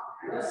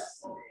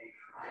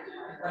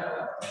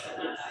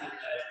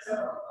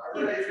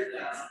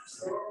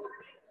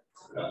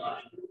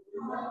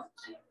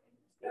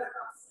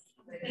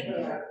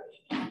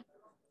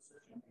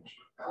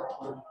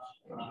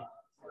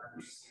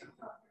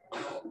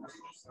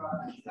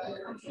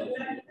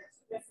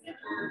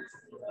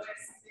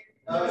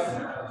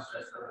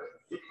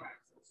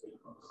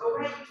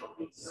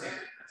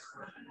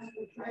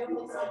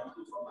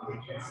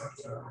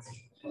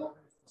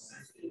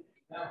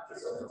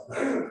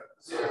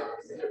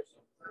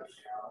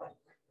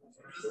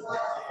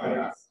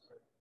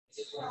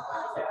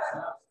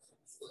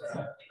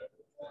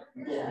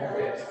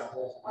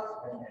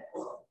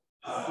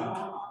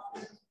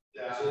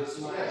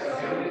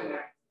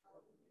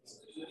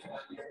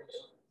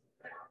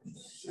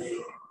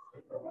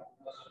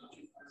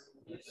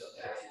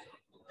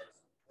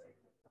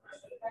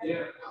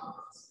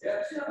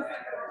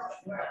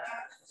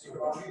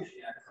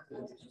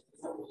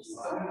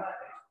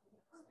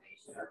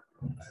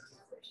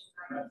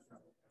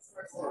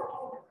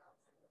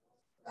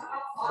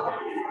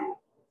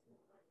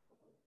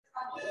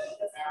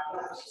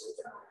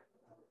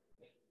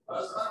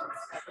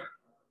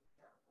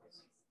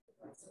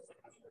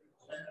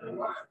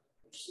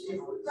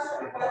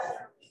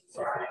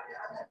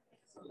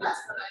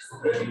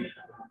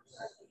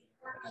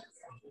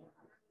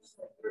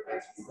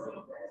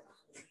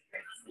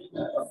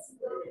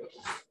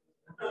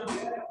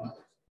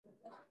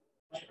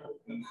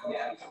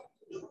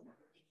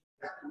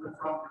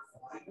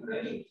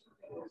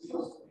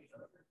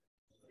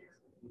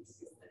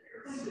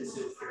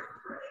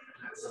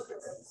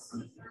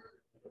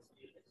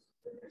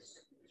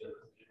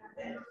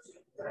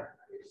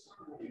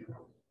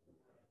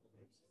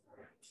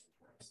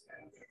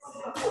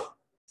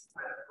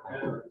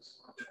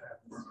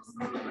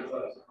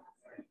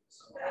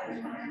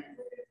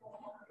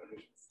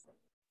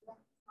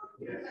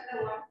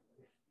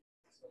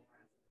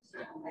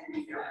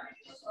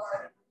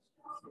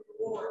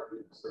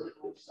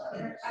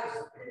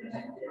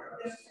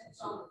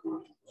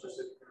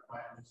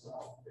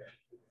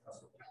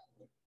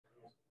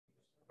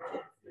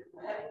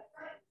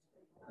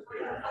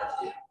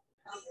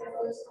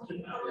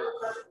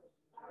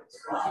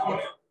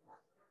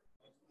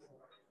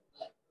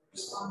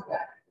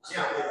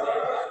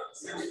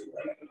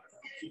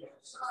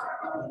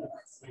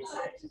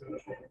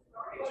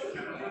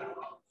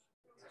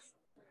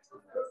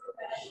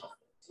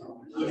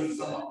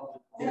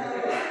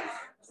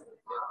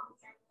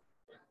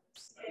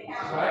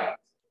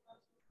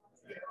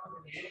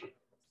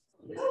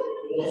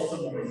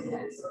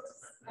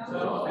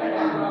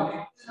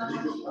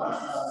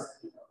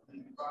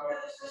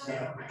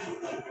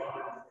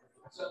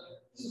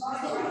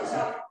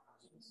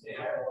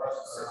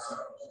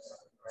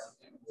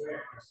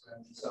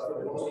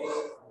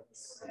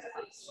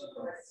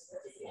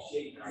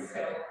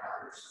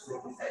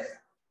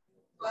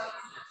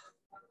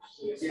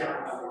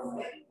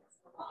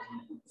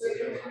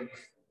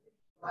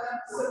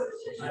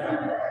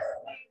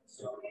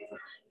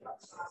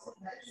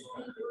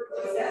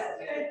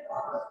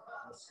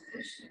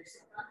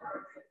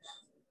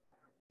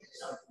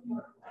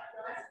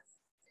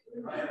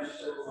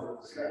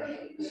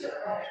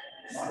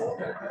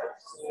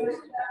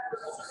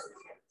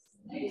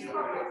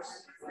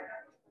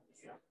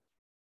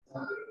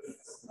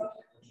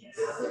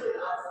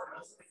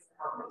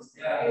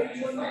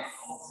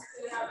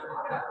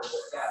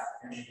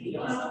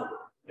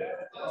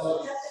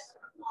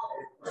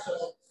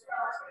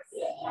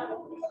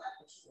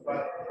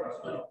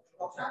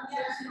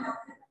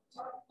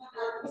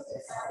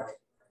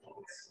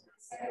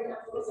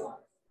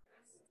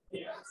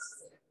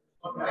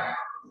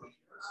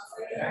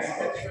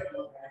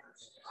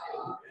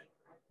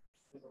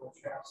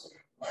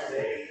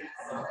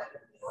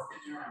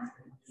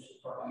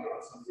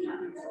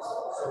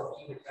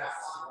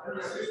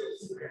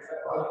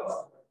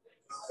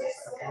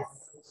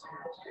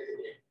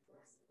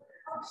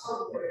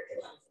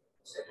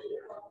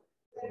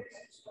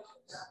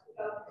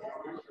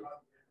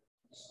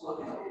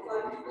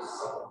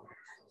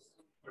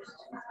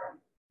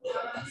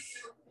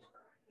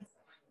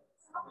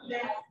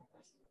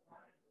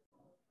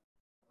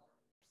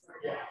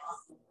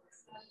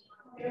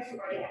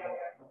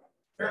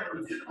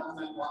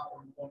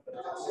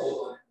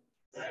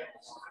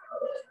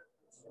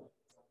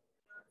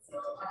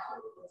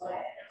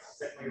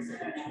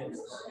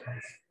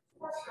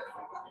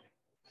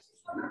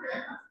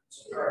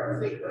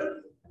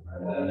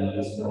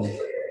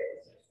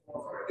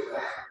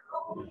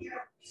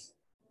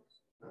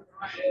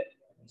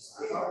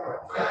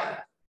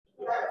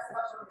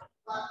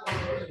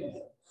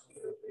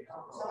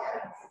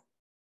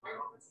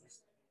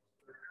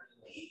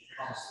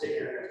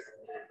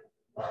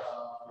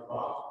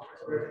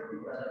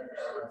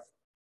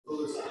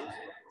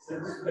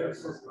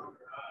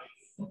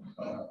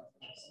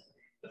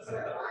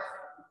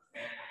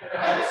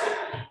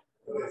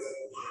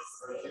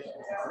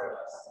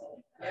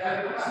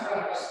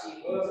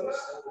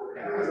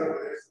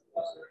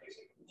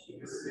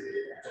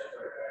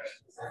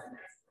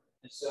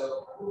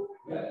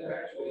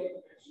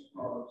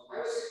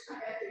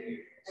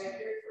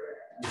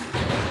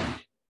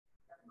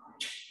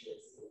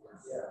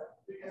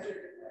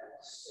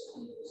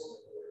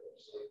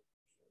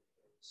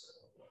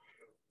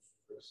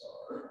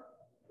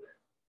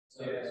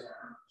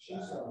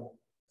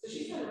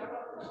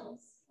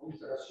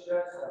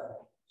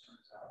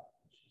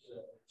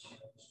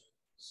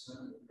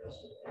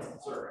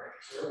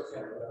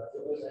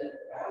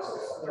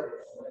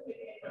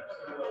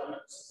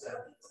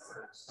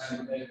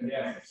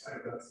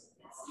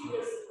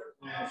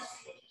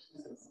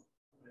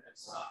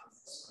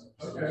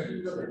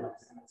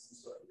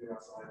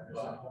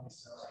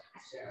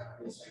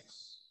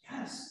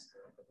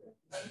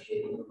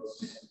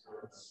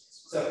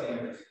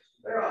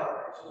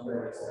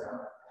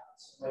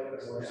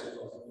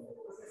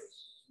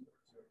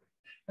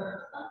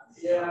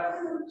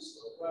Yeah,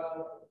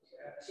 well,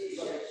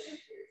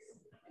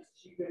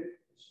 she could.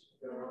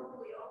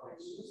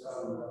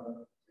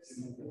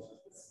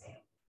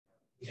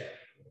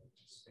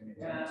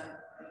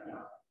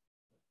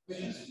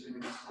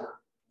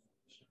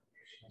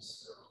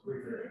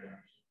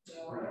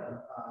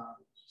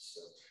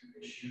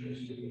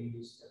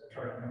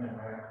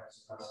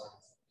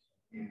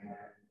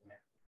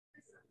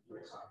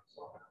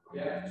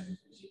 Yeah.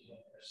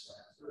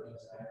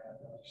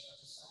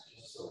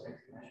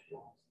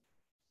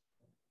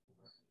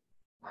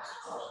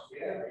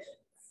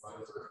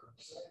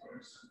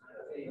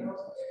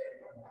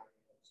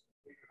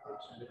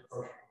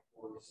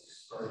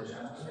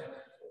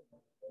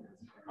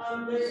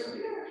 There's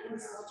a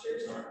small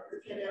church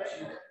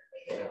connection.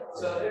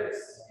 So there's,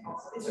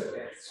 it's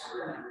okay.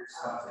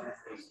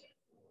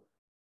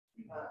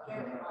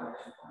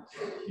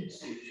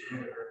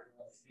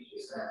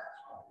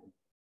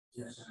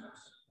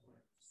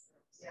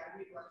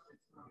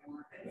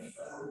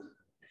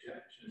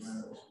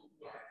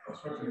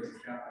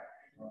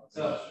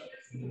 So.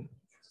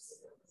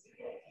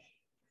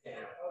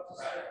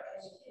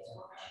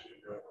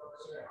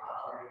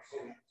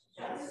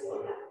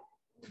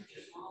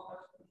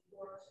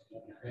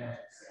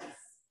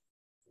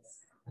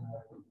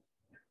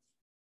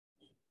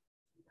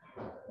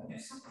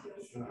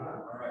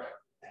 All right.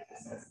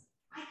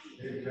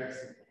 Dave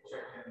Jackson,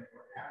 check in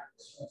for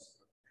after.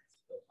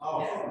 Oh,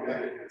 okay.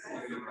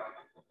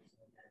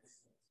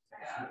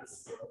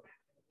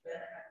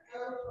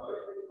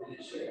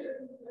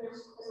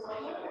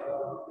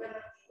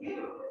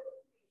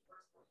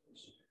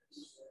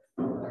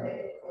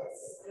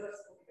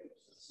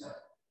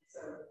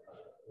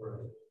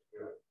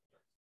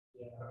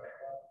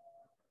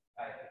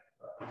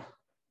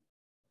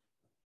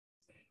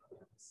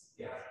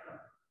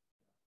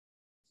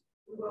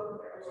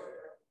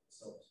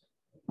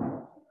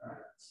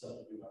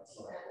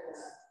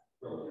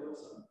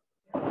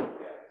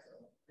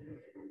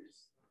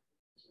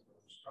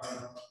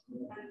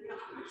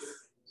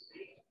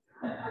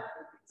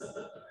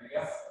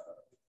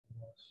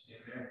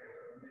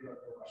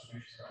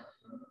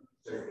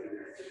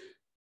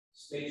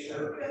 State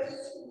sure.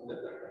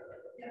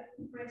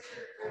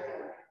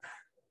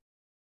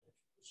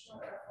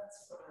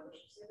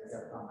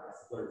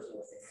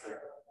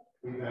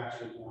 We've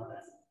actually won a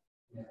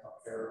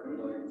pair of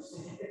leggings to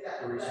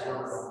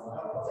restore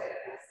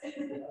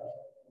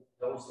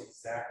those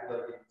exact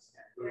leggings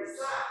and boots.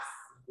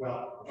 Well,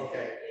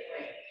 okay,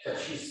 but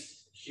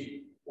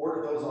she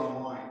ordered those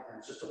online, and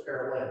it's just a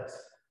pair of legs,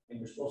 and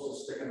you're supposed to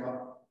stick them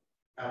up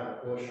out of a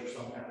bush or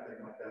some kind of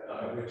thing like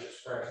that. Which is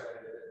fresh.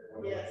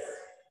 Yes.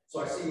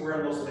 So I see you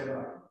wearing those later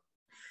on.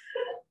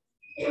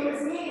 It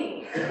was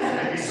me.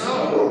 Maybe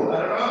so. I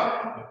don't know.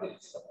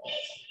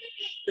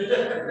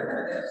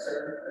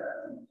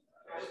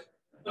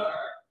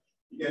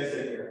 You guys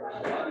take care. Well,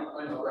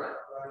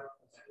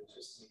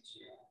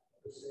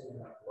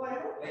 I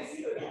hope I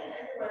see you again.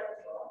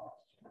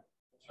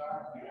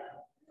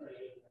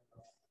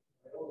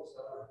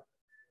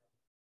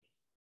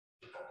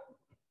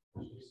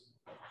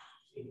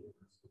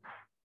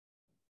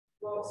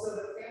 Well, so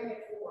the family of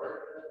four.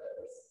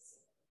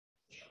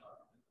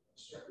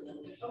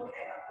 Okay.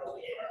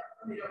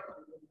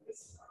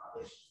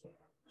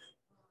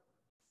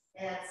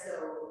 And so,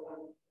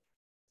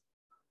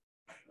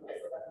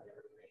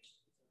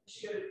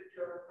 she go to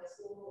your high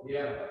school?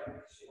 Yeah.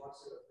 She wants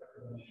to.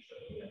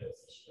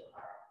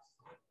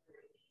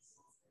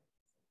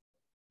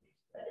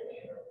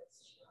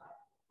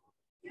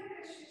 Yeah,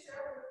 because she's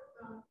there with,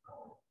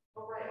 oh,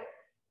 right.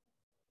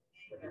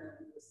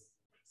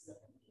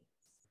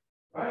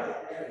 Right.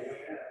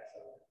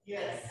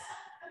 Yes.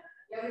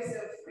 Yeah, we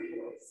have 3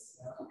 boys.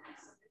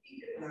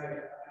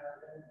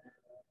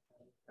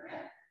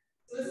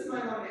 So this is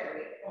my mom,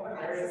 Mary.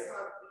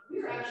 We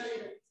were actually in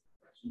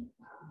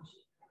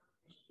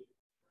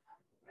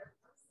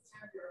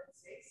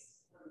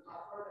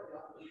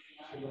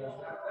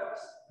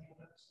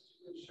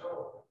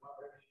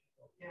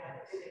yeah, I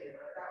did.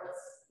 That was,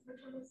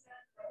 which one was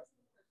that?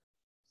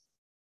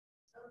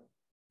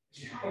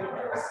 There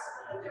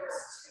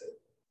was 2.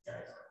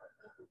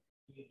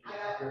 I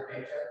got her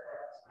picture.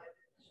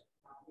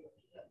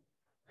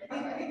 I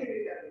think we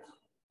got it.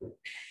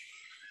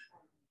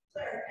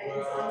 Claire, and it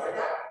sounds like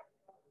that.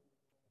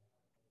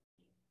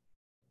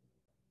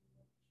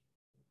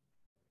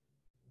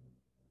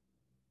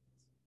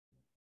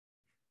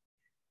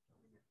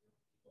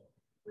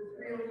 With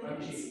real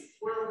needs,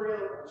 we're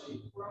real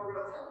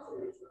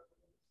talented.